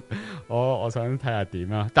剔。我想睇下點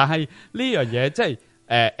啊！但係呢樣嘢即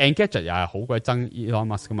係Engadget 又係好鬼憎 Elon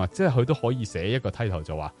Musk 噶嘛，即係佢都可以寫一個 title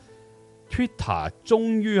就話 Twitter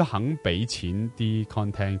終於肯俾錢啲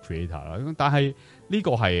content creator 啦，但係呢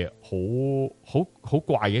個係好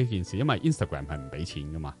怪嘅一件事，因為 Instagram 係唔俾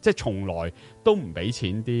錢噶嘛，即係從來都唔俾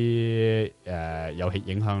錢啲有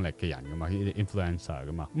影響力嘅人噶嘛，呢啲 influencer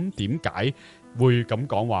噶嘛，咁點解會咁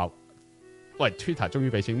講話？喂 ，Twitter 終於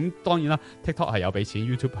俾錢，咁當然啦 ，TikTok 係有俾錢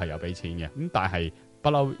 ，YouTube 係有俾錢嘅，咁但係不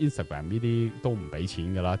嬲 Instagram 呢啲都唔俾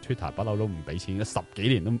錢噶啦 ，Twitter 不嬲都唔俾錢嘅，10幾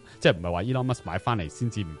年都即係唔係話 Elon Musk 買翻嚟先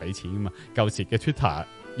至唔俾錢噶嘛，舊時嘅 Twitter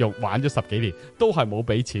用玩咗10幾年都係冇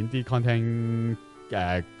俾錢啲 content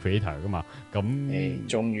creator 噶嘛，咁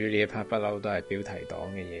終於呢一 part 不嬲都係標題黨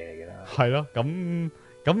嘅嘢嚟噶啦，係咯，咁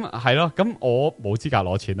係咯，咁我冇資格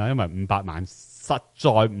攞錢啦，因為500萬實在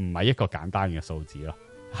唔係一個簡單嘅數字咯，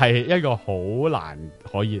係一個好難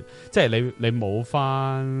可以，即係你冇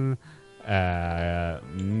翻。50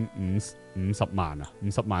萬啊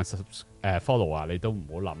，50萬follow 啊，你都唔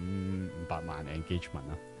好諗500萬 engagement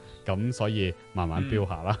啦，咁所以慢慢飆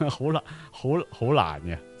下啦，好難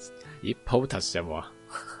嘅。咦 ，POTUS 有冇啊？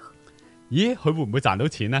咦，佢會唔會賺到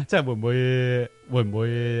錢咧？即係會唔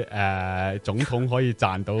會總統可以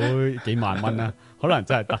賺到幾萬蚊咧？可能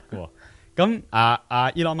真係得嘅。咁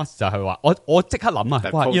Elon Musk 就係話，我即刻諗啊，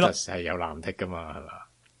哇 ，POTUS 係有藍剔噶嘛，係嘛？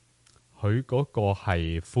佢嗰個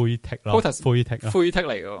係灰剔咯，灰剔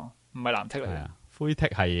嚟嘅，唔係藍剔嚟。係啊，灰剔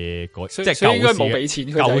係即係舊時應該冇俾錢，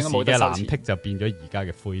舊時嘅藍剔就變咗而家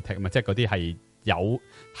嘅灰剔嘛，即係嗰啲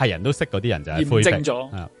係人都識嗰啲人就係灰剔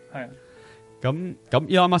咗。係咁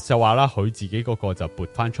Elon Musk 就話啦，佢自己嗰個就撥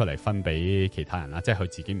翻出嚟分俾其他人啦，即係佢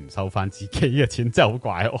自己唔收翻自己嘅錢，真係好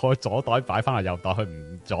怪。我左袋擺翻落右袋，佢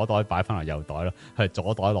唔左袋擺翻落右袋咯，佢係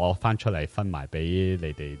左袋攞翻出嚟分埋俾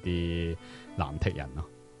你哋啲藍剔人咯。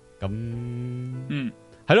咁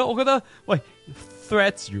係咯，我覺得喂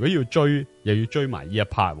Threads 如果要追，又要追埋呢一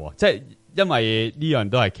part， 即係因為呢樣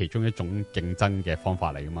都係其中一種競爭嘅方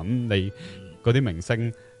法嚟噶嘛。咁你嗰啲明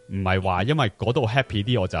星唔係話因為嗰度 happy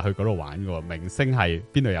啲，我就去嗰度玩噶。明星係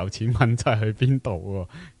邊度有錢揾就係去邊度。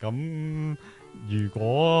咁如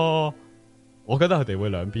果我覺得佢哋會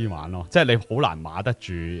兩邊玩咯，即係你好難碼得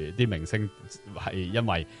住啲明星係因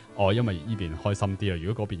為呢邊開心啲啊，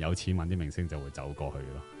如果嗰邊有錢揾啲明星就會走過去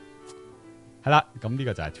咯。係啦，咁呢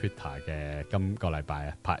個就係 Twitter 嘅今個禮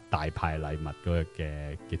拜大派禮物嗰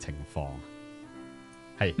嘅情況。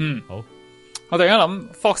係，好。我突然間諗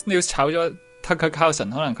Fox News 炒咗 Tucker Carlson，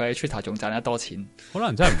 可能佢喺 Twitter 仲賺得多錢，可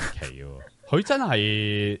能真係唔奇喎。佢真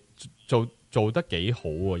係做得幾好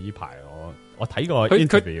喎！呢排我睇過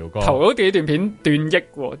interview 個頭嗰幾段片斷億，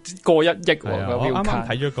過1億。我啱啱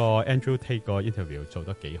睇咗個 Andrew Tate 個 interview 做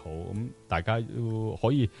得幾好，咁大家都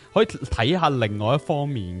可以睇下另外一方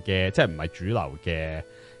面嘅，即係唔係主流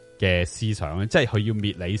嘅思想，即係佢要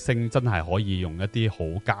滅你聲，真係可以用一啲好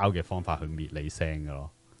膠嘅方法去滅你聲㗎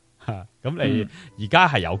咯。咁你而家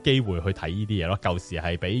係有機會去睇呢啲嘢咯，舊時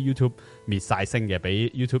係俾 YouTube 滅晒聲嘅，俾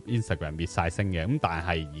YouTube、Instagram 滅晒聲嘅，咁但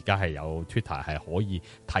係而家係有 Twitter 係可以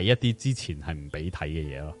睇一啲之前係唔俾睇嘅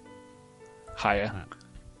嘢咯。係啊，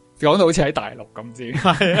講到好似喺大陸咁先，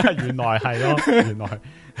係啊，原來係咯，原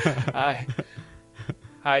來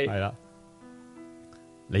係啦。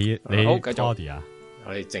你好繼續 Claude 啊，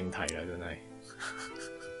我哋正題啦，真係。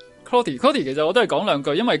Claude 其實我都係講兩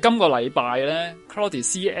句，因為今個禮拜咧 Claude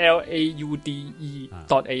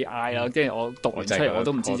Claude.ai 啦，即係我讀完出嚟我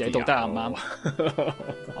都唔知自己讀得啱唔啱。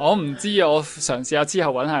我唔知啊，我嘗試下之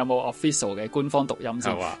後揾下有冇 official 嘅官方讀音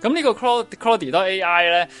先。咁呢個 Claude.ai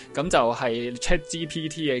咧，咁就係 ChatGPT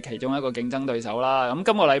嘅其中一個競爭對手啦。咁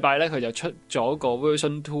今個禮拜咧，佢就出咗個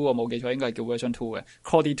version 2，我冇記錯應該係叫 version 2嘅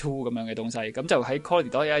Claude 2咁樣嘅東西。咁就喺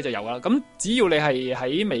Claude.ai 就有啦。咁只要你係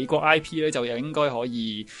喺美國 IP 咧，就應該可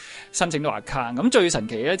以申請到 account。咁最神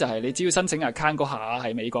奇咧就係你只要申請 account 嗰下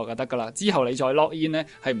係美國就得噶啦，之後你再 log in 咧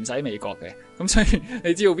係唔使美國嘅。咁所以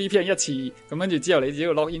你只要 VPN 一次，咁跟住之後你只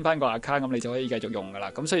要 log in 翻個 account， 咁你就可以繼續用噶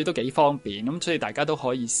啦。咁所以都幾方便，咁所以大家都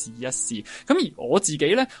可以試一試。咁而我自己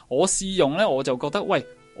咧，我試用咧我就覺得，喂，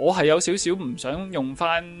我係有少少唔想用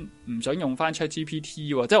翻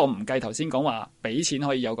ChatGPT 喎，即係我唔計頭先講話俾錢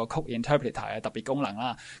可以有個 code interpreter 嘅特別功能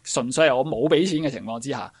啦，純粹係我冇俾錢嘅情況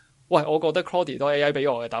之下。喂，我覺得 Claude.ai 俾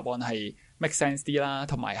我嘅答案係 make sense 啲啦，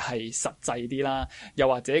同埋係實際啲啦，又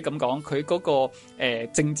或者咁講，佢嗰個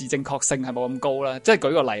政治正確性係冇咁高啦。即係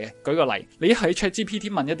舉個例，你喺 ChatGPT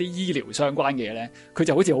問一啲醫療相關嘅嘢咧，佢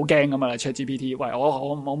就好似好驚咁啦。ChatGPT， 喂，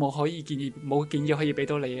我冇可以冇建議可以俾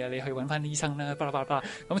到你啊，你去揾翻醫生啦，巴拉巴拉。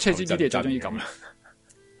咁 ChatGPT 就最中意咁啦。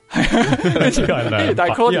跟住但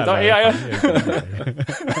係 Claude.ai 咧，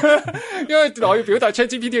因為我要表達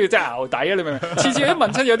ChatGPT 要真係淆底啊！你明唔明？次次一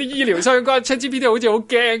問親有啲醫療相關 ChatGPT 好似好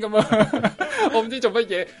驚咁啊！我唔知做乜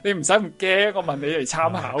嘢，你唔使唔驚，我問你嚟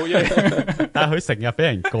參考啫。但係佢成日俾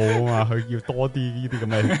人告啊嘛，佢要多啲呢啲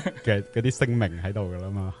咁嘅嗰啲聲明喺度噶啦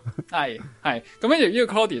嘛。係咁跟住呢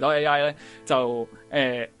個 Claude.ai 咧就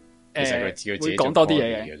其實佢自己會講多啲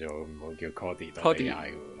嘢嘅，唔好叫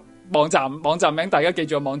Claude.ai。網站名大家記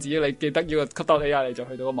住個網址，你記得要個 Claude.ai 你就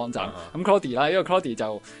去到個網站。咁 Claude 啦，因為 Claude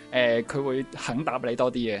就佢會肯答你多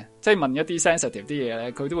啲嘅，即係問一啲 sensitive 啲嘢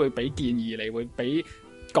咧，佢都會俾建議你，會俾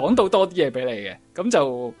講到多啲嘢俾你嘅。咁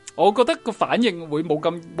就我覺得個反應會冇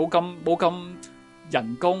咁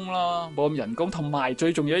人工啦，冇咁人工。同埋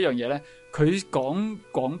最重要一樣嘢咧，佢講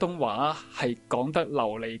廣東話係講得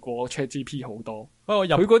流利過 ChatGPT 好多。佢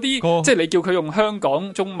嗰啲即係你叫佢用香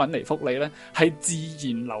港中文嚟覆你咧，係自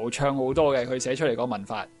然流暢好多嘅。佢寫出嚟個文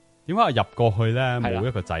法，點解我入過去咧冇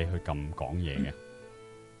一個掣去撳講嘢嘅？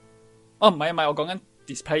唔係，我講緊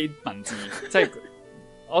display 文字，即係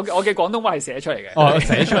我嘅廣東話係寫出嚟嘅。哦，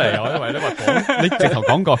寫出嚟，我以為你話講，你直頭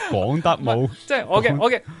講過講得冇。即係我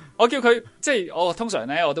叫佢，即係我通常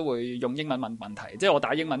咧，我都會用英文問問題，即係我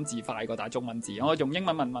打英文字快過打中文字。我用英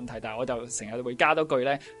文問問題，但係我就成日會加多句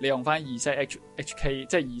咧，你用翻 ZHK，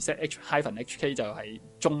 即係 ZH-HK 就係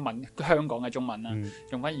中文，香港嘅中文啦。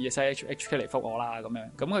用翻 ZHK 嚟覆我啦，咁樣，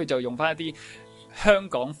咁佢就用翻一啲香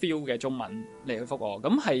港 feel 嘅中文嚟去覆我，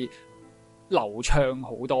咁係流暢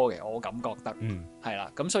好多嘅，我感覺得，係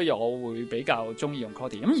啦，咁所以我會比較中意用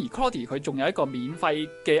Claude。咁而 Claude 佢仲有一個免費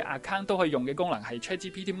嘅 account 都可以用嘅功能，係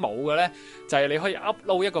ChatGPT 冇嘅咧，就係你可以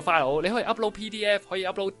upload 一個 file， 你可以 upload PDF， 可以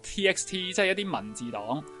upload TXT， 即係一啲文字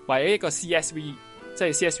檔，或者一個 CSV， 即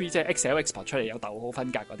係 CSV 即係 Excel export 出嚟有逗號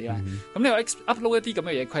分隔嗰啲啦。咁你可以 upload 一啲咁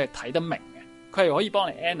嘅嘢，佢係睇得明嘅。佢係可以幫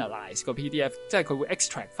你 analyze 個 PDF， 即係佢會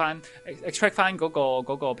extract 翻嗰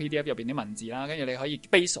個 PDF 入邊啲文字啦，跟住你可以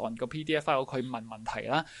base on 個 PDF file 佢問問題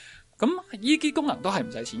啦。咁呢啲功能都係唔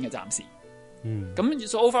使錢嘅，暫時。咁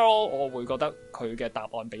so overall 我會覺得佢嘅答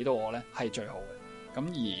案俾到我咧係最好嘅。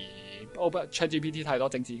咁而 ChatGPT 太多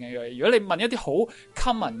政治嘅嘢，如果你問一啲好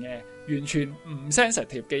common 嘅，完全唔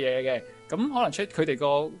sensitive 嘅嘢嘅，咁可能佢哋個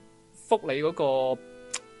覆你嗰個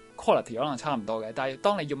quality 可能差唔多嘅。但係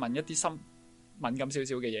當你要問一啲敏感少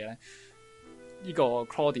少嘅嘢咧，呢個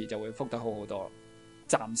Claude 就會覆得好好多。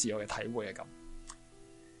暫時我嘅體會係咁，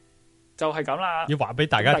就係咁啦。要話俾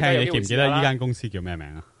大家聽，你記唔記得呢間公司叫咩名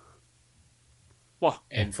啊？哇，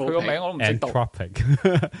佢個名我都唔識讀，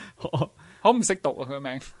我唔識讀啊！佢個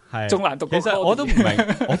名係仲難讀。其實我都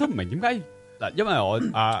唔明點解嗱，因為我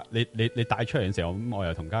你帶出嚟嘅時候，咁我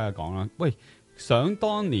又同家長講啦。喂，想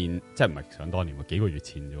當年即係唔係想當年喎，幾個月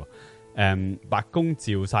前啫。白宮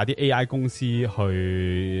召晒啲 AI 公司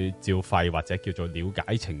去照肺或者叫做了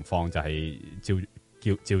解情況，就係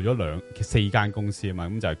召咗4間公司啊嘛，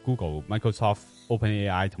咁就係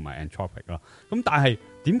Google、Microsoft、OpenAI 同埋 Anthropic 咯。咁但係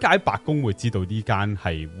點解白宮會知道呢間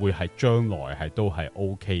會係將來係都係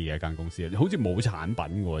OK 嘅一間公司？好似冇產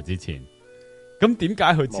品嘅之前，咁點解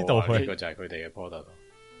佢知道佢？呢個就係佢哋嘅 product。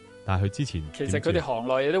但係佢之前其實佢哋行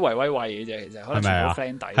內有啲維威嘅啫，其實可能全部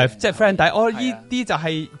friend 底，係即係 friend 底。哦，呢啲就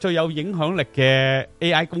係最有影響力嘅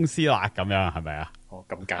AI 公司啦，咁樣係咪啊？哦，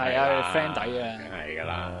咁梗係啊 ，friend 底嘅，係噶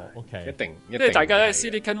啦。OK， 一定，即係大家喺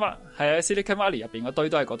Silicon Valley 入邊嗰堆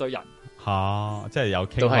都係嗰堆人吓，即係有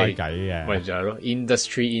傾開偈嘅。咪就係咯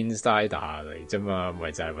 ，industry insider 嚟啫嘛，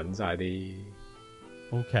咪就係揾晒啲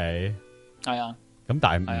OK， 係啊。咁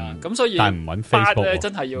但係係啊，咁所以但係唔揾 Facebook 咧，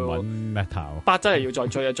真係要揾 Meta， 八真係要再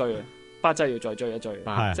追一追啊！八真係要再追一追，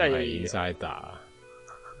即係 insider，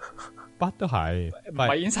 八都係唔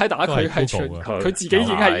係 insider， 佢係佢自己已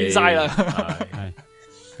經係 inside 啦。係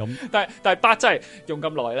咁，但係八真係用咁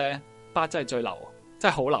耐咧，八真係最流，真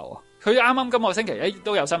係好流啊！佢啱啱今個星期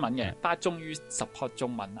都有新聞嘅，八終於 support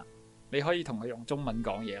中文啦。你可以同佢用中文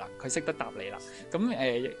講嘢啦，佢識得答你啦。咁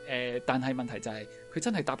但係問題就係、是、佢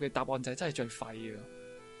真係答嘅答案就係真係最廢嘅，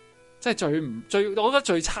即係最，我覺得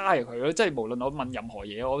最差嘅佢咯。即係無論我問任何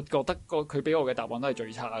嘢，我覺得佢俾我嘅答案都係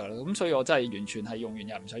最差噶啦。咁所以我真係完全係用完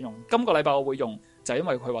又唔想用。今個禮拜我會用，就係因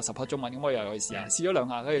為佢話 support 中文，咁我又去試下，試咗2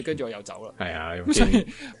下，跟住我又走啦。係啊，咁所以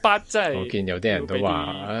八真係我見有啲人都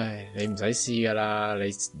話，唉，你唔使試噶啦，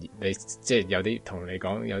你即係有啲同你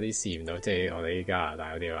講，有啲試唔到，即係我哋加拿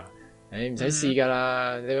大嗰啲話。你唔使試噶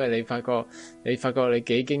啦，因為你發覺你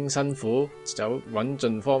幾經辛苦，就揾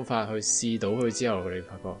盡方法去試到佢之後，你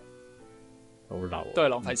發覺好流，都係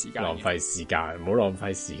浪費時間，浪費時間，唔好浪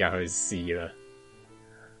費時間去試啦。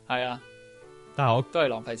係啊，但係我都係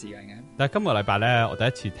浪費時間嘅。但係今個禮拜咧，我第一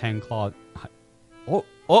次聽 Claude， 我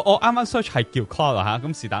啱啱 search 係叫 Claude 啊吓，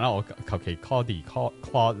咁是但啦，我求其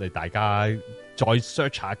Claude 你大家再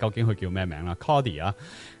search 下究竟佢叫咩名啦 Claude 啊。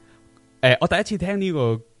我第一次聽呢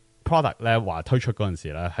個 product 咧話推出嗰陣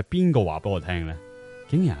時咧，係邊個話俾我聽咧？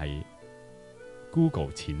竟然係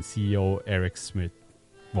Google 前 CEO Eric Schmidt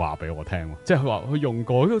話俾我聽，即係佢話佢用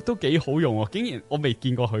過都幾好用，竟然我未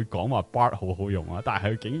見過佢講話 Bard 好好用啊！但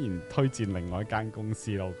係佢竟然推薦另外一間公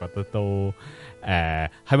司咯，我覺得都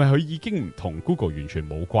係咪佢已經唔同 Google 完全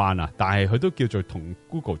冇關啊？但係佢都叫做同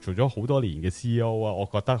Google 做咗好多年嘅 CEO 啊，我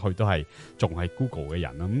覺得佢都係仲係 Google 嘅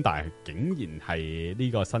人啊！咁但係竟然係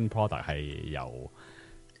呢個新 product 係由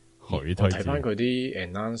佢推薦。我睇翻佢啲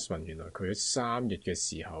announcement， 原來佢3月嘅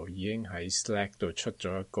時候已經喺 Slack 度出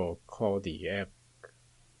咗一個 Claude 嘅 app。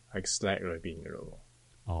喺 Slack 裏邊嘅咯，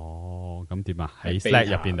哦，咁點啊？喺 Slack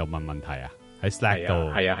入邊度問問題啊？喺 Slack 度，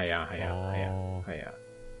係啊，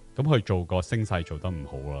咁佢做個聲勢做得唔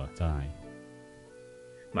好啦，真係。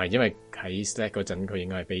唔係，因為喺 Slack 嗰陣佢應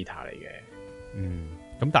該係 beta 嚟嘅。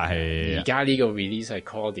咁但係而家呢個 release 係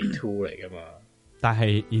Claude 2嚟噶嘛？但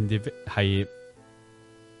係 係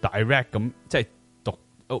direct 咁，即係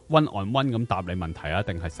one on one 咁答你問題啊，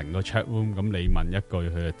定係成個 chat room 咁你問一句，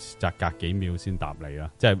佢就隔幾秒先答你啊？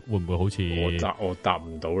即係會唔會好似我答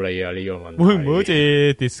唔到你啊？呢個問題會唔會好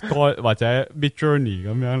似 Discord 或者 Midjourney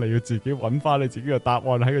咁樣，你要自己揾翻你自己嘅答案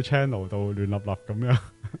喺個 channel 度亂立立咁樣？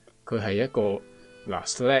佢係一個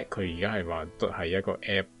Slack， 佢而家係話都係一個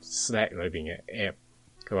app Slack 裏邊嘅 app，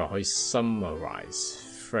 佢話可以 summarize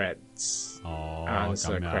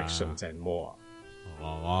threads、answer questions and more。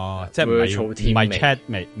即係唔係 chat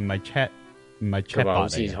未，唔係 chat， 唔係 chat， 好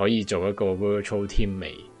似可以做一個 virtual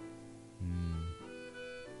teammate，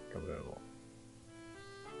 咁樣，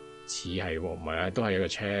似係唔係啊？都係一個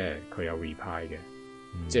chat， 佢有 reply 嘅，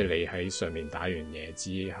即係你喺上面打完嘢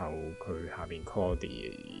之後，佢下面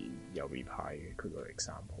Claude 有 reply 嘅，佢個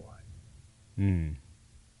example 係，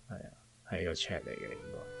係啊，係一個 chat 嚟嘅應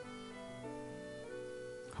該，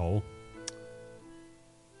好。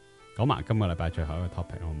講埋今個禮拜最後一個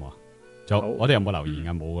topic 好唔好啊？我哋有冇留言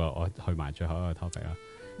啊？冇啊！我去埋最後一個 topic 啦。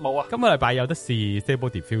冇啊！今個禮拜有得試 Stable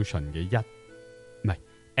Diffusion 嘅唔係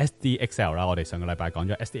SDXL 啦。我哋上個禮拜講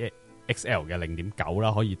咗 SDXL 嘅 0.9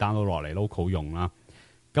 啦，可以 download 落嚟 local 用啦。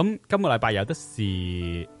咁今個禮拜有得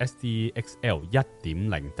試 SDXL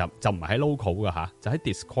 1.0，就唔係喺 local 㗎吓，就喺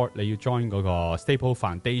Discord 你要 join 嗰個 Stable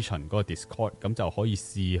Foundation 嗰個 Discord， 咁就可以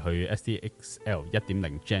試去 SDXL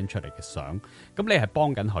 1.0 gen 出嚟嘅相。咁你係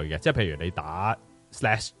幫緊佢嘅，即係譬如你打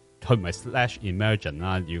slash， 佢唔係 slash imagine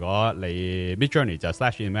啦，如果你 Midjourney 就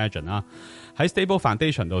slash imagine 啦，喺 Stable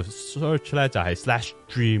Foundation 度 search 咧就係 slash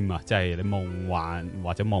dream 啊，即係你夢幻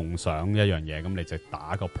或者夢想一樣嘢，咁你就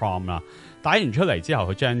打個 prompt 啦。打完出嚟之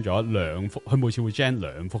後，佢 gen 咗2幅，佢每次會 gen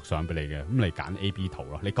 2幅相俾你嘅，咁你揀 A、B 圖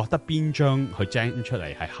咯。你覺得邊張佢 gen 出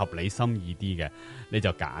嚟係合你心意啲嘅，你就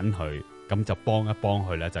揀佢，咁就幫一幫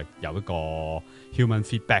佢咧，就有一個 human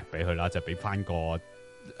feedback 俾佢啦，就俾翻個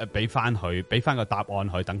個答案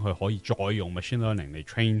佢，等佢可以再用 machine learning 嚟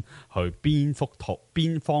train 佢邊幅圖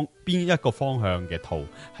邊一個方向嘅圖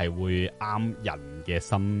係會啱人嘅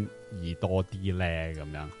心意多啲咧，咁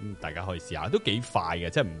樣大家可以試下，都幾快嘅，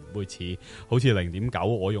即係唔會似好似 0.9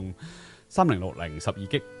 我用3060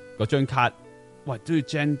 12GB 嗰張卡，喂都要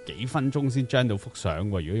gen 幾分鐘先 gen 到幅相喎。如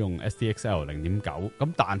果用 SDXL 0.9，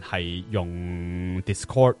咁但係用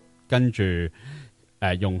Discord 跟住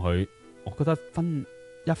用佢，我覺得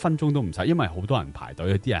1分鐘都唔使，因為好多人排隊，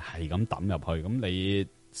有啲人係咁抌入去，咁你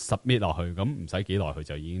submit 落去，咁唔使幾耐，佢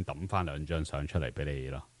就已經抌翻2張相出嚟俾你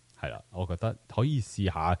啦。係啦，我覺得可以試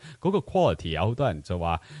下嗰個 quality。有好多人就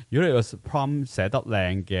話，如果你個 prompt 寫得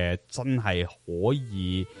靚嘅，真係可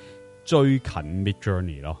以追近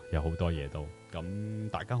Midjourney 咯。有好多嘢都咁，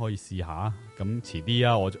大家可以試下。咁遲啲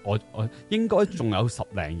啊，我應該仲有10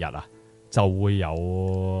零日啊，就會有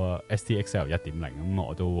SDXL 1.0，咁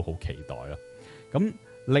我都好期待咯。咁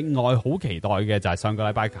另外好期待嘅就係上個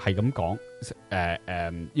禮拜係咁講，呢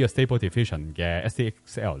個 Stable Diffusion 嘅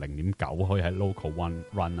SDXL 0.9 可以喺 Local One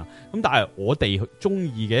run 啦。咁但係我哋中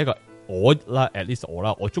意嘅一個我啦 ，at least 我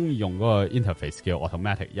啦，我中意用嗰個 interface 叫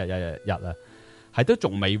Automatic 1111啦，係都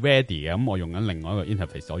仲未 ready 嘅。咁我用緊另外一個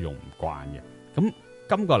interface， 我用唔慣嘅。咁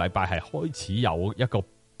今個禮拜係開始有一個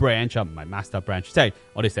branch， 唔係 master branch， 即係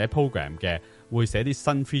我哋寫 program 嘅會寫啲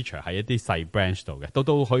新 feature 喺一啲細 branch 度嘅，到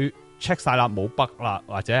佢 check 晒啦，冇 bug 啦，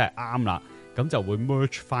或者係啱啦，咁就會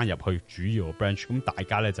merge 翻入去主要嘅 branch。咁大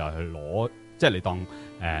家咧就去攞，即係你當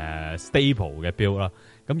stable 嘅 build 啦。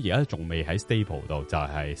咁而家仲未喺 stable 度，就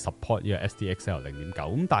係 support 呢個 SDXL 0.9。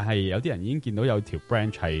咁但係有啲人已經見到有條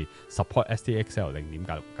branch 係 support SDXL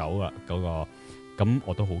 0.9啦，嗰個，咁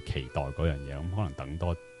我都好期待嗰樣嘢。咁可能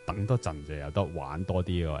等多陣就有得玩多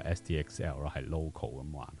啲個 SDXL 咯，係 local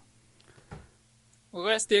咁玩。我覺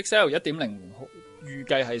得 SDXL 1.0預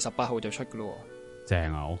計係18號就出噶咯，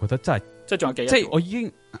正啊！我覺得真係，即係仲有幾日，即係我已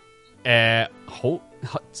經好，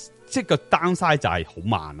即係個 downside 就係好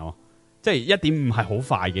慢咯。即係 1.5 係好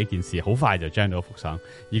快嘅一件事，好快就 gen 到一幅相。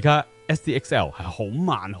而家 SDXL 係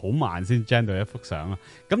好慢先 gen 到一幅相啊。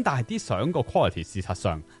咁但係啲相個 quality 事實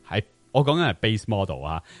上係。我講緊係 base model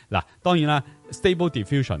啊，嗱當然啦 ，Stable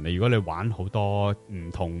Diffusion 你如果你玩好多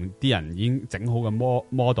唔同啲人已經整好嘅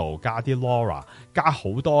model， 加啲 LoRa， 加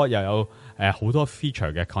好多又有好多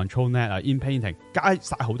feature 嘅 control net 啊 ，in painting， 加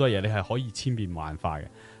晒好多嘢，你係可以千變萬化嘅。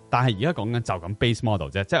但係而家講緊就咁 base model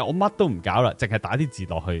啫，即係我乜都唔搞啦，淨係打啲字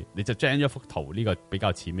落去，你就 gen 一幅圖，呢個比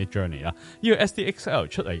較似 Midjourney 啦。呢個 SDXL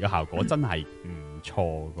出嚟嘅效果真係唔錯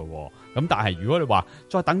㗎喎。咁但係如果你話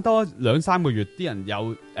再等多2-3個月，啲人又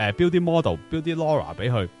build 啲 model、build 啲 LoRa 俾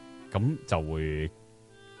佢，咁就會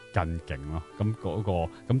更勁咯。咁咁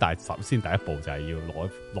但係首先第一步就係要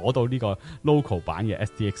攞到呢個 local 版嘅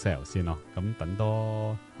SDXL 先咯。咁等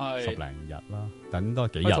多10零日啦，等多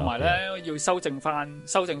幾日。同埋咧要修正翻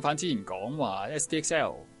之前講話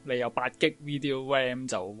SDXL 你有8GB video RAM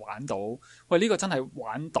就玩到，喂呢個真係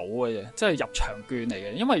玩到嘅啫，真係入場券嚟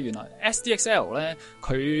嘅。因為原來 SDXL 咧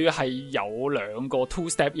佢係有2個 two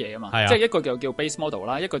step 嘢啊嘛，即係一個就叫 base model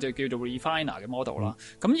啦，一個就叫做 refiner 嘅 model 啦。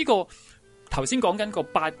咁呢個頭先講緊個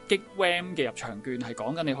8GB RAM 嘅入場券係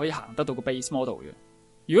講緊你可以行得到個 base model 嘅。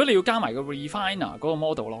如果你要加埋個 refiner 嗰個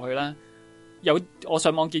model 落去咧，我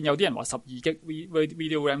上網見有啲人話12GB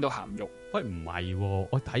video RAM 都行唔喐。喂，唔係喎，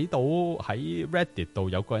我睇到喺 Reddit 度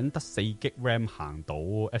有個人得4GB RAM 行到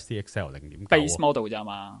SDXL 0.9 base model 咋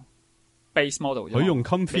嘛 ？base model 佢用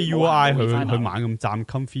Comfy UI 佢猛咁讚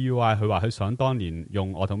Comfy UI， 佢話佢想當年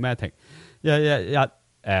用 Automatic 連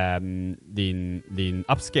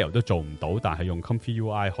upscale 都做唔到，但係用 Comfy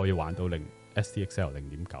UI 可以玩到SDXL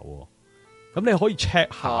 0.9 喎。咁你可以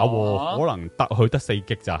check 下，可能佢得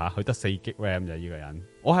4GB咋吓，佢得4GB RAM 咋呢個人。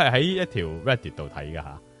我係喺一條 Reddit 度睇噶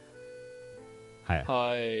吓，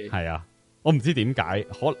係啊，我唔知點解，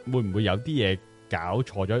會唔會有啲嘢搞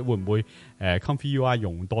錯咗？會唔會Comfy UI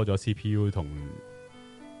用多咗 CPU 同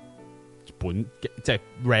即係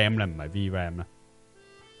RAM 咧，唔係 VRAM 咧？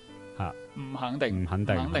吓，唔肯定，唔肯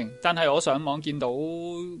定。但係我上網見到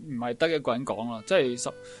唔係得一個人講啦，即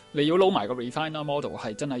係你要撈埋個 refiner model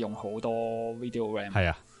係真係用好多 video RAM。係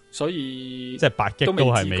啊，所以即係8G 都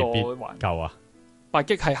係未必夠啊。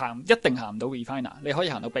8G 係一定行唔到 refiner， 你可以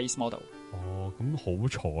行到 base model。哦，咁好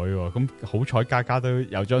彩喎！咁好彩家都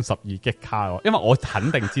有張12G 卡喎，因為我肯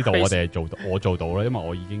定知道我哋係我做到啦，因為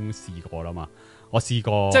我已經試過啦嘛。我試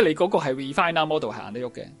過，即係你嗰個係 refiner model 行得喐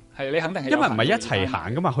嘅，係你肯定係。因為唔係一齊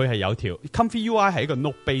行噶嘛，佢係有條 Comfy UI 係一個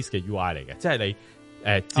node base 嘅 UI 嚟嘅，即係你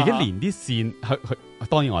自己連啲線去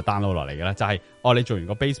當然我 download 落嚟嘅啦，就係你做完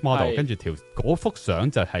個 base model， 跟住嗰幅相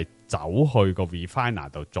就係走去個 refiner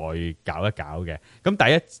度再搞一搞嘅。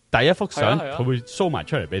咁第一幅相佢會 show 埋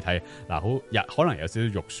出嚟俾你睇，嗱可能有少少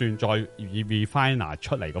肉酸，再以 refiner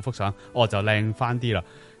出嚟嗰幅相，就靚翻啲啦。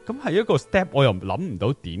咁係一個 step， 我又諗唔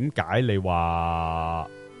到點解你話，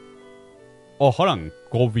可能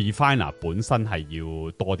個 refiner 本身係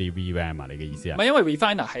要多啲 VRAM 啊？你嘅意思啊？唔係，因為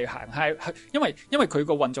refiner 係因為佢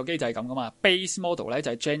個運作機制係咁噶嘛。base model 咧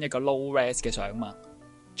就係 gen 一個 low res 嘅相嘛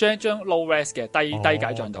，gen 張 low res 嘅低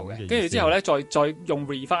解像度嘅，跟住之後咧再用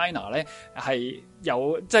refiner 咧係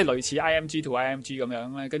有即係類似 IMG to IMG 咁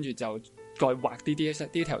樣咧，跟住就再畫啲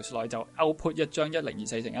details 內就 output 一張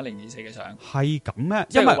1024x1024嘅相。係咁咩？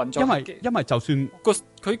因為就算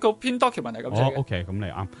佢個篇 document 係咁寫嘅。OK， 咁你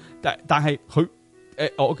啱。但係佢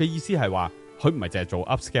我嘅意思係話，佢唔係淨係做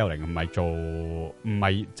upscaling， 唔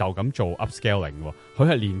係就咁做 upscaling 喎。佢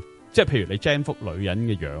係連即係譬如你 gen 幅女人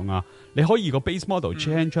嘅樣啊，你可以個 base model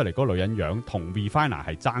gen 出嚟嗰個女人樣同 refiner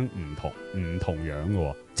係爭唔同樣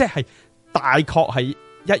嘅，即係大確係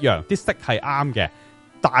一樣，啲色係啱嘅。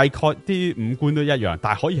大概啲五官都一樣，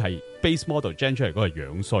但係可以係 base model gen 出嚟嗰個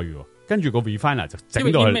樣衰，跟住個 refiner 就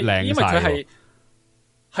整到佢靚晒。因為佢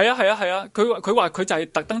係啊，佢話佢就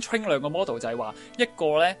係特登 train 兩個 model， 就係話一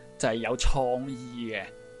個咧就係有創意嘅，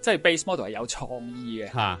即係 base model 係有創意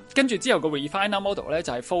嘅，跟住之後個 refiner model 咧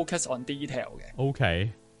就係 focus on detail 嘅。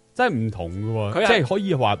OK， 真係唔同嘅，即係可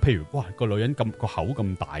以話，譬如哇個女人個口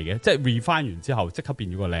咁大嘅，即係 refine 完之後即刻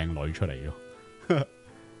變咗個靚女出嚟咯。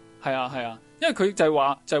係啊。因為佢就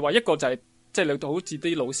係話一個就係即係你好似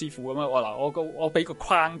啲老師傅咁樣，我俾個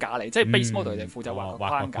框架嚟，即係 base model 就負責畫個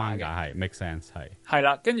框架嘅，係 make sense 係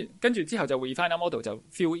啦，跟住之後就 refiner model 就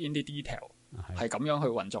fill in 啲 detail， 係咁樣去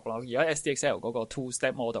運作咯。而家 SDXL 嗰個 two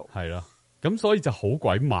step model 係咯，咁所以就好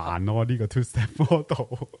鬼慢咯，呢個 two step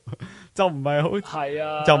model 就唔係好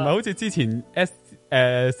就唔係好似之前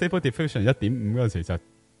Stable Diffusion 1.5 嗰陣時就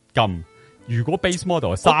撳，如果 base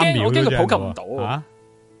model 係3秒，我驚佢普及唔到啊。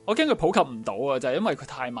我驚佢普及唔到啊，就係因為佢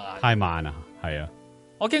太慢啊，係啊，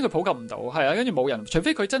我驚佢普及唔到，係啊，跟住冇人，除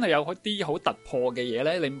非佢真係有啲好突破嘅嘢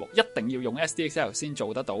咧，你一定要用 SDXL 先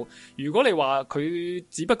做得到。如果你話佢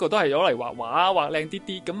只不過都係攞嚟畫畫畫靚啲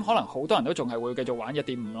啲，咁可能好多人都仲係會繼續玩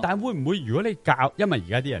 1.5 咯。但係會唔會如果你教，因為而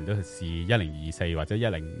家啲人都係試1024或者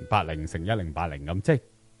1080乘1080咁，即係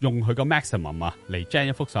用佢個 maximum 啊嚟 gen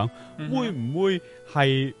一幅相，會唔會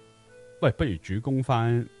係喂不如主攻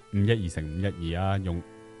翻512乘512啊，用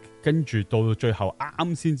跟住到最後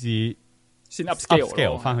啱先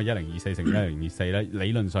upscale 翻去1024乘1024咧，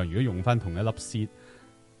理論上如果用翻同一粒 seed，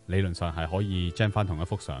 理論上係可以 gen 翻同一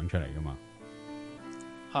幅相出嚟噶嘛。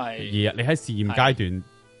係而你喺試驗階段，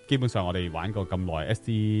基本上我哋玩過咁耐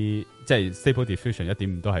SD， 即係 Stable Diffusion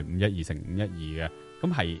 1.5 都係512乘512嘅，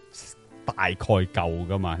咁係大概夠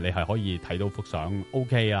噶嘛，你係可以睇到幅相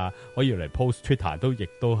OK 啊，可以嚟 post Twitter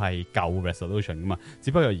都係夠 resolution 噶嘛。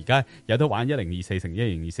只不過而家有得玩1024乘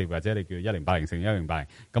1024或者你叫1080乘1080，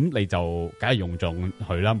咁你就梗係用中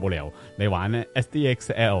佢啦，冇理由你玩咧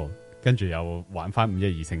SDXL 跟住又玩翻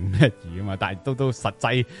512乘512啊嘛。但係都實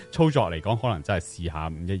際操作嚟講，可能真係試下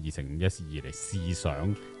512乘512嚟試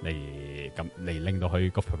相嚟令到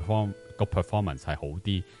佢個 performance 係好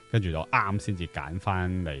啲，跟住就啱先至揀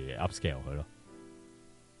翻嚟 upscale 佢咯。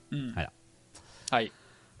係啦，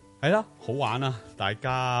係啦，好玩啊！大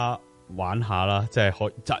家玩下啦，即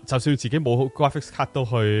係就算自己冇 graphics card 都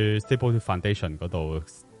去 Stable Foundation 嗰度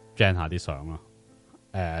gen 下啲相啊。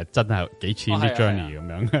真係幾似啲 journey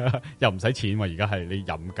咁樣，又唔使錢喎。而家係你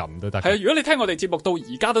任撳都得。係啊，如果你聽我哋節目到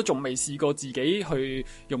而家都仲未試過自己去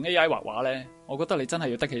用 AI 畫畫咧，我覺得你真係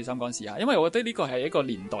要得起心肝試下，因為我覺得呢個係一個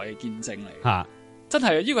年代嘅見證嚟。真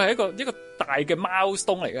係呢個係一個大嘅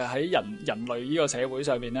milestone 嚟嘅，喺人類呢個社會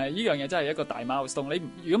上面咧，呢樣嘢真係一個大 milestone。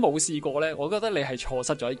你如果冇試過咧，我覺得你係錯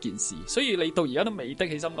失咗一件事。所以你到而家都未得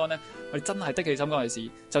起心肝咧，我哋真係得起心肝去試。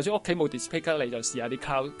就算屋企冇 display 你就試下啲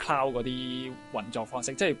cloud 嗰啲運作方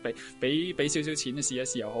式，即係俾少少錢試一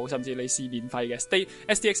試又好，甚至你試免費嘅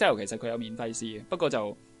SDXL 其實佢有免費試嘅，不過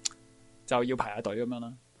就要排下隊咁樣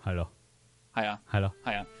啦。係咯，係啊，係咯，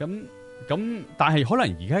係啊。咁咁但係可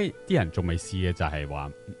能而家啲人仲未試嘅就係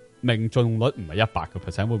話命中率唔係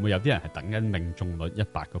100%，會唔會有啲人係等緊命中率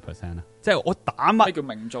100%咧？即係我打乜叫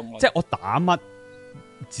命中率？即係我打乜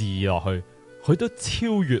字落去，佢都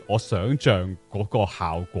超越我想象嗰個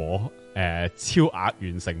效果，超額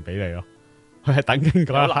完成俾你咯。佢係等緊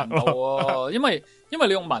嗰一刻咯。因為你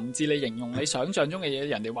用文字嚟形容你想象中嘅嘢，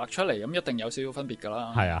人哋畫出嚟咁一定有少少分別噶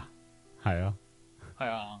啦。係啊，係啊，係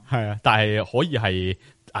啊，係啊，但係可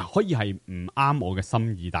以係唔啱我嘅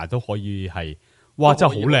心意，但係都可以係，哇，真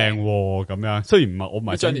係好靚咁樣。雖然我唔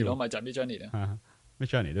係 Midjourney 咯，咪就係 Midjourney 啊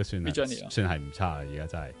，Midjourney 都算係唔差啊！而家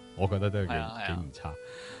真係，我覺得都幾唔差。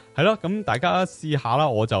係咯，咁大家試下啦。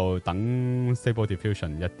我就等 Stable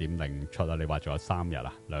Diffusion 1.0 出啦。你話仲有3日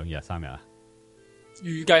啊，2日3日啊？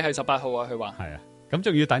預計係18號啊，佢話係啊。咁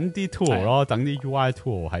仲要等啲 tool 咯，等啲 UI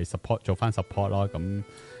tool 係 support 做翻 support 咯。咁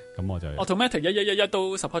我就 Automatic 1111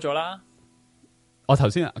都 support 咗啦。我頭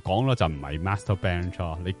先講咯，就唔係 Master Branch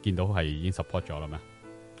咯。你見到係已經 support 咗啦咩？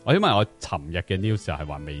因為我尋日嘅 news 就係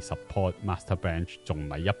話未 support Master Branch， 仲唔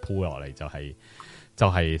係一鋪落嚟就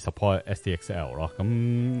係 support SDXL 咯。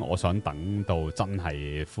咁我想等到真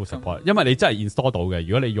係 full support，因為你真係 install 到嘅。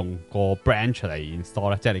如果你用個 branch 嚟 install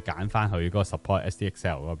咧，即係你揀翻佢嗰個 support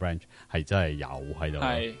SDXL 嗰個 branch 係真係有喺度。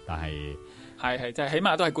但係係即係起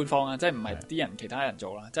碼都係官方啊，即係唔係啲人其他人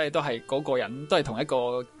做啦，即係都係嗰個人都係同一個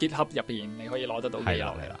GitHub 入邊你可以攞得到嘅嘢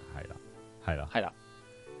落嚟啦。係啦。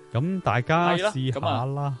咁大家試下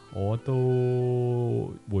啦，我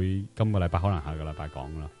都會今個禮拜可能下個禮拜講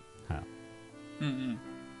啦。係啊。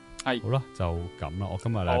係好啦，就咁啦。我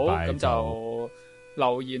今日禮拜咁就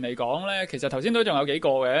留言嚟講咧，其實頭先都仲有幾個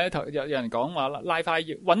嘅，有人講話拉快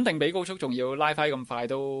要穩定比高速，仲要拉快咁快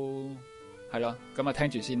都係咯。咁啊聽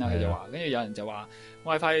住先啦，佢就話，跟住有人就話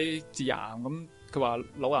WiFi 致癌，咁佢話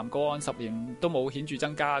腦癌個案10年都冇顯著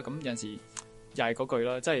增加，咁有陣時又係嗰句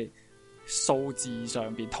啦，即係數字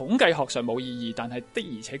上邊統計學上冇意義，但係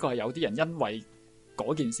的而且確係有啲人因為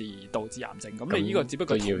嗰件事導致癌症，咁你呢個只不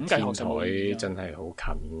過統計學上冇意義，真係好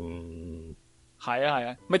近。係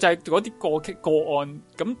啊，咪就係嗰啲個案，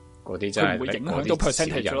咁嗰啲真係會影響到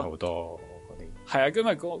percentage 咯。好多嗰啲係啊，因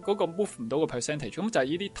為嗰個 move 唔到個 percentage， 咁就係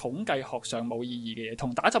呢啲統計學上冇意義嘅嘢，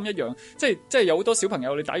同打針一樣，即係有好多小朋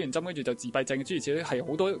友你打完針跟住就自閉症，諸如此類，係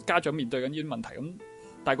好多家長面對緊呢啲問題咁。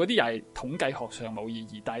但係嗰啲又係統計學上冇意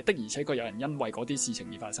義，但係的而且確有人因為嗰啲事情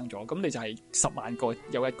而發生咗，咁你就係10萬個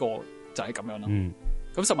有一個就係咁樣咯。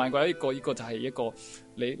咁10萬個有一個，呢個就係一個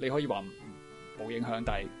你可以話冇影響，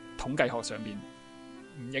但係統計學上邊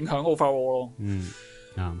唔影響 overall 咯。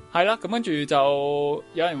係啦，咁跟住就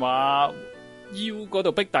有人話要嗰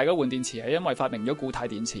度逼大家換電池，係因為發明咗固態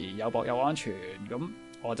電池又薄又安全，咁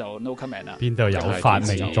我就 no comment 啦。邊度有發明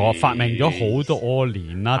咗？發明咗好多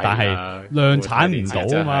年啦，但係量產唔到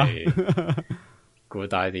啊嘛。固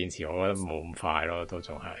態電池我覺得冇咁快咯，都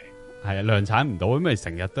仲係啊，量產唔到，因為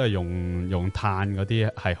成日都係用碳嗰啲，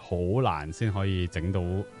係好難先可以整到，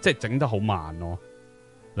即係整得好慢咯，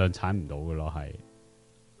量產唔到嘅咯，係。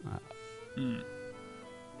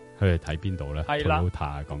佢哋睇邊度咧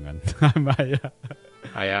？Toyota 講緊係咪啊？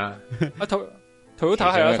係啊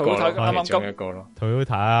，Toyota 係啊，Toyota 啱啱一個咯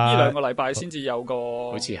，Toyota 呢2個禮拜先至有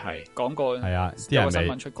個，好似係講過，係啊，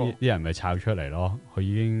啲人咪炒出嚟咯。佢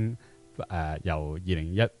已經由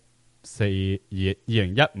2015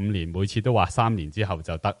年每次都話3年之後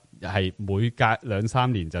就得，係每隔2-3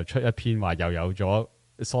年就出一篇話又有咗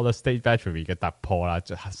Solid State Battery 嘅突破啦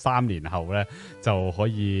，3年後咧就可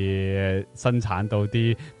以生產到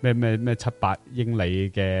啲咩700英里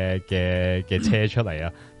嘅車出嚟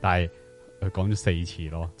啊！但係佢講咗4次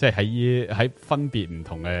咯，即係喺分別唔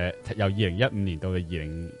同嘅，由2015年到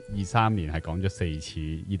2023年係講咗4次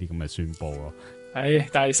呢啲咁嘅宣佈咯。但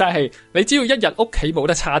係嘥氣，你只要一日屋企冇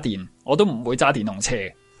得叉電，我都唔會揸電動車。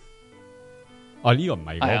呢個唔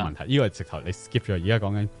係嗰個問題，呢個直頭你 skip 咗。而家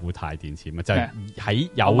講緊固態電池嘛，就係喺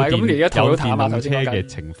有電動車嘅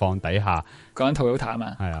情況底下，講緊 Toyota 啊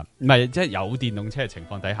嘛，係啊，唔係即係有電動車嘅情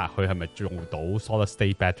況底下，佢係咪用到 solid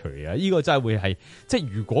state battery 啊？呢個真係會係，即係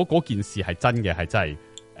如果嗰件事係真嘅，係真係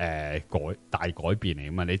大改變嚟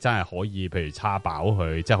噶嘛？你真係可以，譬如叉飽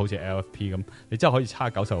佢，即係好似 LFP 咁，你真係可以叉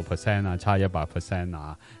90% 啊，叉100%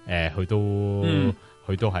 啊，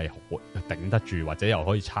佢都係頂得住，或者又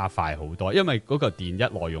可以叉快好多，因為嗰個電一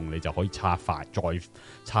耐用，你就可以叉快，再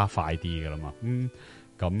叉快啲噶啦嘛。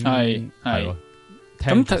咁係咯。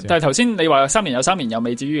咁但係頭先你話3年有3年又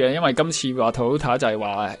未至於嘅，因為今次話 Toyota 就係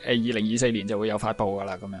話2024年就會有發布噶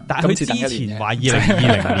啦咁樣。但係佢之前話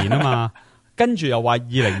2020年啊嘛，跟住又話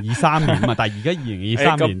2023年啊嘛，但係而家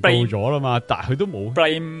2023年到咗啦嘛，但係佢都冇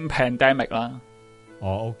blame pandemic 啦。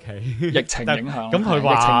OK。疫情影響，咁佢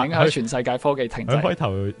話疫情影響全世界科技停滯。佢開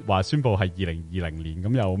頭話宣布係2020年，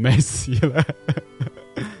咁有咩事咧？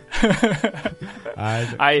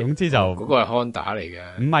總之就嗰個係康打嚟嘅，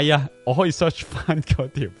唔係啊！我可以 search 翻嗰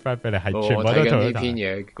條 fact 俾你，係全部都睇緊呢篇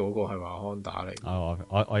嘢，嗰個係話康打嚟。我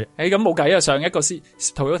咁冇計啊！上一個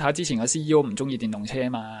Toyota 之前嘅 CEO 唔中意電動車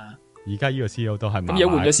嘛，而家呢個 CEO 都係麻麻，咁而家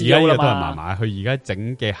換咗 CEO 啦嘛，都係麻麻。佢而家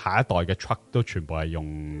整嘅下一代嘅 truck 都全部係用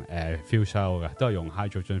fuel cell 嘅，都係用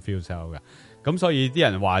hydrogen fuel cell 嘅。咁所以啲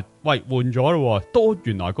人話喂，換咗咯，都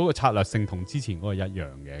原來嗰個策略性同之前嗰個一樣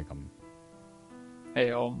嘅咁。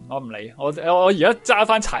我唔理，我而家揸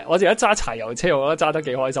翻柴，我而家揸柴油車，我覺得揸得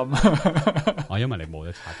幾開心。因為你冇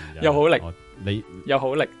得插電啫，又好力，你又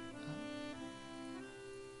好力。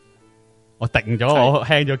我定咗，我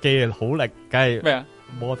輕咗機啊，好力，梗係咩啊？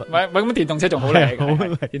摩托，唔係咁電動車仲好力，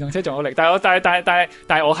電動車仲好力。但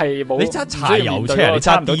係我係冇。你揸柴油車，你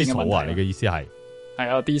揸 D 數啊？你嘅意思係？係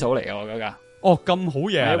啊 D 數嚟嘅我嗰架。哦，咁好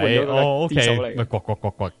嘢你，OK， D 數嚟，咪呱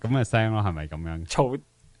咁嘅聲咯，係咪咁樣？嘈。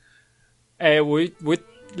會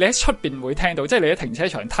你喺出邊會聽到，即係你喺停車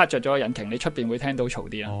場撻着咗個引擎，你出邊會聽到嘈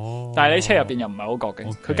啲啦。但係你車入邊又唔係好覺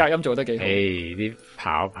嘅，佢隔音做得幾好。啲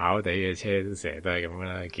跑地嘅車都成日都係咁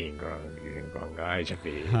啦，見過梗喺出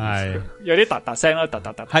邊。係有啲突聲啦，突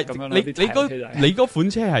係咁樣。你嗰款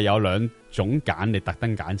車係有兩種揀，你特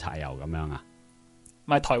登揀柴油咁樣啊？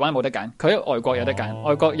唔係台灣冇得揀，佢喺外國有得揀，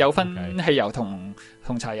外國有分汽油同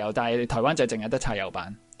柴油，但係台灣就淨係得柴油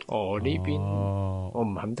版。呢邊我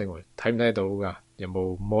唔肯定喎，睇唔睇得到噶？有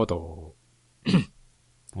冇 model？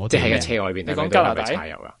 即係喺車外邊。你講加拿大柴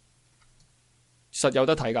油啊？實有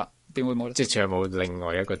得睇噶，點會冇得？即係有冇另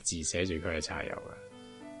外一個字寫住佢係柴油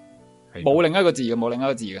嘅？冇另一個字嘅，冇另一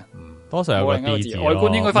個字嘅。多數有個 D 字，外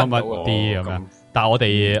觀應該分唔到嘅 D 咁樣。但係我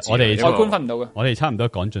哋外觀分唔到嘅。我哋差唔多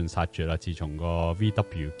趕盡殺絕啦。自從個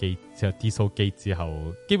VW 機即係 diesel 機之後，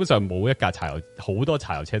基本上冇一架柴油，好多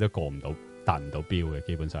柴油車都過唔到。達唔到標嘅，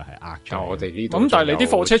基本上係呃咗。但我哋呢度咁，但係你啲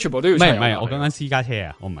貨車全部都要柴油。唔係，我講緊私家車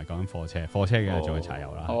啊，我唔係講緊貨車。貨車嘅仲係柴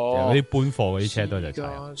油啦。嗰啲搬貨嗰啲車都係柴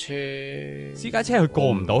油。私家車佢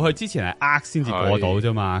過唔到，佢之前係呃先至過到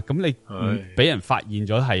啫嘛。咁你俾人發現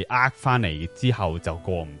咗係呃翻嚟之後就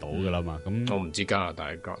過唔到噶啦嘛。咁我唔知加拿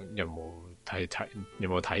大有冇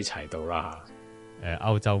睇齊到啦。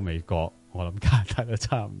歐洲、美國，我諗加拿大都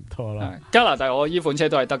差唔多啦。加拿大我呢款車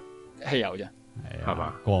都係得汽油啫。係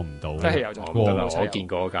嘛？過唔到，即係汽油就我見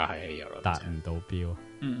過嗰架係汽油啦，達唔到標。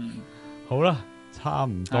好啦，差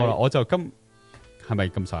唔多啦，我就係咪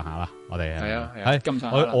咁上下啦？我哋係啊，咁上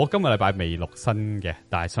下。我今個禮拜未錄新嘅，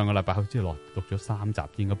但係上個禮拜好似錄咗3集，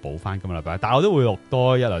應該補翻今個禮拜。但係我都會錄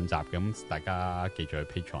多1、2集嘅，咁大家記住去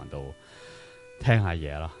Patreon 度聽下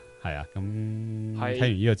嘢啦。係啊，咁聽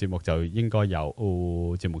完呢個節目就應該有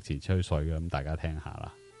節目前吹水嘅，咁大家聽下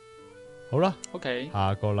啦。好啦 ，OK，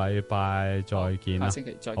下個禮拜再見啦，下星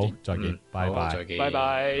期再見，好，再見，拜拜，再見，拜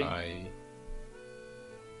拜。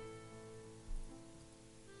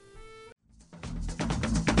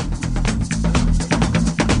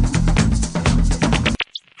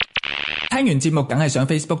聽完節目梗係上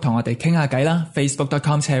Facebook 同我哋傾下偈啦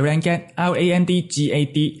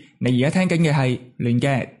 ，Facebook.com/randgad，RANDGAD。你而家聽緊嘅係亂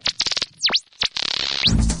gad。